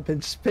might have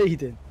been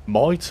speeding.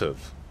 Might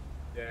have.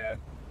 Yeah.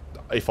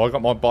 If I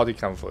got my body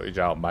cam footage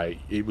out, mate,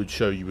 it would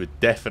show you were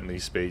definitely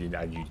speeding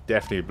and you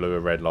definitely blew a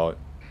red light.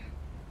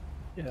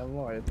 Yeah, I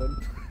might have done.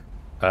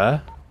 Huh?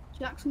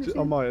 Jackson,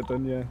 I might have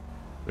done, yeah.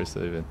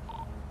 Receiving.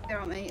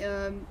 Alright, mate.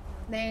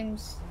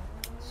 Names.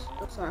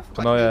 Oh, sorry, I Can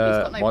forgot I, your name.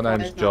 He's got no my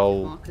name's priors, no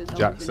Joel markers. I'll give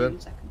you a name Jackson. in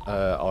a second.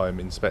 I'm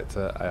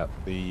Inspector at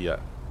the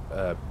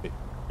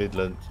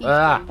Midland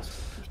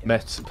Keith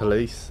Met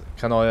Police.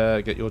 Can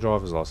I get your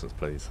driver's license,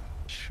 please?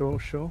 Sure.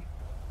 You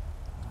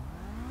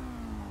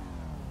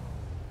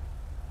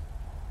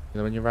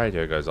know when your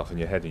radio goes off in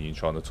your head and you're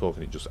trying to talk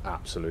and it just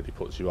absolutely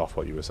puts you off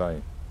what you were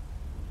saying?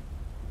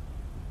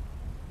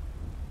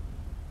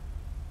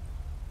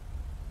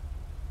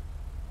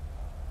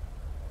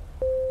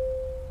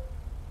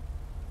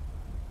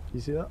 You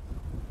see that?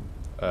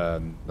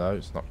 No,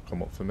 it's not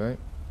come up for me.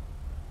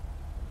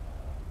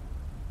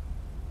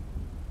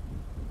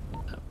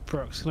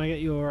 Brooks, can I get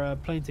your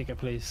plane ticket,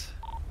 please?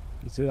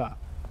 You see that?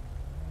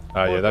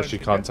 Oh yeah, that's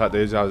your contact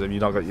details. Have you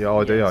not got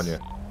your ID on you?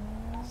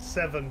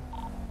 7.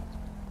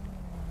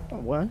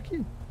 Not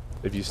working.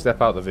 If you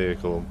step out the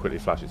vehicle and quickly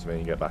flash it to me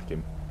and get back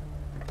in.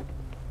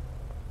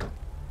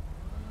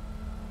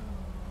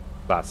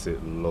 That's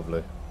it,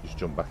 lovely. Just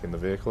jump back in the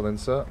vehicle then,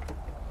 sir.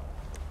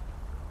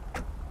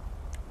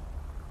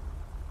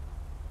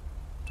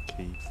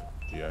 Keith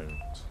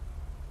Jones.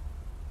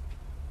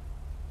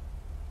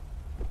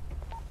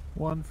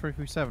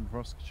 1337 for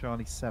Oscar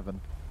Charlie 7.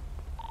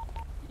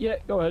 Yeah,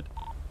 go ahead.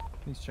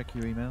 Please check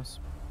your emails.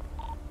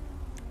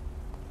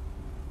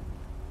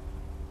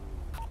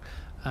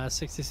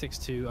 66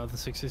 to other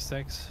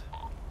 66.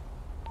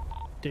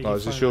 Oh,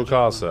 is this your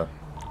car, sir?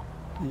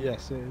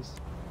 Yes, it is.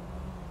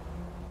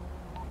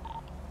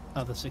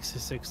 Other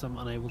 66, I'm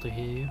unable to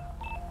hear you.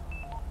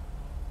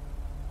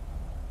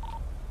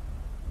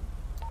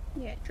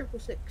 Yeah,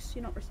 666,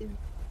 you're not receiving.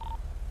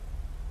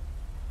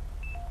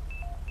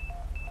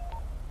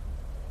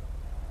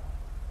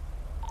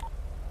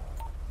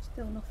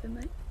 Still nothing,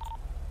 mate.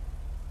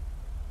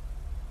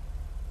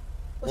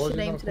 What's your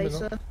name today,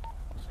 sir?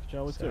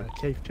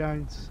 Keith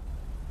Jones.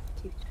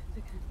 Keith Jones,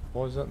 okay.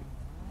 What is that?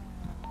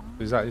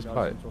 Is that his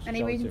plate?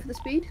 Any reason for the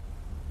speed?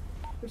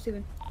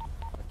 Receiving.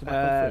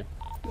 Yep.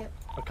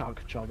 I can't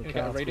control the Can I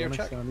car. get a radio to be honest,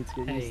 check? so I need to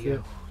get There used you to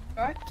go. it.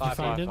 Alright. Did you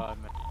find him?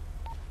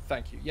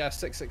 Thank you. Yeah,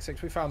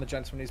 666. We found the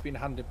gentleman. He's been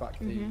handed back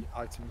the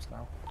items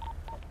now.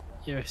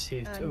 You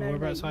received. No,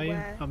 Whereabouts no, are you?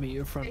 where? I'll meet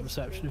you at front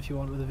reception if you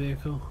want with the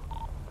vehicle.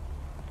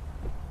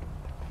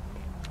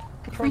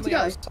 Free to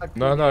go?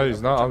 No,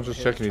 he's not. I'm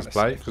just checking his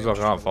plate because I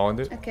can't find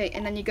it. Okay,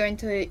 and then you're going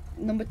to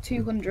number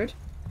 200.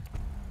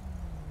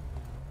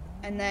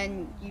 And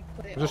then you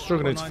put it I'm just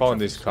struggling to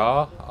find this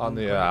car on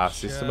the our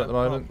system at the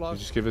moment. You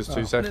just give us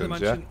 2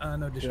 seconds, yeah?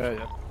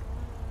 Yeah.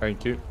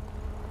 Thank you.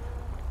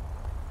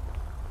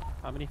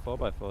 How many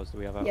 4x4s do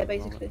we have out Yeah, at the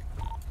moment? basically.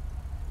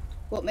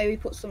 Well, maybe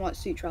put some like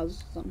suit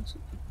trousers on or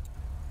something.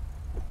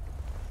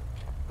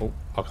 Oh,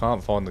 I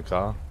can't find the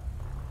car.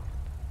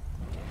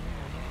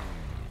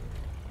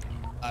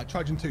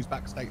 Trojan 2's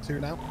back state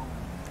 2 now.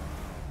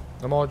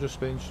 Am I just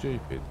being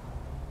stupid?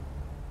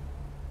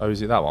 Oh,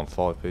 is it that one?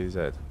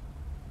 5PZ?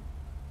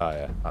 Oh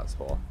yeah, that's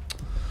fine.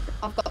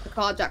 I've got the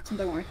car, Jackson,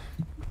 don't worry.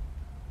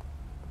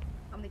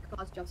 How many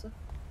cars do you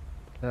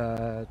have,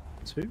 sir?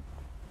 2.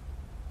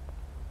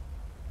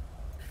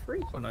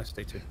 3. Oh, nice,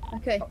 stay 2.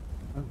 Okay.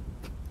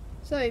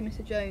 So,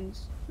 Mr.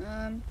 Jones,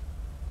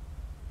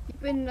 you've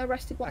been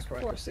arrested once That's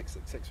right. before?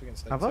 666. We can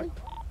stay. Have I?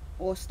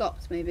 Or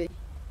stopped, maybe. It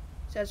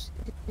says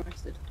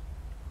arrested.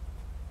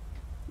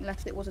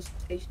 Unless it was a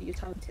station, you just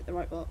haven't hit the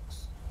right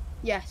box.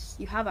 Yes,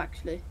 you have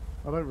actually.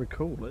 I don't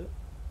recall it.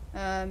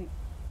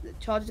 The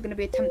charge is going to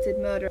be attempted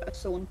murder of a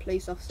sworn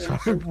police officer.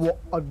 What?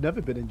 I've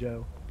never been in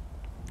jail.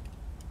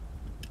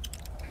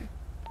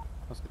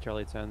 Oscar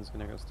Charlie 10 is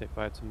going to go state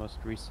 5 to most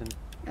recent.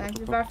 Can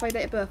you verify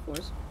date of birth for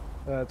us?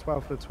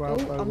 12 for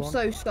 12. Oh, I'm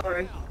so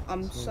sorry.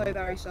 I'm so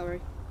very sorry.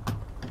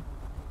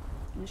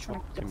 I'm just trying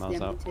to protect the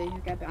miles out. MBT. I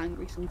get a bit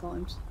angry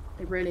sometimes.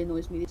 It really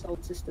annoys me, this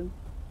old system.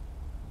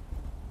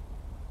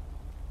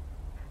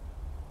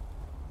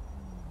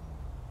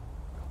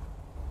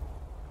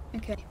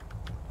 Okay.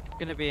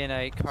 Going to be in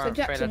a current So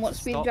Jackson, trailer what to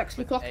speed stop Jackson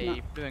with clocking a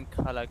at? blue and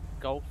colour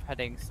Golf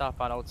heading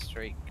southbound Old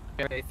Street.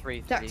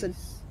 3 Jackson.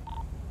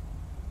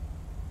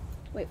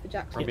 Wait for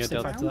Jackson. Romeo to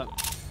Delta. sit down.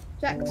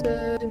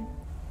 Jackson.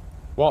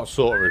 What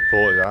sort of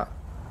report is that?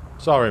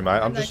 Sorry, mate.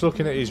 I'm just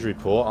looking at his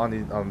report on the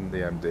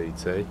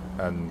MDT,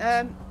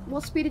 and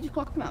What speed did you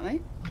clock him at,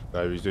 mate?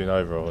 no, he's doing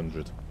over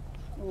 100.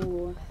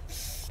 Oh.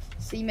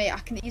 See, mate, I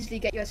can easily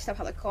get you to step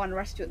out of the car and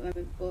arrest you at the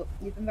moment, but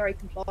you've been very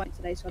compliant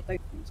today, so I don't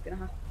think it's going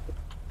to happen.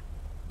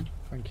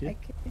 Thank you.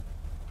 Okay.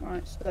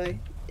 Right, so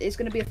it's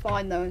going to be a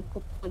fine though, and a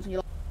couple of in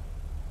your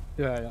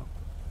Yeah.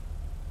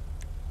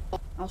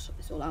 I'll sort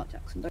this all out,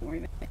 Jackson. Don't worry,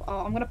 mate.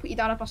 I'm going to put you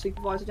down as my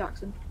supervisor,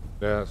 Jackson.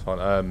 Yeah, that's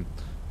fine.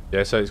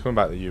 Yeah, so it's coming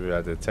back that you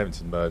had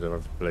attempted murder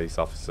of a police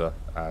officer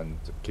and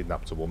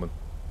kidnapped a woman.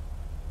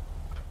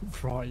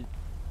 Right.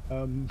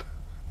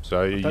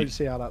 So I don't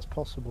see how that's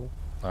possible.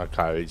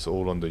 Okay, it's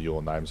all under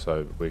your name,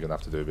 so we're gonna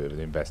have to do a bit of an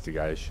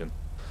investigation.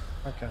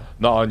 Okay.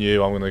 Not on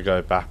you. I'm gonna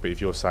go back, but if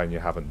you're saying you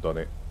haven't done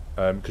it,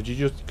 could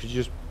you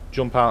just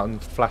jump out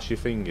and flash your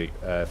finger,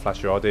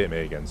 flash your ID at me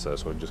again, sir,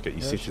 so I can just get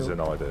your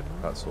citizen ID.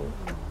 That's all.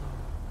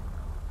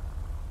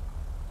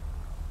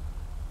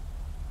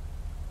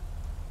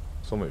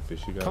 Something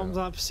fishy going Comms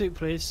on. up, pursuit,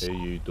 please.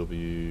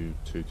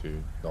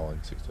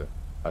 EUW22962.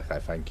 Okay,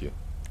 thank you.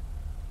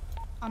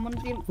 I'm under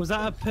the... Was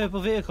that a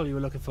purple vehicle you were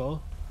looking for?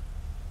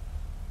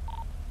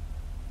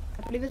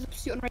 I believe there's a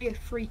pursuit on radio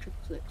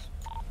 3666.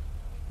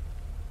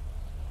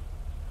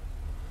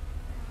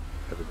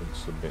 Evidence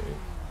submitted.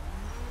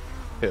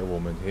 Hit a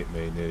woman, hit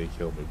me, nearly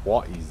killed me.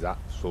 What is that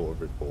sort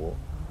of report?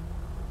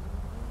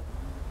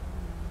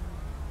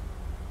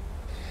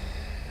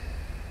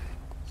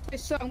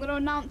 So I'm going to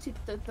announce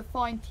the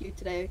fine to you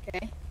today,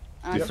 okay?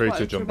 And You're free just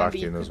to like jump remember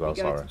back you in as could well,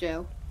 be going sorry. to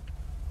jail.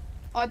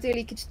 Ideally,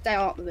 you could stay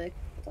out of the vehicle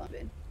for the time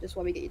being, just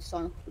while we get you to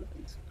sign off a couple of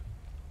things.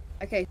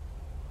 Okay.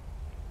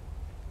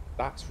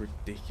 That's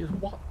ridiculous.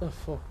 What the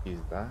fuck is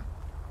that?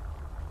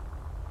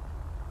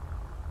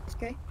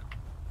 Okay.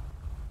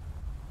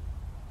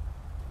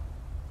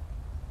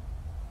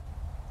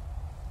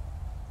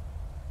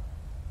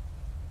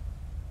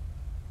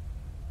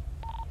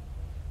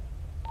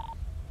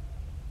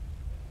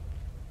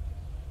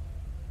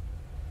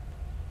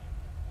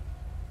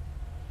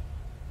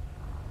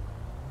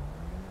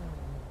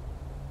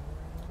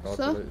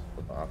 Sir?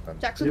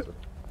 Jackson? Yep.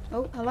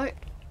 Oh, hello.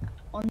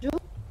 Onjo?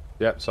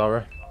 Yep,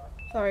 sorry.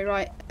 Sorry,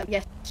 right.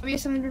 Yes, so be a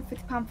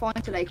 £750 fine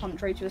today,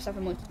 contrary to the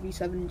 7 months to be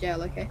 7 in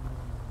jail, okay?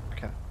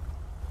 Okay.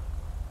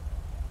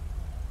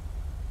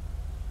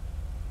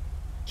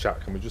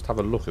 Chat, can we just have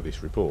a look at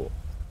this report?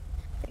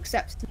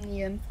 Accepting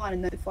the fine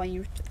and notifying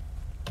you.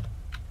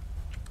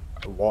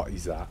 What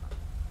is that?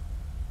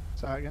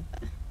 Say that again.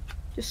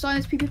 Just sign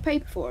this piece of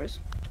paper for us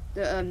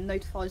that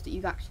notifies that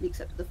you've actually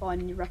accepted the fine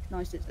and you've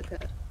recognised it's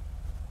occurred.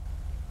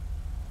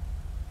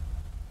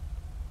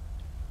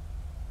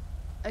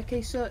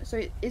 Okay, so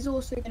it is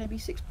also going to be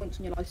 6 points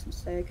on your licence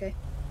today, okay?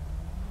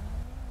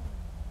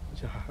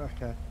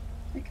 Okay.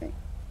 Okay.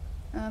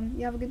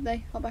 You have a good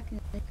day. Hop back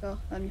in your car.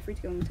 You're free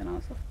to go in 10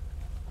 hours off.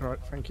 Alright,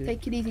 thank you.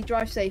 Take it easy,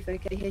 drive safe,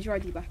 okay? Here's your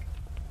ID back.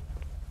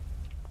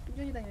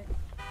 Enjoy your day, mate.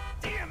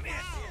 Damn it!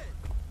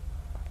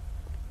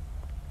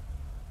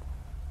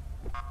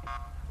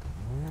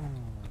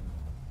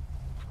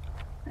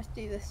 Let's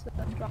do this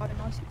driving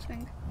licence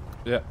thing.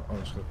 Yeah,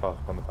 I'm just going to park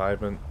up on the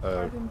pavement.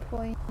 Driving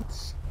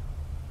points.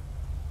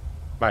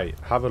 Mate,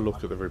 have a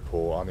look at the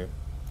report on him.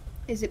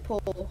 Is it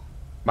poor?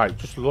 Mate,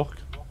 just look.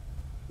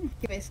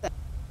 Give me a sec.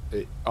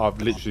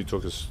 I've literally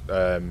took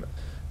a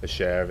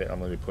share of it. I'm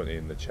going to be putting it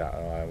in the chat.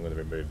 And I'm going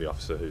to remove the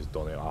officer who's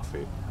done it off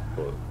it.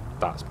 But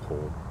that's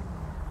poor.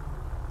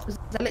 Was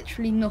there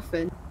literally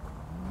nothing?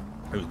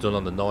 It was done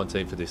on the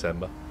 19th of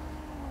December.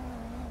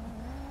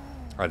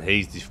 And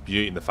he's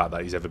disputing the fact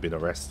that he's ever been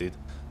arrested.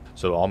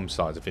 So I'm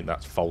starting to think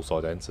that's false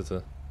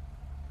identity.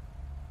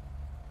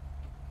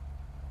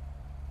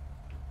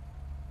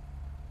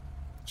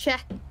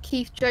 Check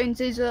Keith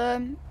Jones's,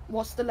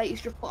 what's the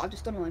latest report I've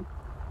just done on him?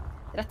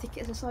 Did I tick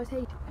it as a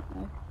citation?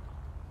 No.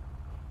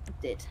 I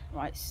did.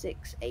 Right,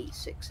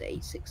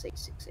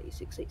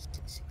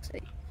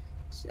 68686868686868.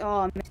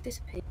 Oh, I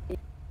disappeared.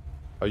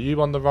 Are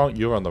you on the wrong?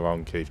 You're on the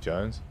wrong, Keith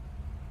Jones.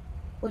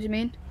 What do you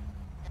mean?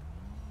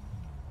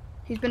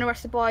 He's been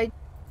arrested by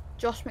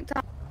Josh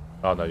McDowell.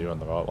 Oh no, you're on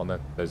the right one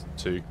then. There's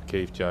two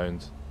Keith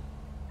Jones.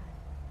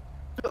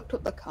 I looked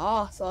up the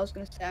car, so I was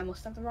going to say I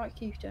must have the right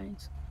Keith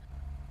Jones.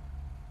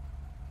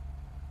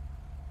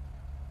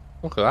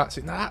 Look at that. See,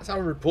 that's how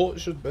a report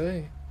should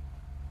be.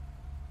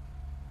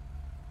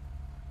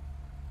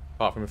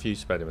 Apart from a few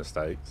spelling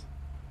mistakes.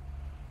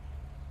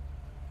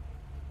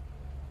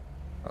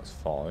 That's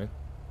fine.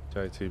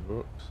 JT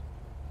Brooks.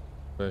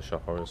 First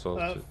shop or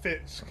assault.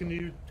 Fitz, can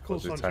you call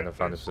sign Lieutenant check,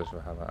 found a please? position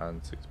for hammer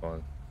and 6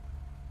 points.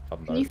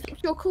 Can you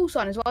fix your call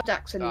sign as well,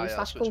 Jackson? Ah, Your yeah,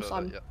 slash switch call over,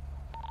 sign. yeah.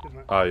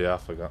 Oh yeah, I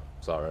forgot.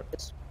 Sorry.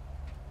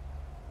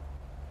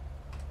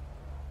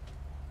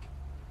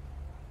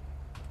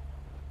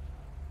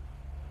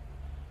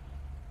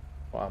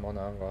 What am I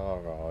now?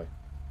 Alright.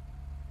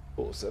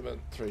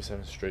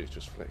 4737 Street's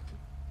just flicked.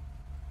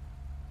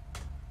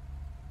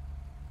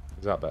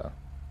 Is that better?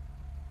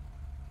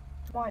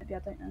 Might be, I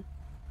don't know.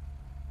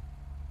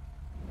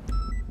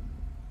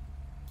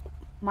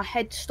 My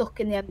head's stuck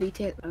in the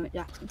MBT at the moment,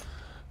 Jackson.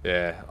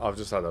 Yeah, I've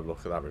just had a look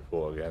at that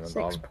report again. And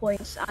 6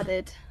 points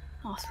added.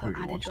 Oh, it's got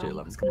added wrong.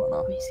 Let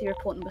me see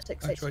report number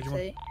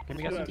 6868. Can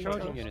we get some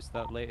Trojan units,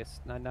 that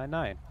latest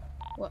 999?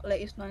 What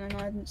latest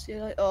 999? I didn't see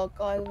it. Oh,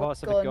 guy with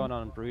Reports a of it gun. going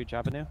on Bruges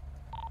Avenue.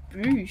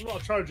 Bruges? I'm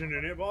not a Trojan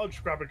unit, but I'll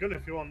just grab a gun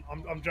if you want.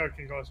 I'm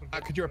joking, guys.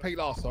 Could you repeat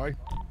last, sorry?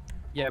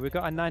 Yeah, we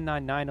got a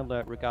 999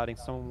 alert regarding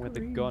someone with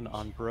a gun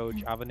on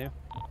Bruges Avenue.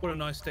 What a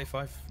nice day,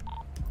 5. Do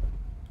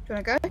you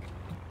want to go?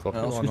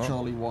 Oscar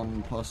Charlie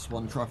 1 +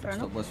 1 traffic Fair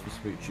stop enough. West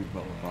Vespucci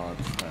Boulevard,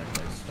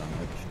 staircase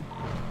damage.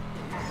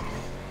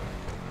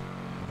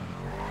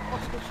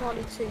 Oscar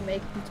Charlie 2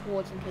 making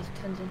towards in case it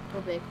turns into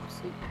a vehicle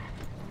pursuit.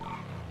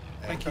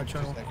 Thank you,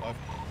 Channel.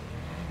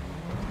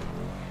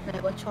 No,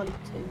 we're Charlie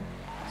 2.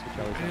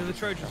 Any of the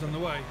Trojans on the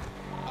way?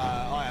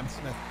 I am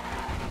Smith.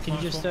 Can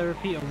you just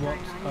repeat on what?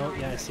 Oh,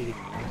 yeah, I see.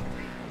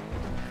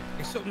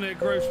 It's up near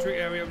Grove Street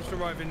area. I'm just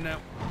arriving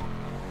now.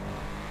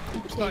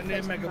 It's like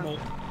near Mega Mall.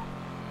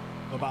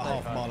 We're about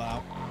half a mile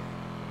out.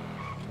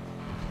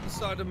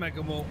 Beside the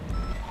Mega Mall.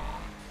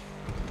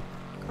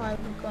 Guy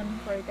with a gun,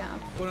 very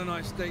down. What a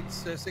nice date.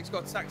 6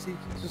 got a taxi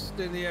just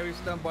in the area,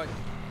 stand by.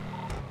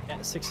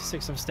 Yeah,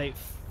 66 of State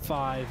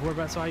 5.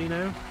 Whereabouts are you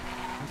now?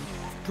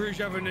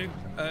 Bruges Avenue,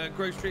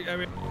 Grove Street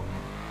area.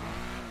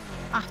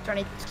 After I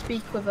need to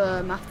speak with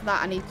after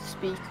that I need to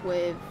speak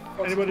with...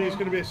 Anybody who's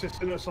going to be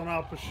assisting us on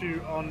our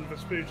pursuit on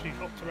Vespucci,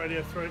 up to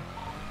Radio 3.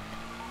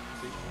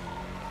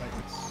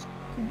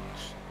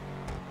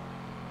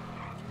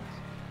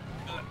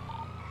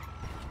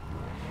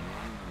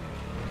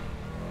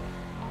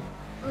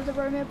 What are the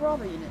Romeo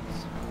Bravo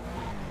units?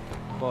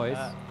 Boys.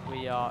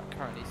 We are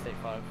currently State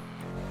 5.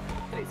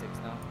 State 6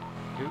 now.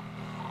 Who?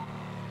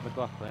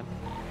 McLaughlin.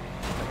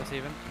 Is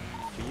even?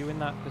 Are you in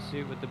that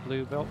pursuit with the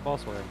blue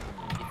Volkswagen?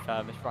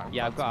 It's right.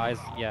 Yeah, I've got eyes.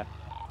 Yeah.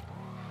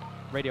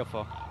 Radio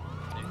 4.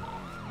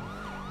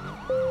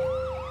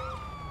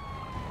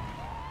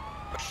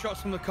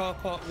 Shots from the car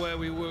park where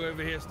we were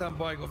over here. Stand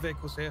by. Got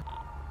vehicles here.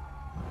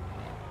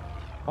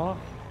 Oh.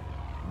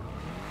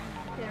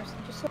 Yeah, so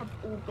just sort of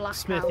all black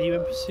Smith, out. are you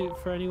in pursuit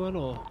for anyone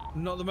or?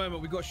 Not at the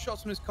moment. We got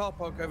shots from this car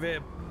park over here,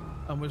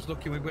 and was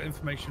looking. We've got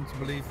information to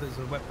believe there's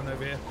a weapon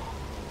over here.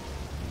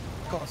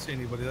 Can't see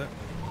anybody there.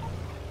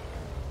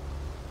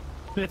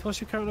 Smith, what's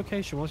your current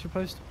location? What's your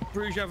post?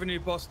 Bruges Avenue,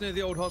 boss, near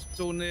the old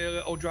hospital,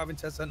 near old driving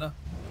test centre.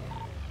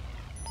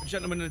 A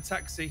gentleman in a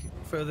taxi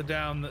further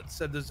down that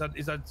said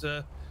he's had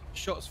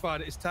shots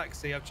fired at his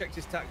taxi. I've checked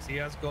his taxi. He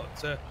has got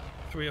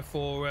 3 or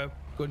 4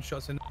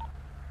 gunshots in.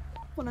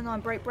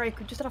 109 break.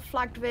 We just had a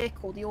flagged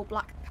vehicle, the all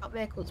black out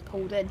vehicle that's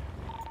pulled in.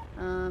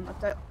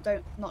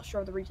 Not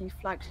sure of the reason he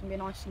flagged. It's gonna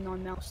be an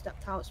IC9 male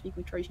stepped out, speaking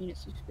with Trace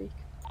units to speak.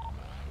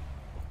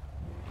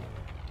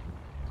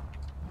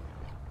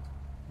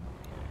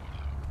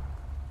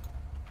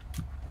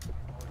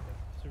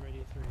 So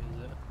radio 3,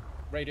 is it?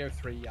 Radio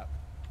 3, yeah.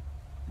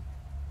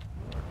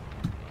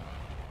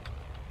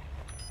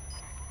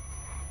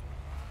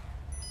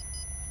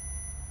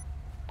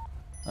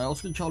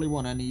 Oscar Charlie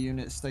 1, any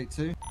units, state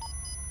 2?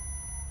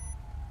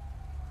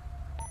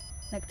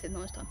 Negative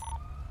noise time.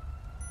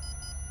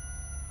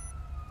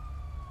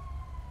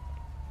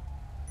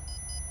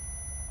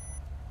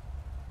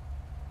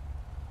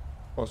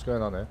 What's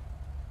going on here?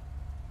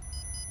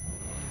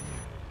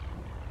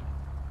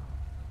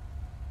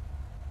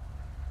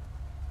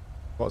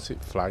 What's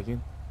it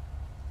flagging?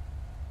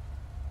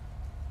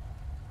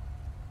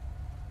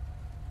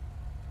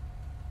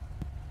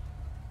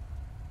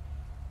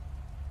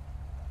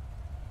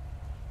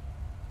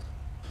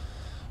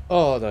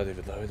 Oh, I don't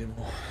even know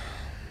anymore.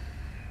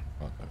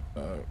 I don't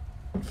know.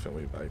 I think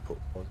we may put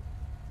one.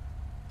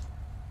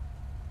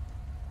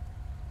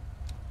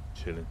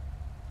 Chilling.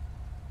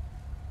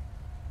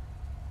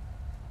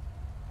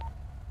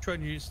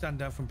 Train you stand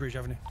down from Bruges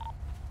Avenue.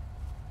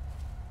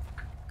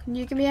 Can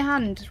you give me a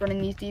hand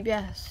running these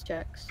DBS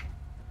checks?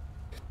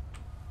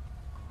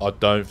 I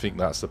don't think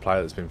that's the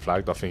player that's been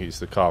flagged. I think it's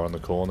the car on the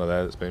corner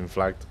there that's been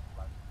flagged.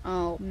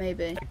 Oh,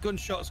 maybe.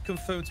 Gunshots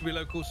confirmed to be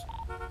locals.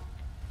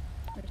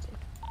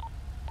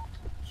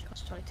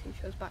 Shots Charlie 2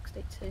 shows back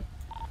state 2.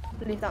 I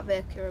believe that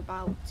vehicle you're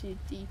about to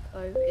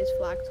depot is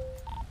flagged.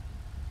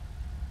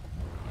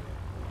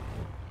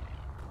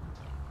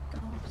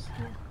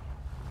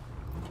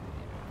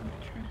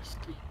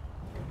 Interesting.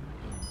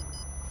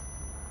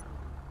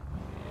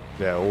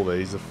 Yeah, all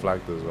these are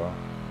flagged as well.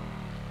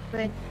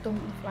 They don't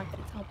flag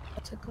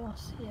it's a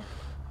glass here.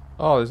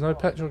 Oh, there's no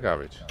petrol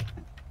garage.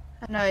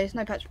 No, there's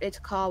no petrol. It's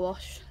a car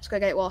wash. Let's go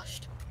get it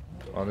washed.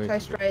 Go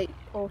straight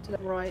or to the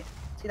right.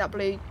 See that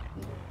blue?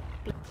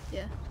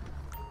 Yeah.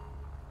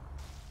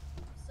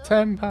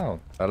 £10.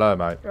 Hello,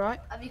 mate. Right.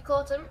 Have you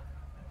caught him?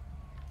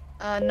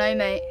 No,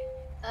 mate.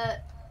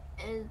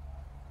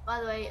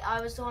 By the way,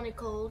 I was the one who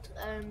called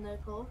the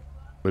call.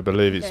 We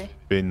believe it's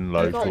been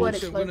local.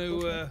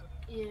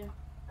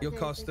 Your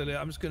car's still here.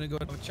 I'm just going to go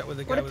and have a chat with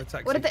the guy with the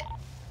taxi. What did they...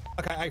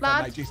 Okay, hey,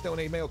 mate, do you still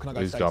need me or can I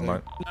go? He's gone,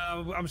 mate.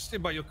 No, I'm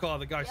sitting by your car.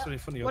 The guy's still in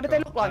front of your car. What did they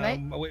look like,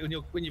 mate? When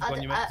you've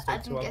gone, you meant to stay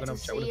too. I'm going to have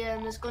a chat with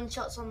him. There's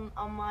gunshots on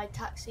my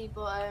taxi,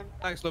 but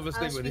thanks, love. I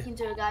was speaking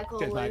to a guy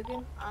called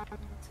Logan, and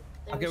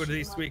I'll get rid of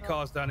these sweet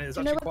cars down here. There's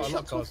actually quite a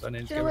lot of cars down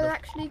here.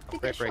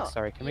 Break,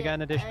 sorry. Can we get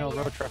an additional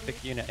road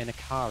traffic unit in a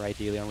car,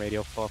 ideally on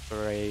radio 4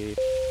 for a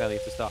failure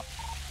to stop?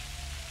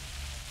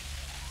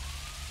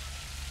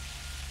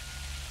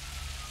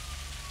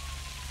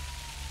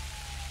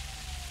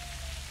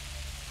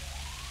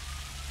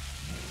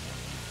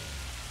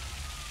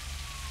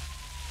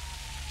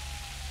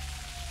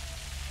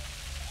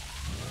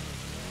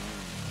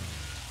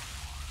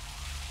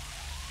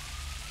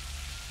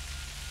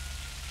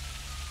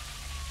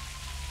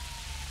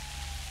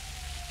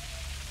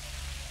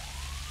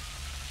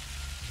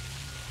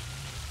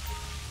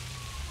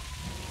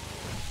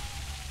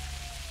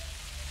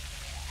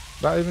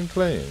 That even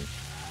clean?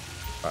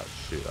 Ah,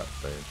 shit, that's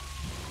clean.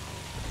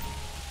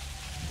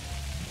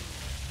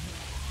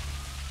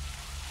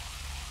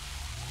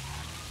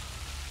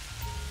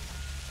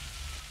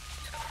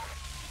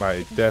 Mate,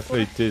 it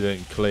definitely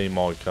didn't clean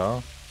my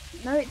car.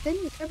 No, it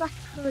didn't. Go back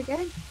through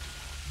again.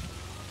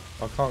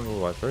 I can't go all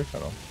the way through,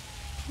 can I?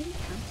 You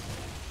can.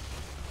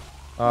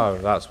 Oh,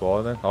 that's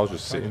why then. I was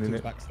just sitting in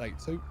it. Back state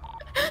 2.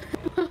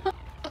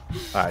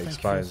 That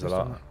explains a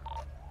lot.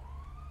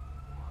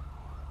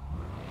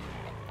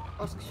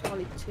 Oscar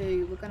Charlie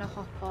 2, we're going to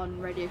hop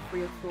on radio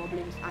 3 or 4, I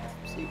believe it's active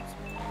pursuits.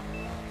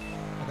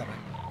 Okay, mate.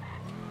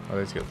 I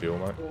need to get fuel,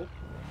 mate.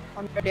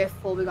 On radio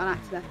 4, we've got an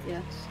active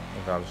FPS.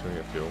 Okay, I'm just going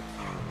to get fuel.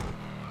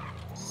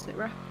 Sit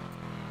right.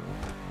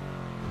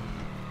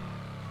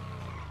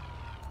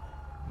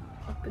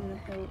 Up in the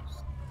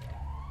hills.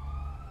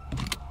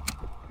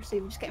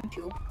 Receiver, just getting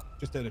fuel.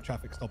 Just doing a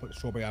traffic stop at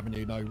Strawberry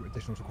Avenue, no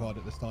additionals required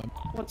at this time.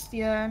 What's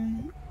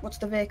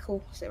the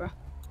vehicle, Sit right.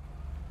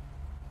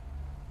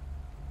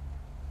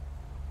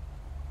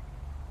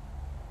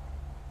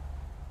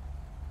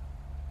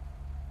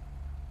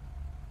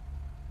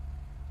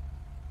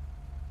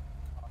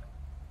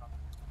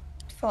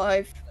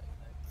 5,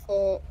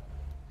 4,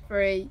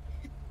 3,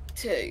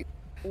 2,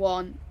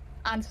 1,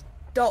 and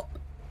stop.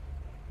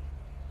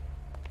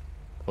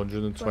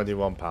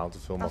 £121 to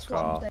fill my That's what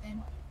car. I'm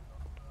saying.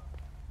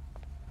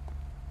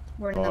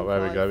 We're in Alright, where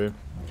are we going?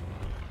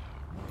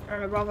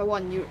 Bravo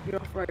 1, you're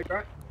off road,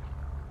 right?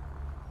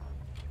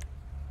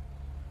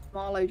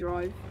 Marlow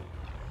Drive.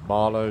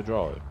 Marlow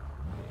Drive.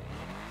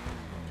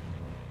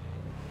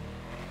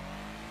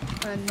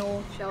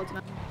 North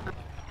Sheldon.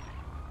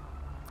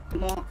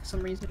 Mark for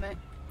some reason, mate.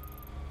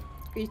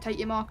 Can you take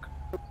your mark?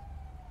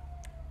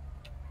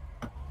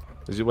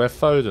 Is it where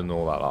Foden and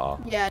all that are?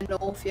 Yeah,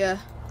 north, yeah.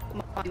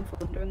 I'm fighting for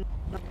them doing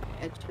that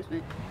edges,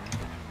 mate.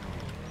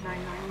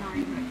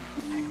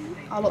 999.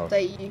 I'll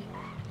update you.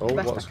 Oh, the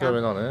best what's I can.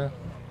 going on here?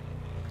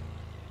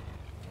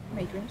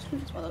 Major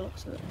incidents by the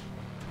looks of it.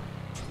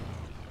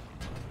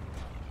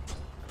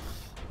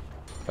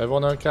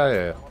 Everyone okay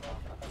here?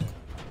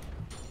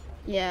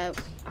 Yeah,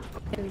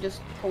 we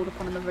just pulled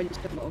up on another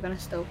incident, but we're going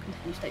to still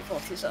continue state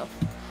force yourself.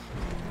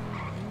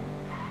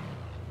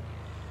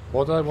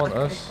 What do they want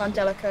us?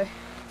 Angelico.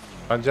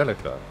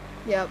 Angelica?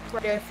 Yeah,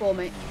 radio 4,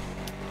 mate.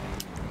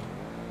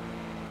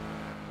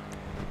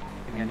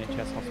 In the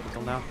NHS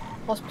hospital now.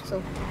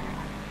 Hospital.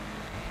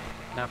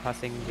 Now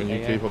passing the Can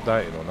you AA. keep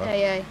updated on that?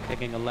 AA.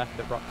 Taking a left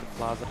at Rockford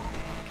Plaza.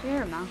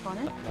 Clear him now, can't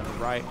it? Then a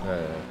right.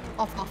 Yeah.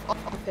 Off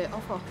here,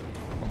 off.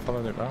 I'm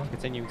following it round.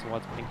 Continuing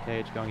towards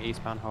Pinkage, going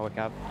eastbound Hawick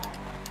Ave.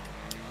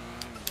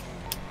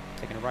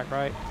 Taking a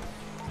right.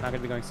 It's now going to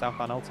be going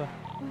southbound Alta.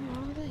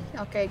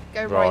 Okay,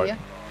 go right, yeah.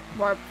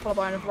 Right, followed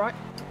by another right.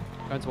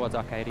 Going towards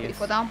Arcadius. Put your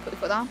foot down, put your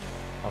foot down.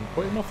 I'm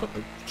putting my foot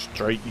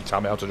straight. You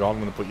tell me how to drive,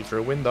 I'm going to put you through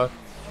a window.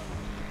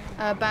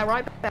 Bear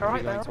right,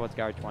 Going towards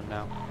Garage 1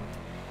 now.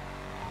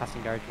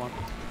 Passing Garage 1.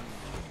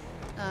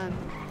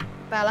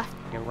 Bear left.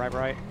 Going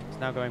right. It's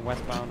now going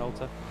westbound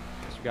Alta.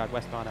 Disregard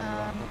westbound and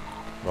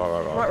Right.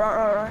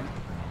 Right.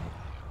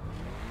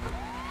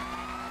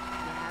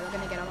 Yeah, we're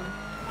gonna get on him.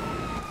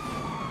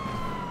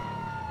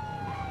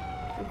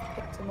 We've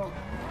picked him up.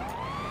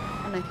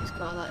 I know whose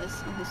car that is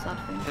on his side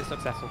thing. It's a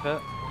successful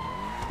hit.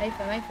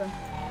 Nathan.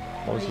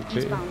 What was it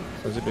clear?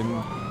 Has it been...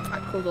 I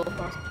called all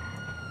for us.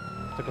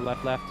 Took a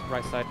left,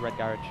 right side, red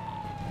garage.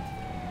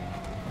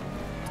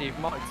 Steve,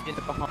 Mark's in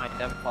the behind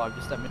M5,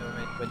 just let me know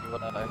when you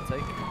want to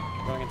overtake.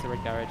 Going into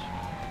red garage.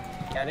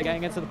 Yeah, they're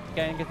getting into the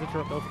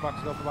truck, go for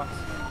box.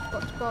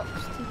 Box,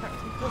 T-pack,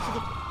 what's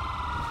it?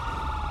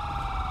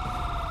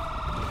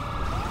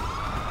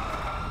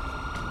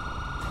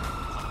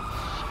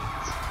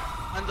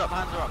 Hands up.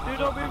 Do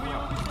not move, you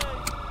will be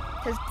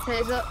safe.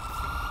 Tears up.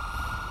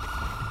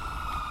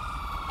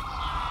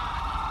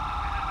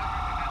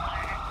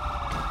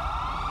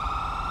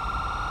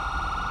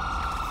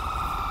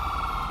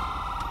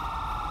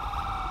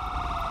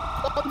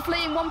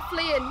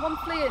 One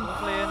fleeing.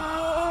 Where?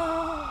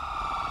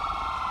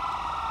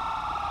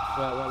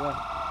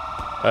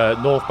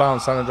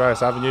 Northbound San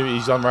Andreas Avenue.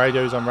 He's on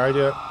radio.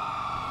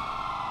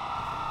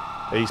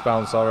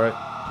 Eastbound, sorry.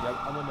 Yep,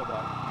 I'm on my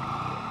bike.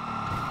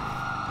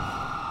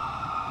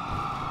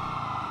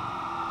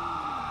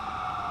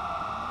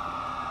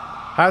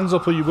 Hands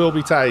up or you will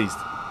be tased.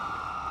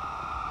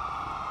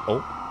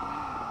 Oh.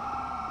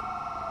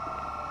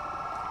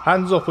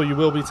 Hands up or you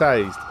will be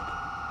tased.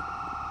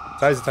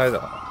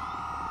 Taser.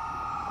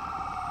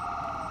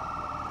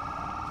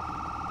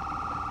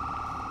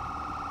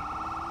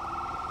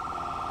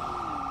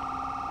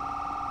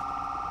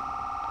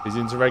 He's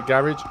into red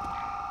garage.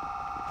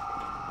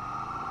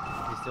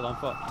 He's still on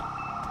foot.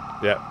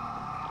 Yeah.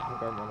 I'm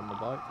going on my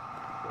bike.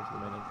 Go to the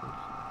main entrance.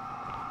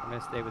 I'm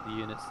going to stay with the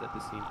units at the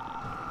scene.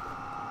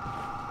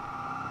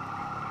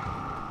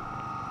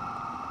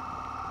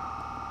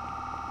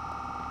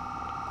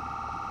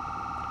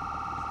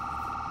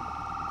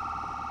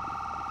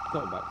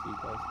 Going back to you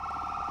guys.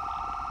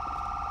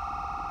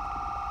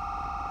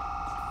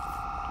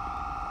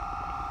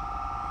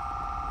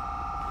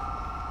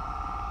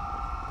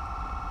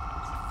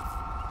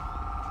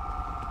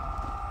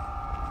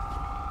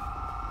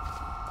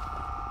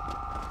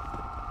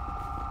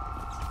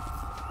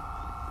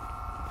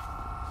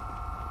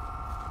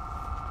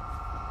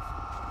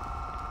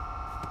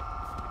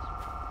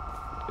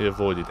 He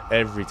avoided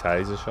every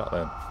taser shot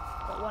then.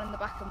 Got one in the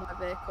back of my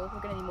vehicle. We're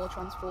going to need more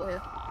transport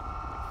here.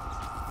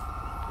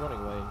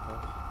 Running away in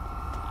front.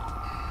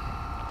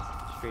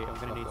 Street, I'm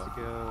going to need to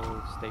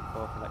go state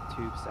 4 for like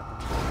 2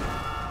 seconds.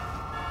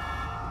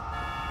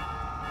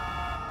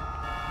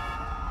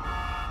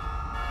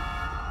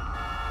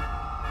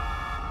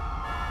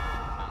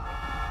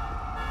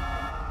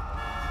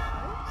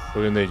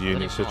 We're going to need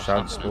units for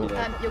transport.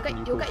 You'll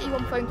get you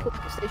on phone call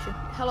at the station.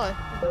 Hello.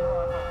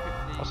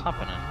 What's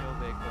happening?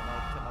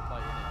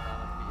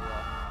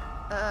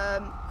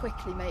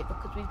 Quickly, mate,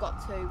 because we've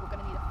got 2. We're going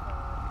to need a third.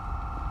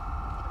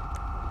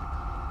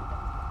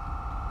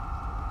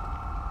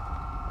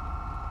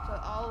 So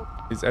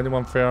Is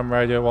anyone free on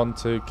radio want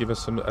to give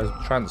us some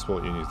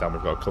transport units down?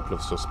 We've got a couple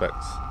of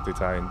suspects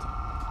detained.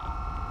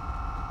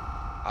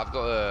 I've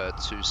got a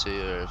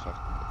 2-seater if I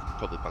could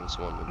probably bang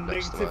someone with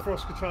next to Negative that. for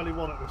Oscar Charlie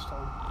 1 at this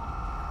time.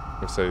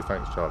 Let's see.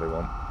 Thanks, Charlie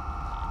 1.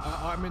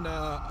 I'm in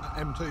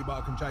M2, but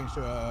I can change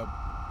to a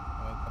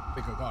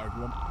bigger car if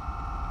you want.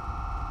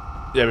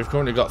 Yeah, we've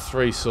currently got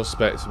 3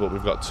 suspects, but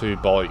we've got 2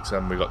 bikes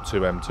and we've got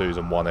 2 M2s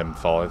and 1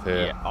 M5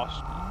 here. Yeah,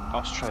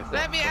 I'll try for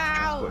Let me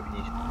out!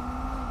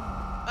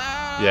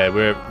 Yeah,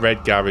 we're at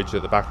Red Garage,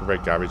 at the back of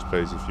Red Garage,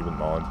 please, if you wouldn't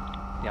mind.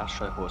 Yeah, I'll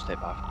try for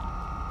step back.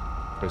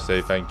 Let's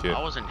see, thank you.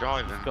 I wasn't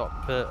driving.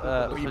 Got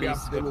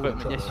police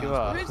equipment, yes you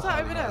are. Who's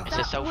that over there? It's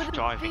a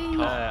self-driving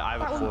car. I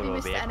have a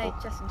four-wheel vehicle.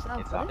 NHS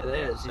himself, would it?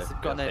 It is. He's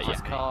got an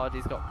NHS card,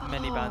 he's got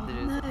many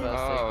bandages.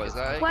 Oh, is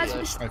that Where's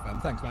it?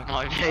 Thanks, mate.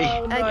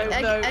 Oh,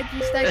 no.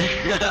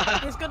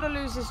 He's gonna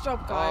lose his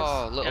job, guys.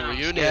 Oh, little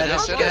reunion.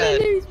 I'm gonna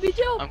lose my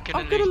job.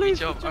 I'm gonna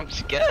lose my job. I'm I'm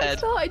scared.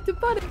 starting to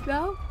panic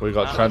now. We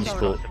got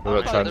transport. We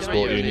got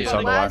transport units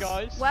on the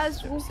way.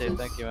 Where's Walters?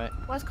 Thank you, mate.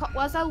 Where's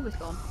Elvis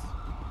gone?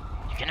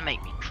 You're gonna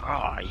make me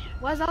cry.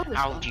 Where's Elvis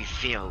How gone? do you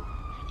feel?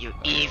 You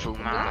evil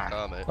man.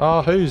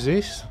 Oh, who's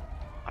this?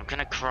 I'm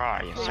gonna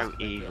cry. You're so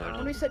evil.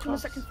 When we search on the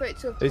section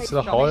 32 of It's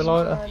the page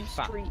highlighter.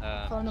 Street,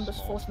 car numbers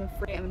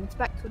 473. I'm an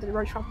inspector with the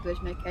road traffic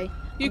division, okay?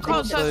 You I'm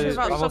can't taking- search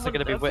without I'm also someone,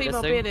 gonna be a female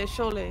witnessing. being here,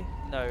 surely.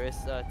 No,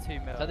 it's 2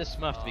 mil. Tell the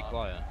Smurf to be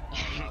quiet.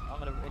 I'm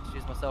going to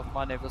introduce myself.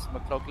 My name is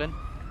McLaughlin.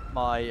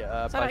 My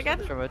that again?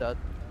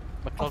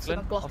 McLaughlin.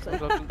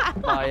 McLaughlin.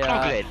 My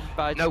McLaughlin.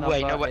 badge No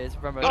way, no number way. is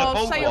Remo.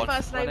 Oh, say your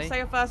first name, say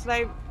your first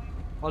name.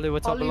 Oliver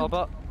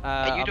Toboloba.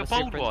 Are you I'm the a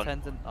bold one?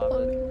 superintendent.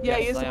 Yeah,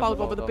 he Yes, is I the am bald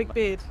one with the big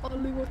beard.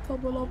 Oliver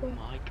Toboloba.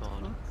 My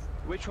God.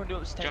 Which one do you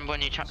want to take? Remember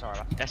when you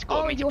escorted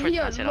Oh, me to you're prison?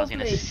 here, I said I was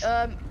lovely.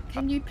 gonna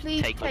Can you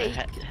please take take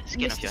the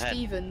skin off your Mr. head.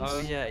 Stevens? Oh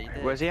yeah, you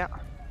did. Where's he at?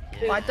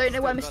 I don't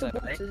know where Still Mr.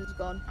 got it, Waters has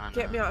gone.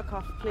 Get me out of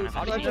cuff, please.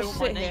 How Can do I you know just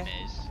what sit my here? name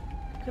is?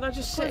 Can I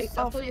just Of sit course,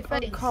 I off saw your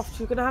face. uncuffed?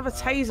 You're gonna have a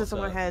taser to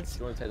my head. Do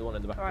you want to take the one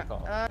in the back Alright, of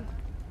the car?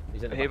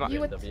 He's in the Who back am of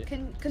you the would, BMW.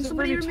 can It's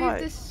somebody really remove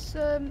tight. this,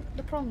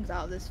 the prongs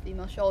out of this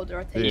female shoulder?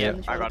 I take Yeah, it on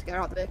the shoulder to get her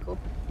out of the vehicle.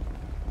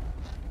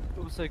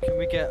 Also, can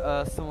we get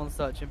someone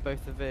searching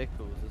both the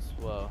vehicles as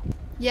well?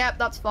 Yep,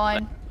 that's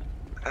fine.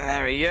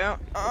 There we go.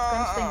 It's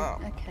going to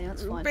stay. Okay,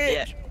 that's fine.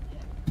 Yeah.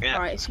 Yeah,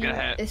 Alright, it's if you,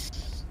 gonna hurt.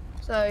 it's,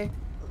 so, alright,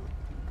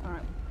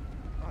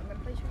 I'm gonna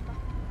place you back.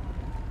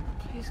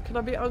 Please, can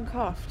I be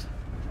uncuffed?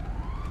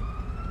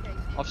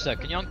 Officer,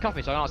 can you uncuff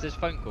me so I can answer his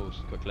phone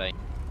calls quickly?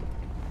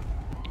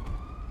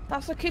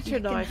 That's a You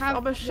kitchen can knife. have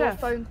I'm a your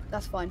chef. phone.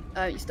 That's fine.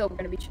 You're still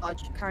going to be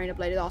charged for carrying a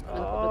bladed article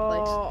in a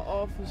public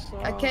Oh, place.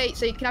 officer. Okay,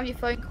 so you can have your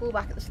phone call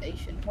back at the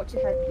station. Watch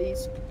your head,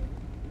 please.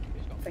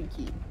 Thank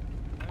you.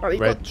 Right, we've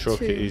Red got truck,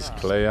 two. it is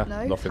clear.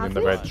 No, Nothing in have the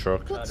we? red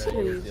truck. Got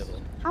two.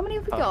 How many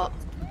have we got?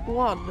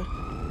 One.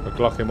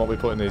 McLaughlin, what are we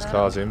putting these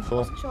cars in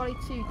for? Charlie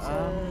 2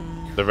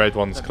 to... The red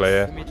one's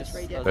clear. Let me just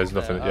radio. There's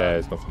nothing. Yeah,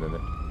 there's nothing in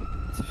it.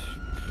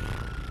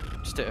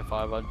 Just do it at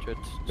 500.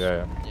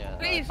 Yeah, Yeah.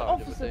 Please, 500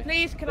 would officer, do.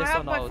 please, can I This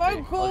have one my I'll phone do.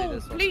 I'll do call,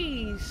 this one.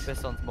 please?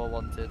 This one's more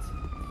wanted.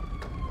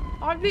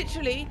 I've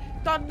literally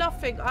done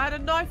nothing. I had a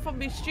knife on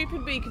me,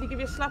 stupid me. Can you give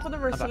me a slap on the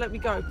wrist I'm and let me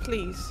go,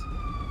 please?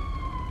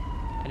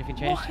 Anything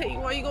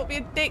changed? Why you got me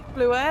a dick,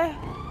 Blue Air?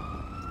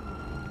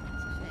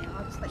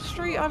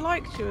 Street, I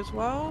liked you as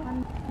well.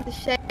 It's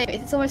a shame.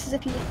 It's almost as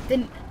if you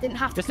didn't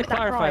have to Just to commit that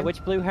clarify, crime.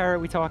 which blue hair are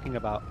we talking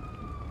about?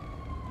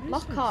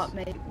 Lockhart,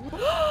 mate.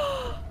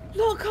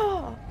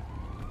 Lockhart!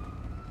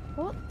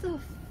 What the?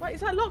 Wait,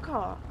 is that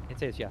Lockhart?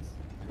 It is, yes.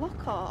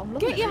 Lockhart, I'm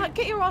loving it.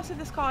 Get your ass in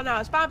this car now.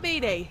 It's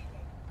Bambini.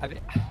 Oh,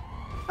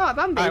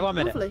 Bambi. Alright, 1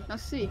 minute. Lovely.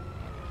 Nice to see you.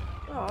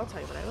 Oh, I'll tell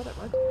you my name. I don't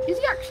mind. Is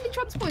he actually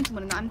transporting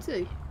someone in that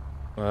M2?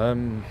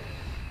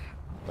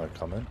 No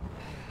comment.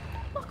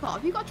 Lockhart,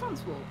 have you got a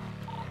transport?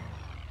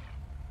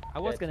 I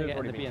was going to get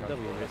in the BMW,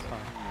 but it's fine.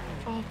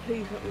 Oh,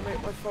 please let me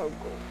make my phone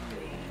call,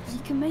 please. You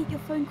can make your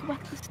phone call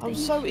back to the station. I'm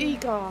so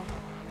eager.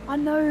 I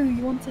know,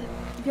 you want to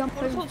be on I want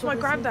phone to talk to for my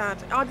this.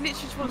 granddad. I'd literally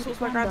just want to talk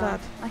to my granddad.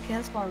 Okay,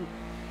 that's fine.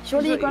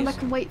 Surely your granddad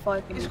can wait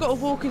 5 minutes. He's got a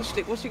walking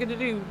stick. What's he going to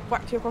do?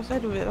 Whack you across the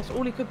head with it? That's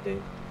all he could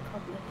do.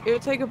 Probably. It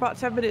would take about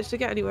 10 minutes to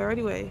get anywhere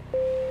anyway.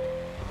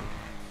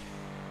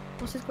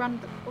 What's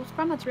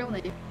granddad's real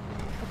name?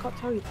 I can't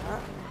tell you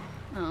that.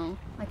 Oh,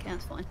 okay,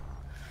 that's fine.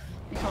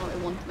 You can't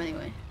really want him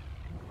anyway.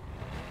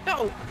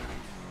 No!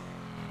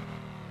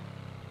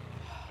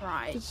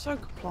 Right. He's so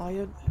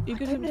compliant. You I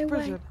get don't him to know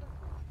prison.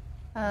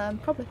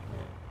 Probably.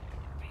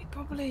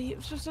 Probably. It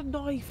was just a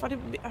knife.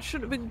 I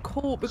shouldn't have been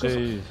caught because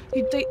Jeez.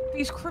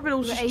 these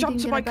criminals You were just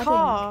jumped in aiding my and abetting.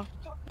 car.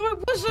 No, it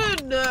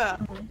wasn't!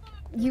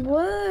 You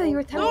were. You were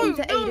attempting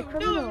to aid a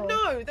criminal.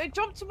 No! They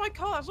jumped in my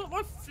car. That's not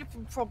my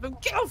flipping problem.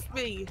 Get off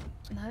me!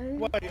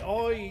 No.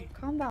 Wait,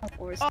 Calm down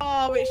for us.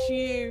 Oh, it's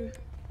you.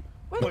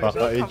 Where's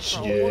It's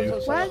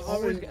you. Where's?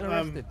 always getting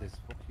arrested, this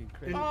fucking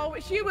crazy. Oh,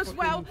 it's you as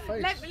well.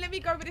 face. Let me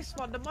go with this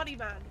one. The money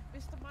man,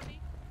 Mr. Money.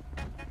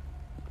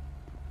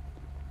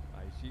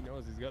 She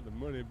knows he's got the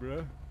money,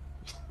 bro.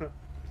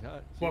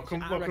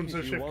 Welcome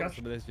to Shift Cash.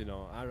 Some of this, you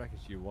know. I reckon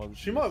she wants.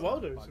 She might well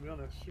do, to be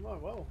honest. She might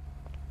well.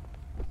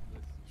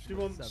 She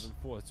wants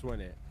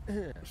 7/4/20.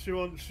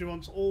 She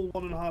wants all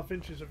 1.5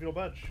 inches of your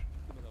badge.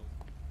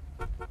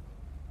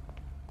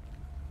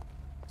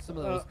 Some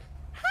of those.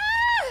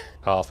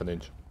 Half an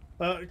inch.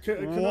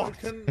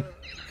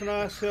 Can I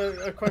ask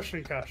a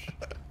question, Cash?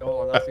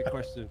 Oh, that's a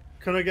question.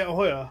 Can I get a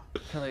Hoya?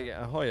 Can I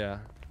get a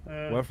Hoya?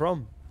 Where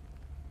from?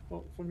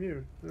 Well, from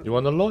you. You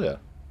want a lawyer?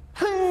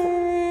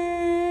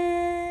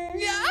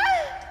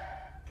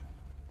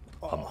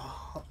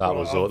 That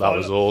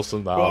was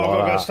awesome. That, Well, I I've like got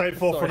to go that. straight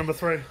forth for number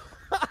 3.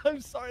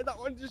 I'm sorry, that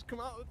one just come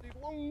out with the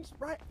lungs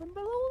right from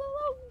below the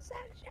lung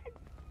section.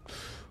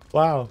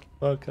 Wow.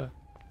 Okay.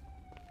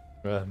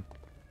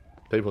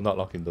 People not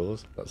locking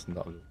doors. That's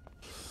not good.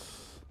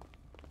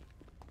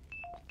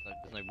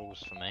 There's no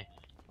rules for me.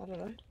 I don't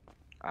know.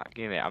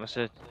 Give me. I'm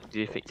gonna do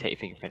you take your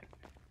fingerprint.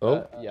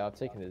 Oh. Yeah, I've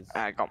taken his.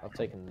 I've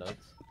taken the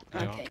notes.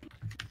 Okay.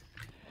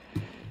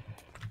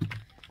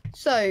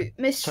 So,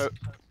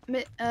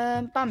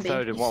 Bambi,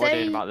 So, you what we're say,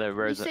 doing about the you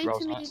rose say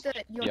to me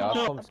that you're Yeah, I've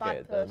not a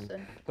bad confiscated them.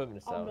 person. Put them in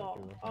the cell. I'm not.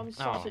 I'm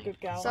such Oh. a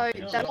good girl. So,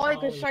 then I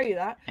can show you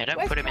that. Yeah, don't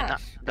Where's put him in that.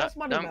 Cash? Where's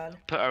Money Man?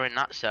 Don't put her in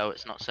that cell.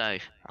 It's not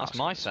safe. That's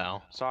my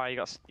cell. Sorry, you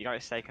got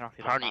it taken off.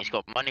 Apparently, it's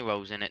got money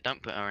rolls in it.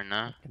 Don't put her in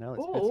there.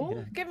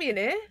 Oh, get me in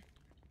here.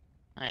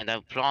 Hey,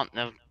 they'll plant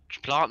them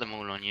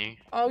all on you.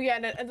 Oh yeah,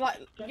 and like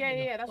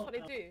yeah, that's what they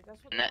do. That's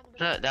what.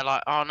 And they're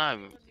like, oh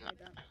no.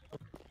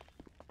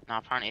 No,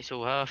 apparently it's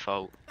all her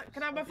fault.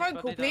 Can I have my phone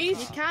call, please?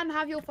 You can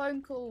have your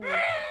phone call.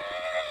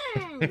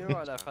 You're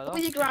right there, fella. Call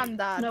your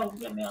granddad. No,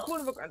 get me up.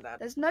 Call my granddad.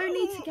 There's no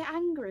need to get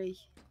angry.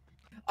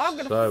 I'm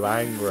gonna So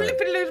angry. flip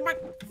and lose my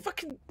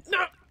fucking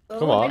no.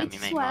 Come on. Let me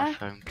make my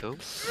phone call.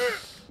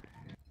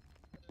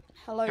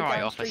 Hello, You alright,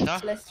 down street officer?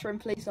 solicitor and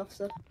police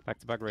officer.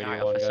 Back-to-back radio,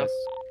 Alright, officer. guys.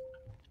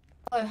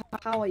 Hello,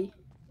 how are you? Do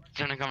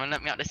you want to come and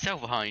let me out the cell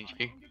behind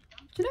you? Do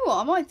you know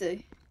what I might do?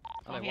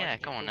 Oh yeah,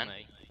 come on then.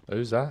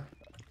 Who's that?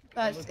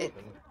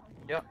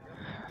 Yeah.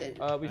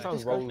 We found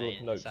Just roll go-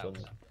 of notes on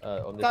this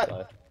Guys-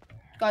 side.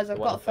 Guys, I've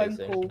The got a one phone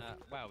facing. call.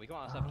 Well, we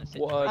got ourselves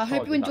in a What, situation. I hope charge you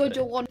would that enjoyed be?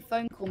 your one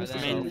phone call, I Mr.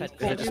 mean, Stevens. is it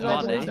Do you just guys one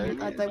want day?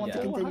 to- I don't want to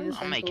continue this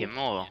I'm phone making call.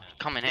 more.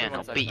 Come in here and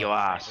I'll beat your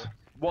ass.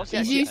 What's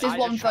He's used his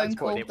one phone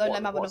call. Don't let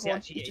him have another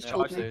one. He just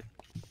called me.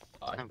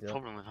 No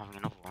problem with having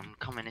another one.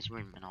 Come in this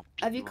room and I'll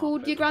beat Have you you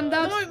called your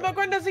granddad? No, my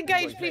granddad's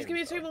engaged. Please give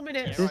me 2 more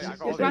minutes. This is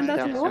your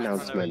granddad's what?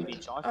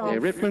 announcement. Oh, A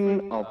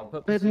written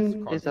of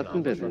bidden is up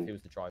and bidden.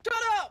 Shut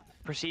up!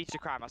 Proceed to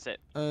crime. That's it.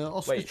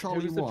 Oscar Wait, Charlie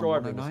who was the 1,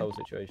 driver in this 109.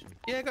 whole situation?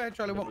 Yeah, go ahead,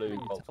 Charlie.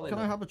 What? Can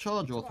I have a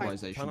charge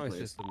authorization, Can I please?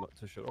 assist them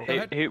to shut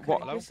up? Who?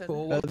 What? Listen.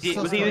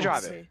 Was he the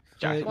driver?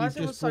 Jack. Why You've is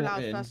it just so brought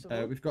loud, in, first of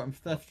all? we've got him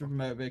theft of a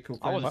motor vehicle,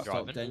 I wasn't stop,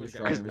 driving. dangerous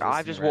Because driving,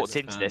 I've just walked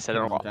into this. I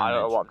don't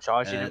know what I'm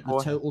charging him for.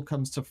 The total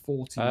comes to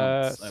 40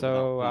 months.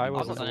 So I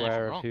without wasn't pleading.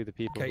 aware of who the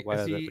people Okay, were is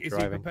that he- were is he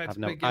driving. prepared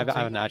to I plead haven't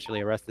guilty?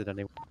 actually arrested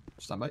anyone.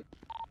 Stand by.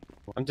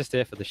 I'm just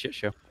here for the shit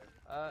show.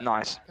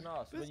 Nice. Can I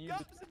ask, were you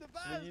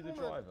the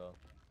driver?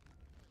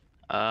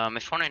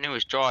 If one who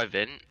was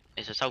driving,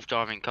 it's a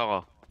self-driving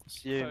car.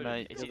 It's you,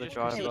 mate. You're the It's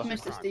driver.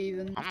 Mr.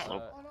 Stevens. I'm not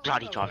a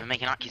bloody driver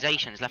making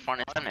accusations left, right,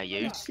 and centre.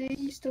 You. See,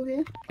 you still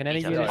here? Can any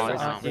He's unit alive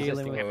start now.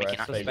 dealing with Making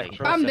suspect accusations.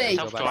 Bambi!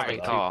 Self-driving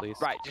car.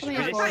 Right, just Come here,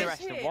 resist boys. the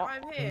arrest and what?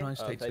 I'm here.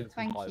 Nice take two.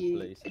 Thank Five you.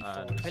 police Do you and-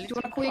 want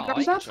to call your Oh,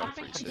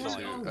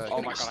 granddad?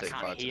 Oh my god, I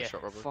can't hear.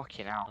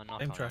 Fucking hell.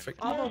 In traffic.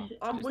 I'm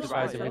Just whispering.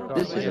 advising we've got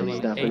This is a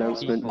staff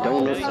announcement.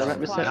 Donuts are at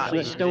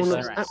reception.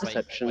 Donuts at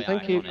reception.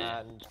 Thank you.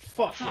 and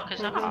Fuck is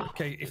that?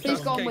 Okay, if Please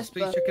that's go the on case, whisper.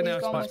 please check in Please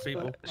house, go on nice whisper.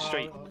 people.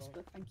 Street.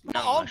 Whisper, thank you.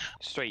 No.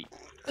 Street.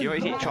 Do you know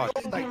what he's in charge?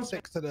 State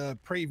 6 to the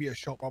previous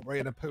shop robbery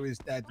and a poo is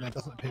dead and there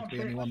doesn't appear to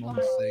be anyone on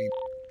the scene.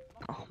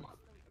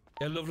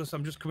 Yeah, Loveless,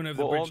 I'm just coming over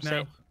the Well, bridge now. all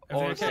I'm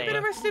What have you saying-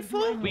 been arrested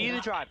for? Were you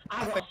the driver?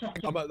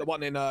 I'm at the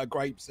one in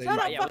Grapeseed. Shut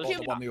up, Not fucking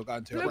the one that you're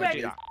going to.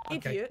 blueberry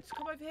Grapeseed. idiots.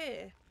 Come over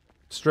here.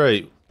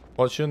 Street.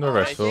 What's you under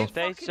arrest for?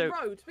 They- Fucking so-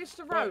 road,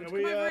 Mr. Right, Road. are Come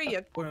we, over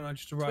here. Why don't I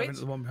just arrive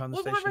into the one behind the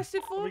What am I station?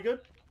 arrested for? Are we good?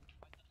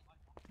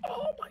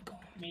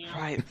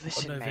 Right,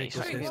 listen, no mate.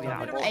 vehicles Sorry, here, we stand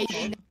have- by.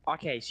 Aiden.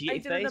 Okay, so if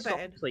Aiden they and stop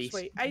abetting. the police,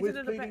 Sweet. With Aiden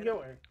and pleading abetting.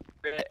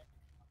 guilty.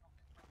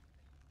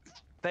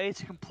 failure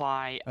to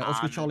comply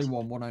Oscar and Charlie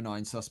 1,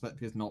 109,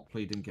 suspect is not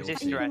pleading guilty.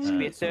 resist arrest,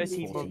 be a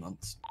 40 13-month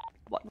months.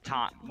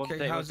 time.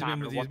 Okay, how's it been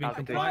with you? Has been Why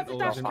compliant the or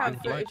dash has it cam been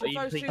footage compliant?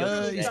 of those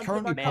two he's jumping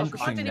currently back out?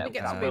 'Cause I punching didn't even get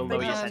to that, speak. They Will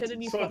just Lewis. said a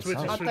new Sorry to box.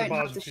 interrupt. I Through don't the have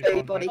bars to if you show you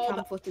can't. body Oh,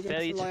 cam footage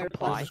failure until to I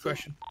comply. reply.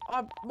 Discretion.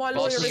 My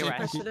lawyer Resisting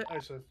requested it. Hey,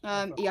 sir.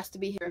 He has to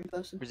be here in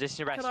person.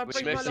 Resisting arrest. Can I which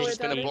bring my means lawyer he's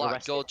been down?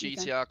 black gold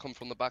GTR come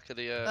from the back of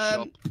the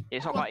shop.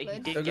 It's not like he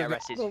Brooklyn. didn't get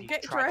arrested. Well, he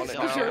get tried dressed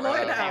to because you're a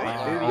lawyer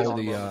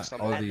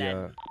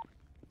now.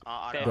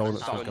 All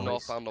donuts are gone.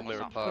 Northbound on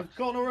Mirror Park. We've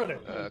gone already.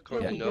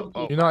 Currently no.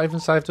 Oh. You're not even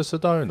saved us a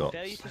donut.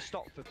 Failure to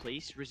stop for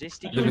police,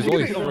 resisting There was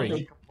only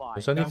three.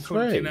 There's only I'm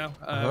coming to three. you now.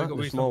 We've got the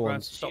these small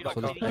brands ones. to stop that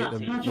So car. just take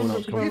them. No one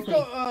else comes. You've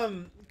got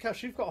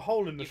Cash. You've got a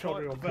hole in the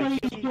shoulder of your vest.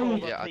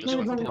 Yeah, I just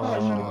went to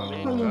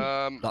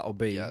the That'll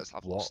be yeah, it's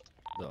what?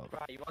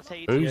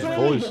 Whose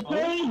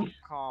voice?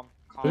 Calm.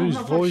 Whose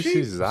voice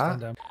is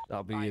that?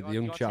 That'll be the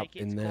young chap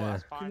in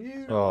there.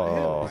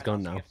 Oh, He's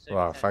gone now.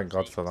 Well, thank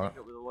God for that.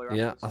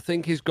 Yeah, I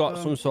think he's got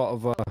some sort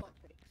of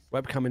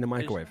Webcam in the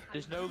microwave.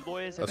 There's no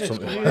lawyers. That's There's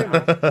something. no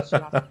lawyers. You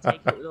have to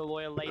take it with a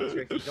lawyer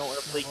later if you don't want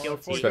to plead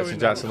guilty. Inspector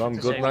Jackson, I'm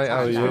good, mate. How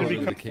are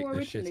you? Kick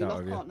the shit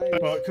out of you.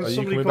 Are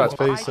you coming back to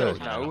PC? I don't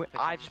know.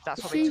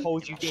 That's what they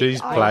told you. She's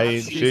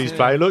playing. She's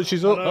playing. Look,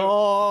 she's up.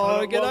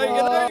 Oh, get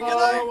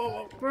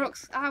out.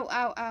 Brooks,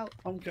 out.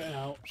 I'm getting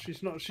out.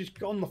 She's not. She's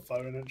on the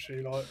phone, isn't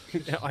she? Like,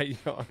 Yeah,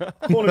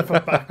 calling for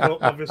backup,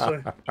 obviously.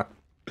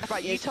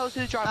 Right, you tell us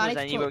who the driver was,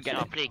 then you won't get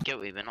I it. plead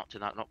guilty, but not to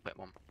that lockpit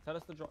one. Tell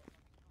us the drop.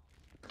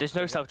 There's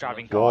no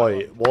self-driving car.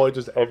 Why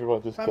does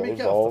everyone just get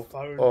involved?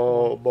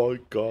 Oh my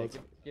god.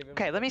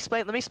 Okay, let me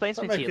explain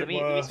something to you. Let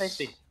me explain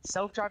something.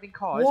 Self-driving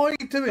cars. Why are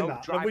you doing don't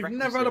that? drive We've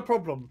never had a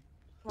problem.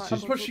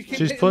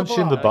 She's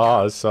punching the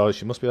bars, so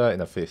she must be hurting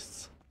her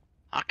fists.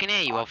 I can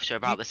hear you, officer,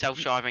 about the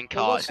self-driving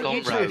car. It's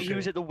gone rogue.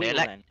 Who's at the wheel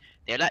then?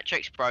 The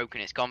electric's broken.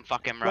 It's gone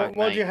fucking rogue.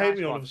 Why do you mate. hate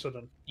me all of a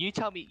sudden? You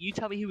tell me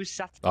who was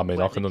sat. I mean,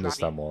 I can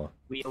understand why.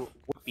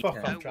 Fuck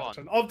off,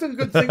 Jackson. I've done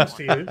good things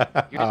to you.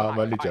 I'm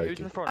only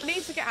joking. I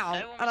need to get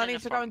out and I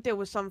need to go and deal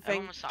with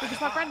something because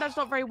my granddad's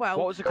not very well.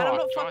 What was the and I'm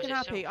car? not fucking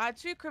happy. I had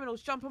 2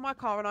 criminals jump in my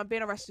car and I'm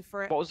being arrested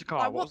for it. What was the car?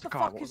 Like, What what was the the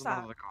car? fuck What was is the that?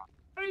 name of the car?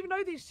 I don't even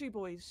know these 2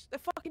 boys. They're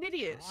fucking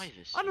idiots. I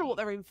don't know what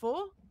they're in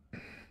for.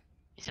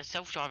 It's a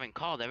self-driving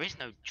car. There is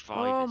no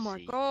driver. Oh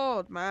my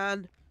god,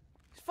 man.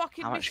 It's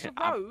fucking Mr.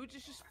 Rhodes.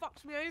 It just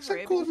fucks me over. Is that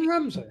here Gordon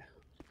Ramsay?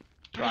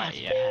 Right,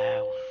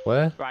 yeah.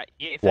 Where? Right,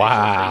 yeah,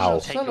 Wow.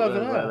 take it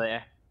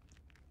over.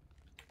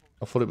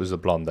 I thought it was the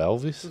blonde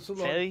Elvis.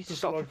 Failure to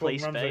stop the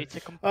police, failure to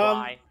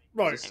comply.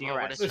 Right, It's your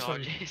arrest.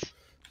 listen.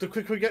 The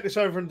quicker we get this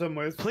over and done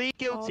with, Plead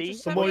guilty.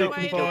 the more you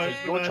can buy.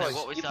 Your choice.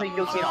 You plead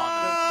guilty on.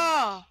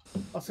 Ah!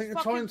 I think you're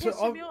Fucking trying to.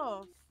 pissing me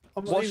off.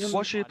 I'm not even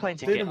What's your plane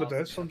dealing ticket? with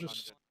this. I'm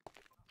just.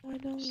 I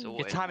know.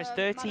 Your time is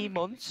 13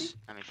 months.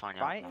 Let me find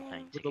right?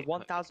 With a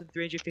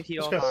 $1,350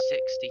 Let's go.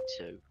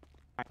 62.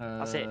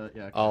 That's it.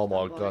 Oh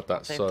my god,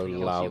 that's so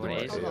loud in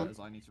my Hold ear.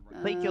 on.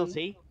 Plead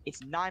guilty.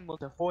 It's 9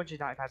 months and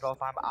 $495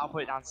 fine, but I'll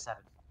put it down to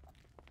 7.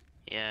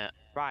 Yeah.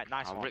 Right,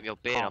 nice I'll one. rip your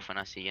beard Calm. off when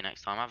I see you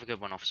next time. Have a good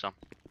one, officer.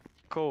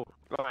 Cool.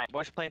 Right,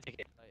 what's your plane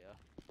ticket?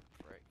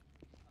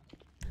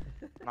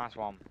 Nice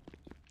one.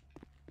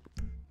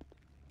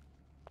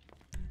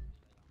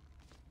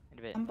 In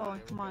a bit. I'm boy,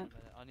 come on.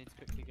 I need to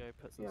quickly go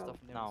put some stuff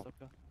in the No.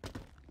 sucker.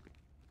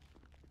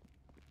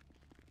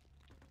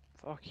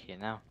 Fuck you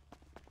now.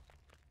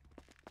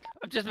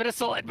 I've just been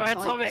assaulted by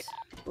Atomic.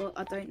 Well,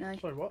 I don't know.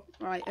 Sorry, what?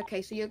 Right,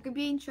 okay, so you're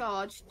being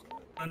charged.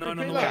 No.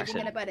 Aiding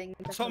and abetting.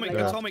 Atomic.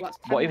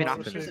 What even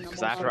happened?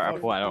 Because after I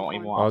report, I don't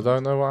even want. I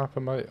don't know what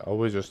happened, mate. I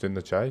was just in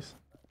the chase.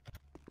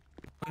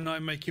 And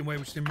I'm making way,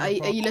 which is Are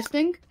you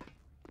listening?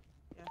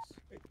 Yes.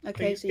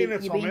 Okay, so you're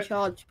being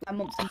charged by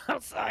months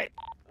outside.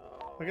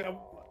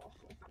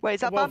 Wait,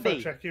 is that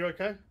Bambi? Check you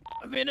okay?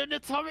 I'm in an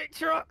atomic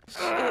truck.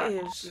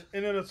 It is.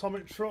 In an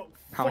atomic truck.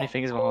 How many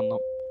fingers am I on?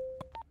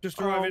 Just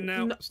arriving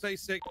now. Stay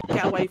sick.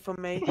 Get away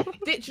from me.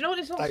 Do you know what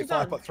this officer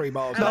done? 5.3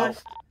 miles. No.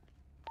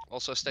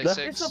 Also, stay This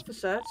 6.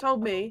 officer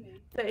told me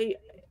that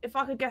if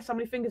I could guess how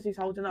many fingers he's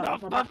holding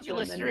up, with my back to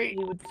him, then he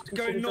would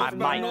consider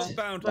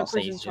northbound.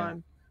 prison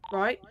time.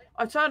 Right?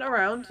 I turned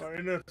around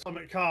in an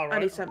atomic car, right?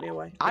 and he sent me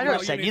away. I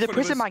don't send you. The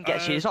prison man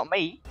gets you. It's not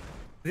me.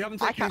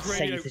 I can't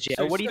send you to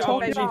jail. What are you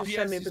talking about?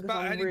 Send me because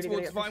I'm really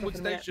gonna get fucked up in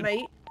a minute.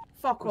 Mate,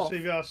 fuck off.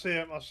 I see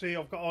him. I see.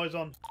 I've got eyes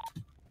on.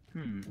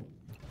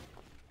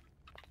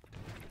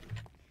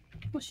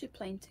 What's your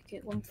plane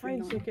ticket?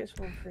 Plane 139. ticket's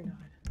 139.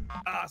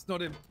 Ah, it's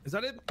not him. Is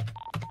that him?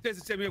 There's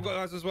a Timmy. I've got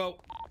eyes as well.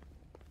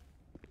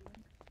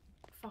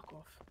 Fuck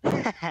off.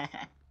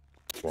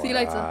 See you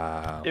later.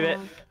 Wow. Do it.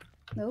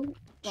 No.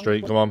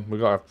 Street, come on. We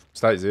got a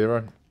state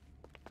 0.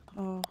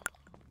 Oh.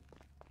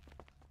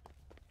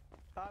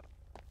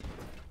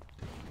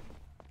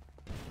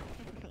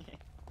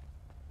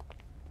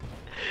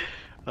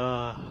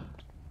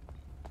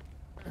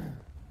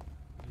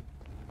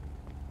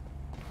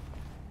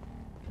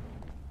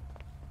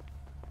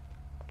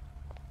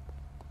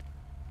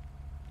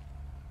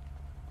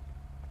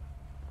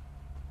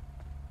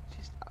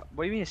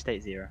 What do you mean a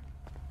state 0?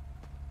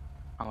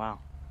 Oh wow.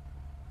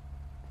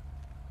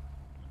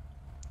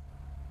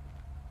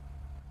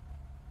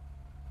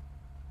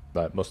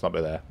 No, it must not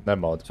be there.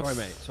 Never mind. Sorry,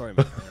 mate. Sorry,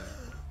 mate.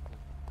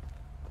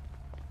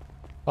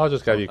 I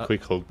just gave you a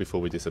quick hug before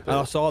we disappeared.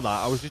 I saw that.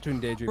 I was just doing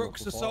daydream.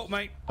 Brooks assault,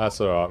 mate.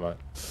 That's alright, mate.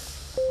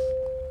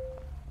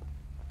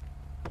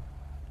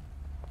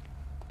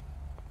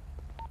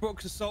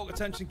 Brooks assault,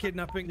 attention,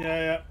 kidnapping.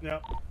 Yeah.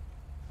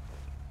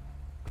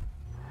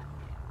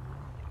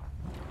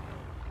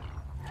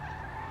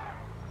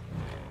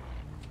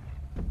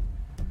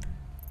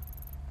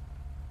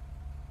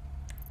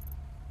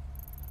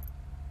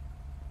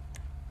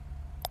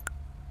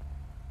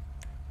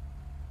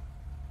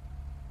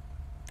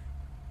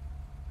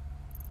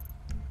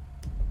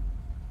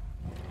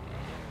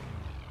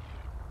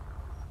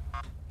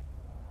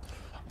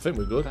 I think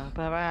we're good.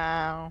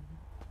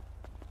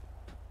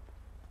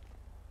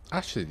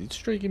 Actually, did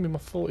Street give me my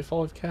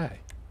 45k?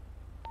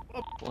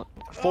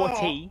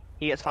 40,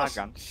 he gets 5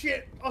 grand.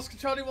 Shit! Oscar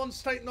Charlie 1,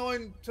 State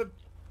 9 to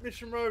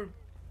Mission Road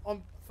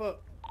on foot.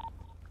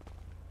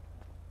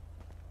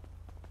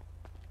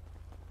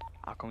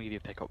 come give you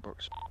a pickup,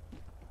 Brooks.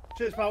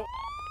 Cheers, pal.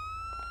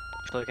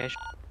 Which location?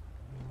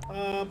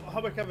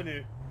 Hubbock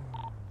Avenue.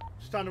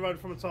 Just down the road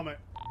from Atomic.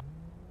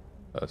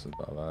 That's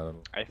not bad.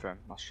 A-frame,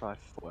 let's try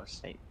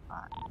 4-8.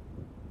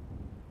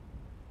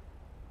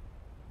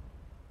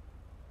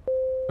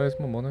 Where's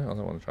my money? I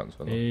don't want to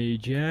transfer that. Hey,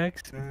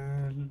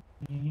 Jackson.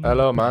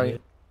 Hello,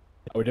 mate.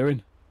 How we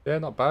doing? Yeah,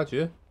 not bad,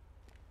 you?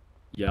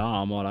 Yeah,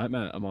 I'm alright,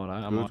 mate. I'm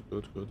alright.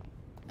 Good.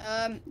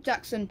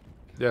 Jackson.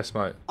 Yes,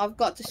 mate. I've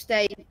got to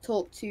stay and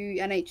talk to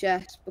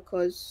NHS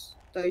because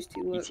those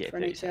two work for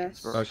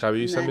NHS. Okay, well,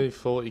 you send me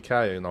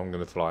 40k and I'm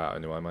going to fly out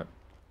anyway, mate.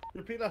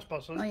 Repeat that,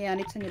 Spencer. Oh yeah, I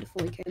need to send you the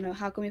 40k. No,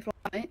 how come you fly,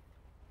 mate?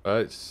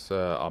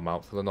 I'm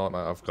out for the night, mate.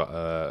 I've got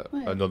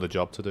another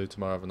job to do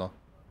tomorrow, haven't I?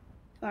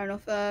 Fair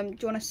enough. Do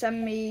you want to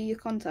send me your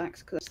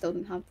contacts? Because I still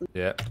didn't have them.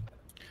 Yeah.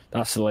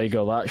 That's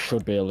illegal. That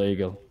should be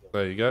illegal.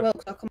 There you go. Well,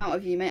 'cause I'll come out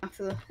with you, mate,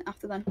 after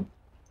then.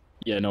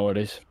 Yeah, no, it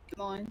is.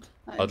 Mind.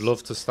 I'd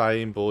love to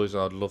stay in, boys,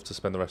 and I'd love to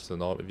spend the rest of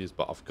the night with you,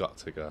 but I've got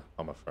to go,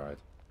 I'm afraid.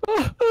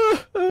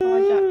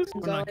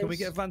 Right, can we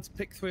get a van to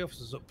pick 3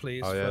 officers up,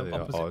 please? Oh, yeah, for yeah,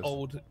 opposite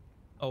ours.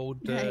 old.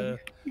 Hey.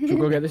 Should we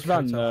go get this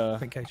van?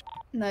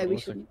 No, we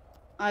shouldn't.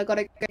 I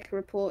gotta get a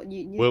report.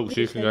 Wilkes,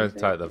 you can go and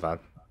take the van.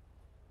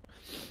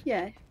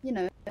 Yeah, you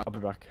know. I'll be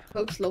back.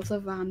 Wilkes loves a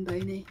van,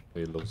 don't he?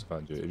 He loves the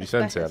van, do you? Have you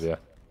sent it, have you?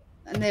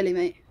 Nearly,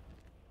 mate.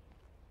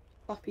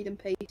 Copied and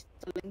pasted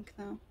the link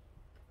now.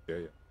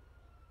 Yeah.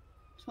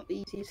 It's not the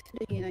easiest to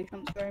do, you know,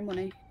 transferring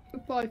money.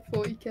 Goodbye,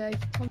 40k.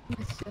 I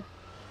miss you.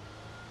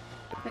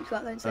 Thanks for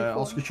that, don't say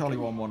Oscar Charlie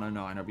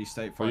 1109, I'll be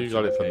state 5. Well, you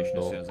got it for as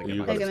soon as I get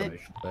you back got to it the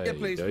for station.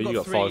 there you go. You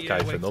got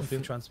 5k for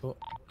nothing. Transport.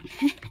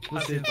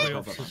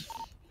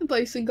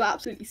 Bosun got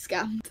absolutely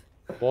scammed.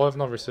 Why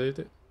haven't I received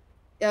it?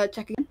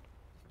 Check again.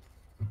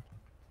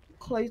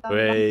 Close down.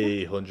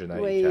 Wait,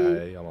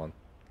 108k, I'm on.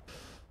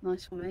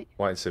 Nice one, mate.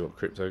 Wait and see what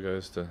crypto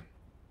goes to.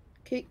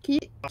 Can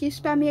you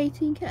spare me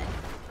 18k?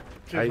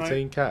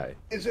 18k?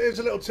 Here's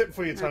a little tip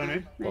for you,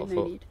 Tony. What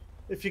for?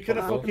 If you're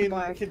gonna fucking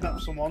kidnap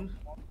someone,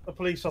 a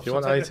police officer. If you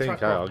want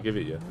 18k, I'll give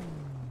it you.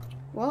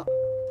 What?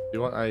 If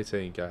you want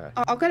 18k?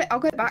 I'll get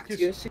it back to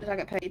you as soon as I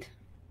get paid.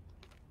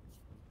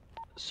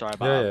 Sorry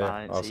about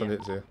that. Yeah, I'll send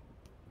it to you.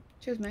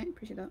 Cheers, mate.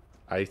 Appreciate that.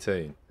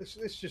 18. This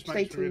just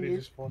makes me really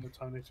disappointed,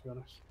 Tony, to be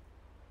honest.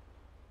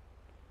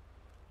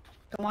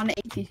 I'm on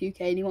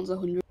 82k and he wants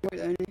 100 for it,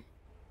 don't he?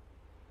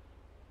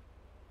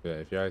 Yeah,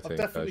 if you're I've 18k,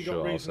 definitely got sure,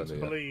 I'll reason send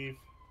to it. believe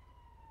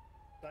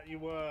that you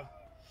were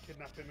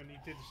kidnapping him and you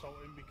did assault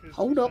him because.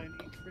 Hold up.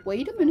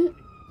 Wait a minute.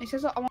 It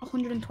says that I want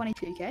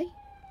 122k.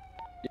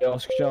 Yeah,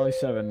 Oscar Charlie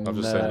 7. I've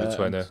just sent you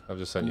 20. I've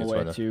just sent you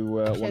 20. To,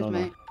 Cheers,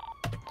 mate.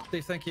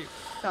 Steve, thank you.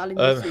 Darling,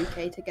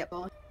 2k to get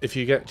by. If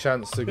you get a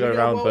chance to go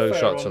around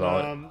Bergshot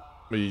tonight,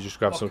 will you just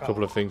grab some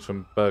couple of things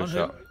from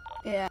Bergshot?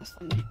 Yeah, that's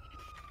fine.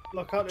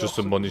 Just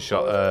some money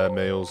shot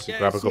meals. Yeah,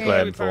 grab a couple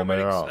of them for me,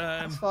 alright?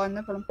 That's fine,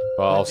 no problem.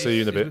 Well, I'll see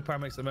you in a bit.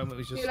 Paramedics at the moment.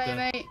 He's just See you later,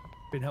 mate.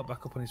 been helped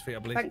back up on his feet, I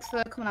believe. Thanks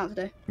for coming out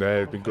today. Yeah,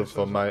 it's been good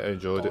fun, mate. I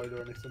enjoyed it.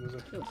 Cool.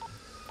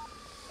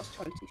 Let's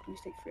try to teach me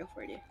to take 3 off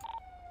radio.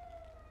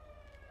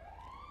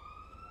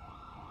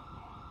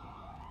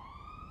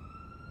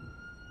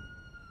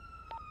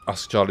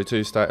 Ask Charlie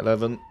 2, State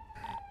 11.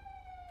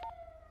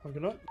 Have a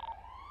good night.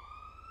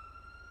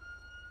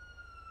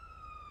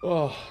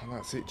 Oh,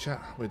 that's it,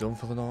 chat. We're done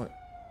for the night.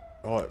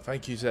 Alright,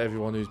 thank you to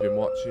everyone who's been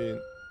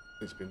watching.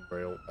 It's been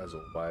real, as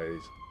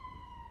always.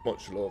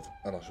 Much love,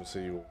 and I shall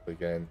see you all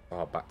again.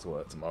 Back to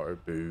work tomorrow.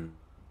 Boo.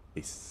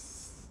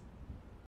 Peace.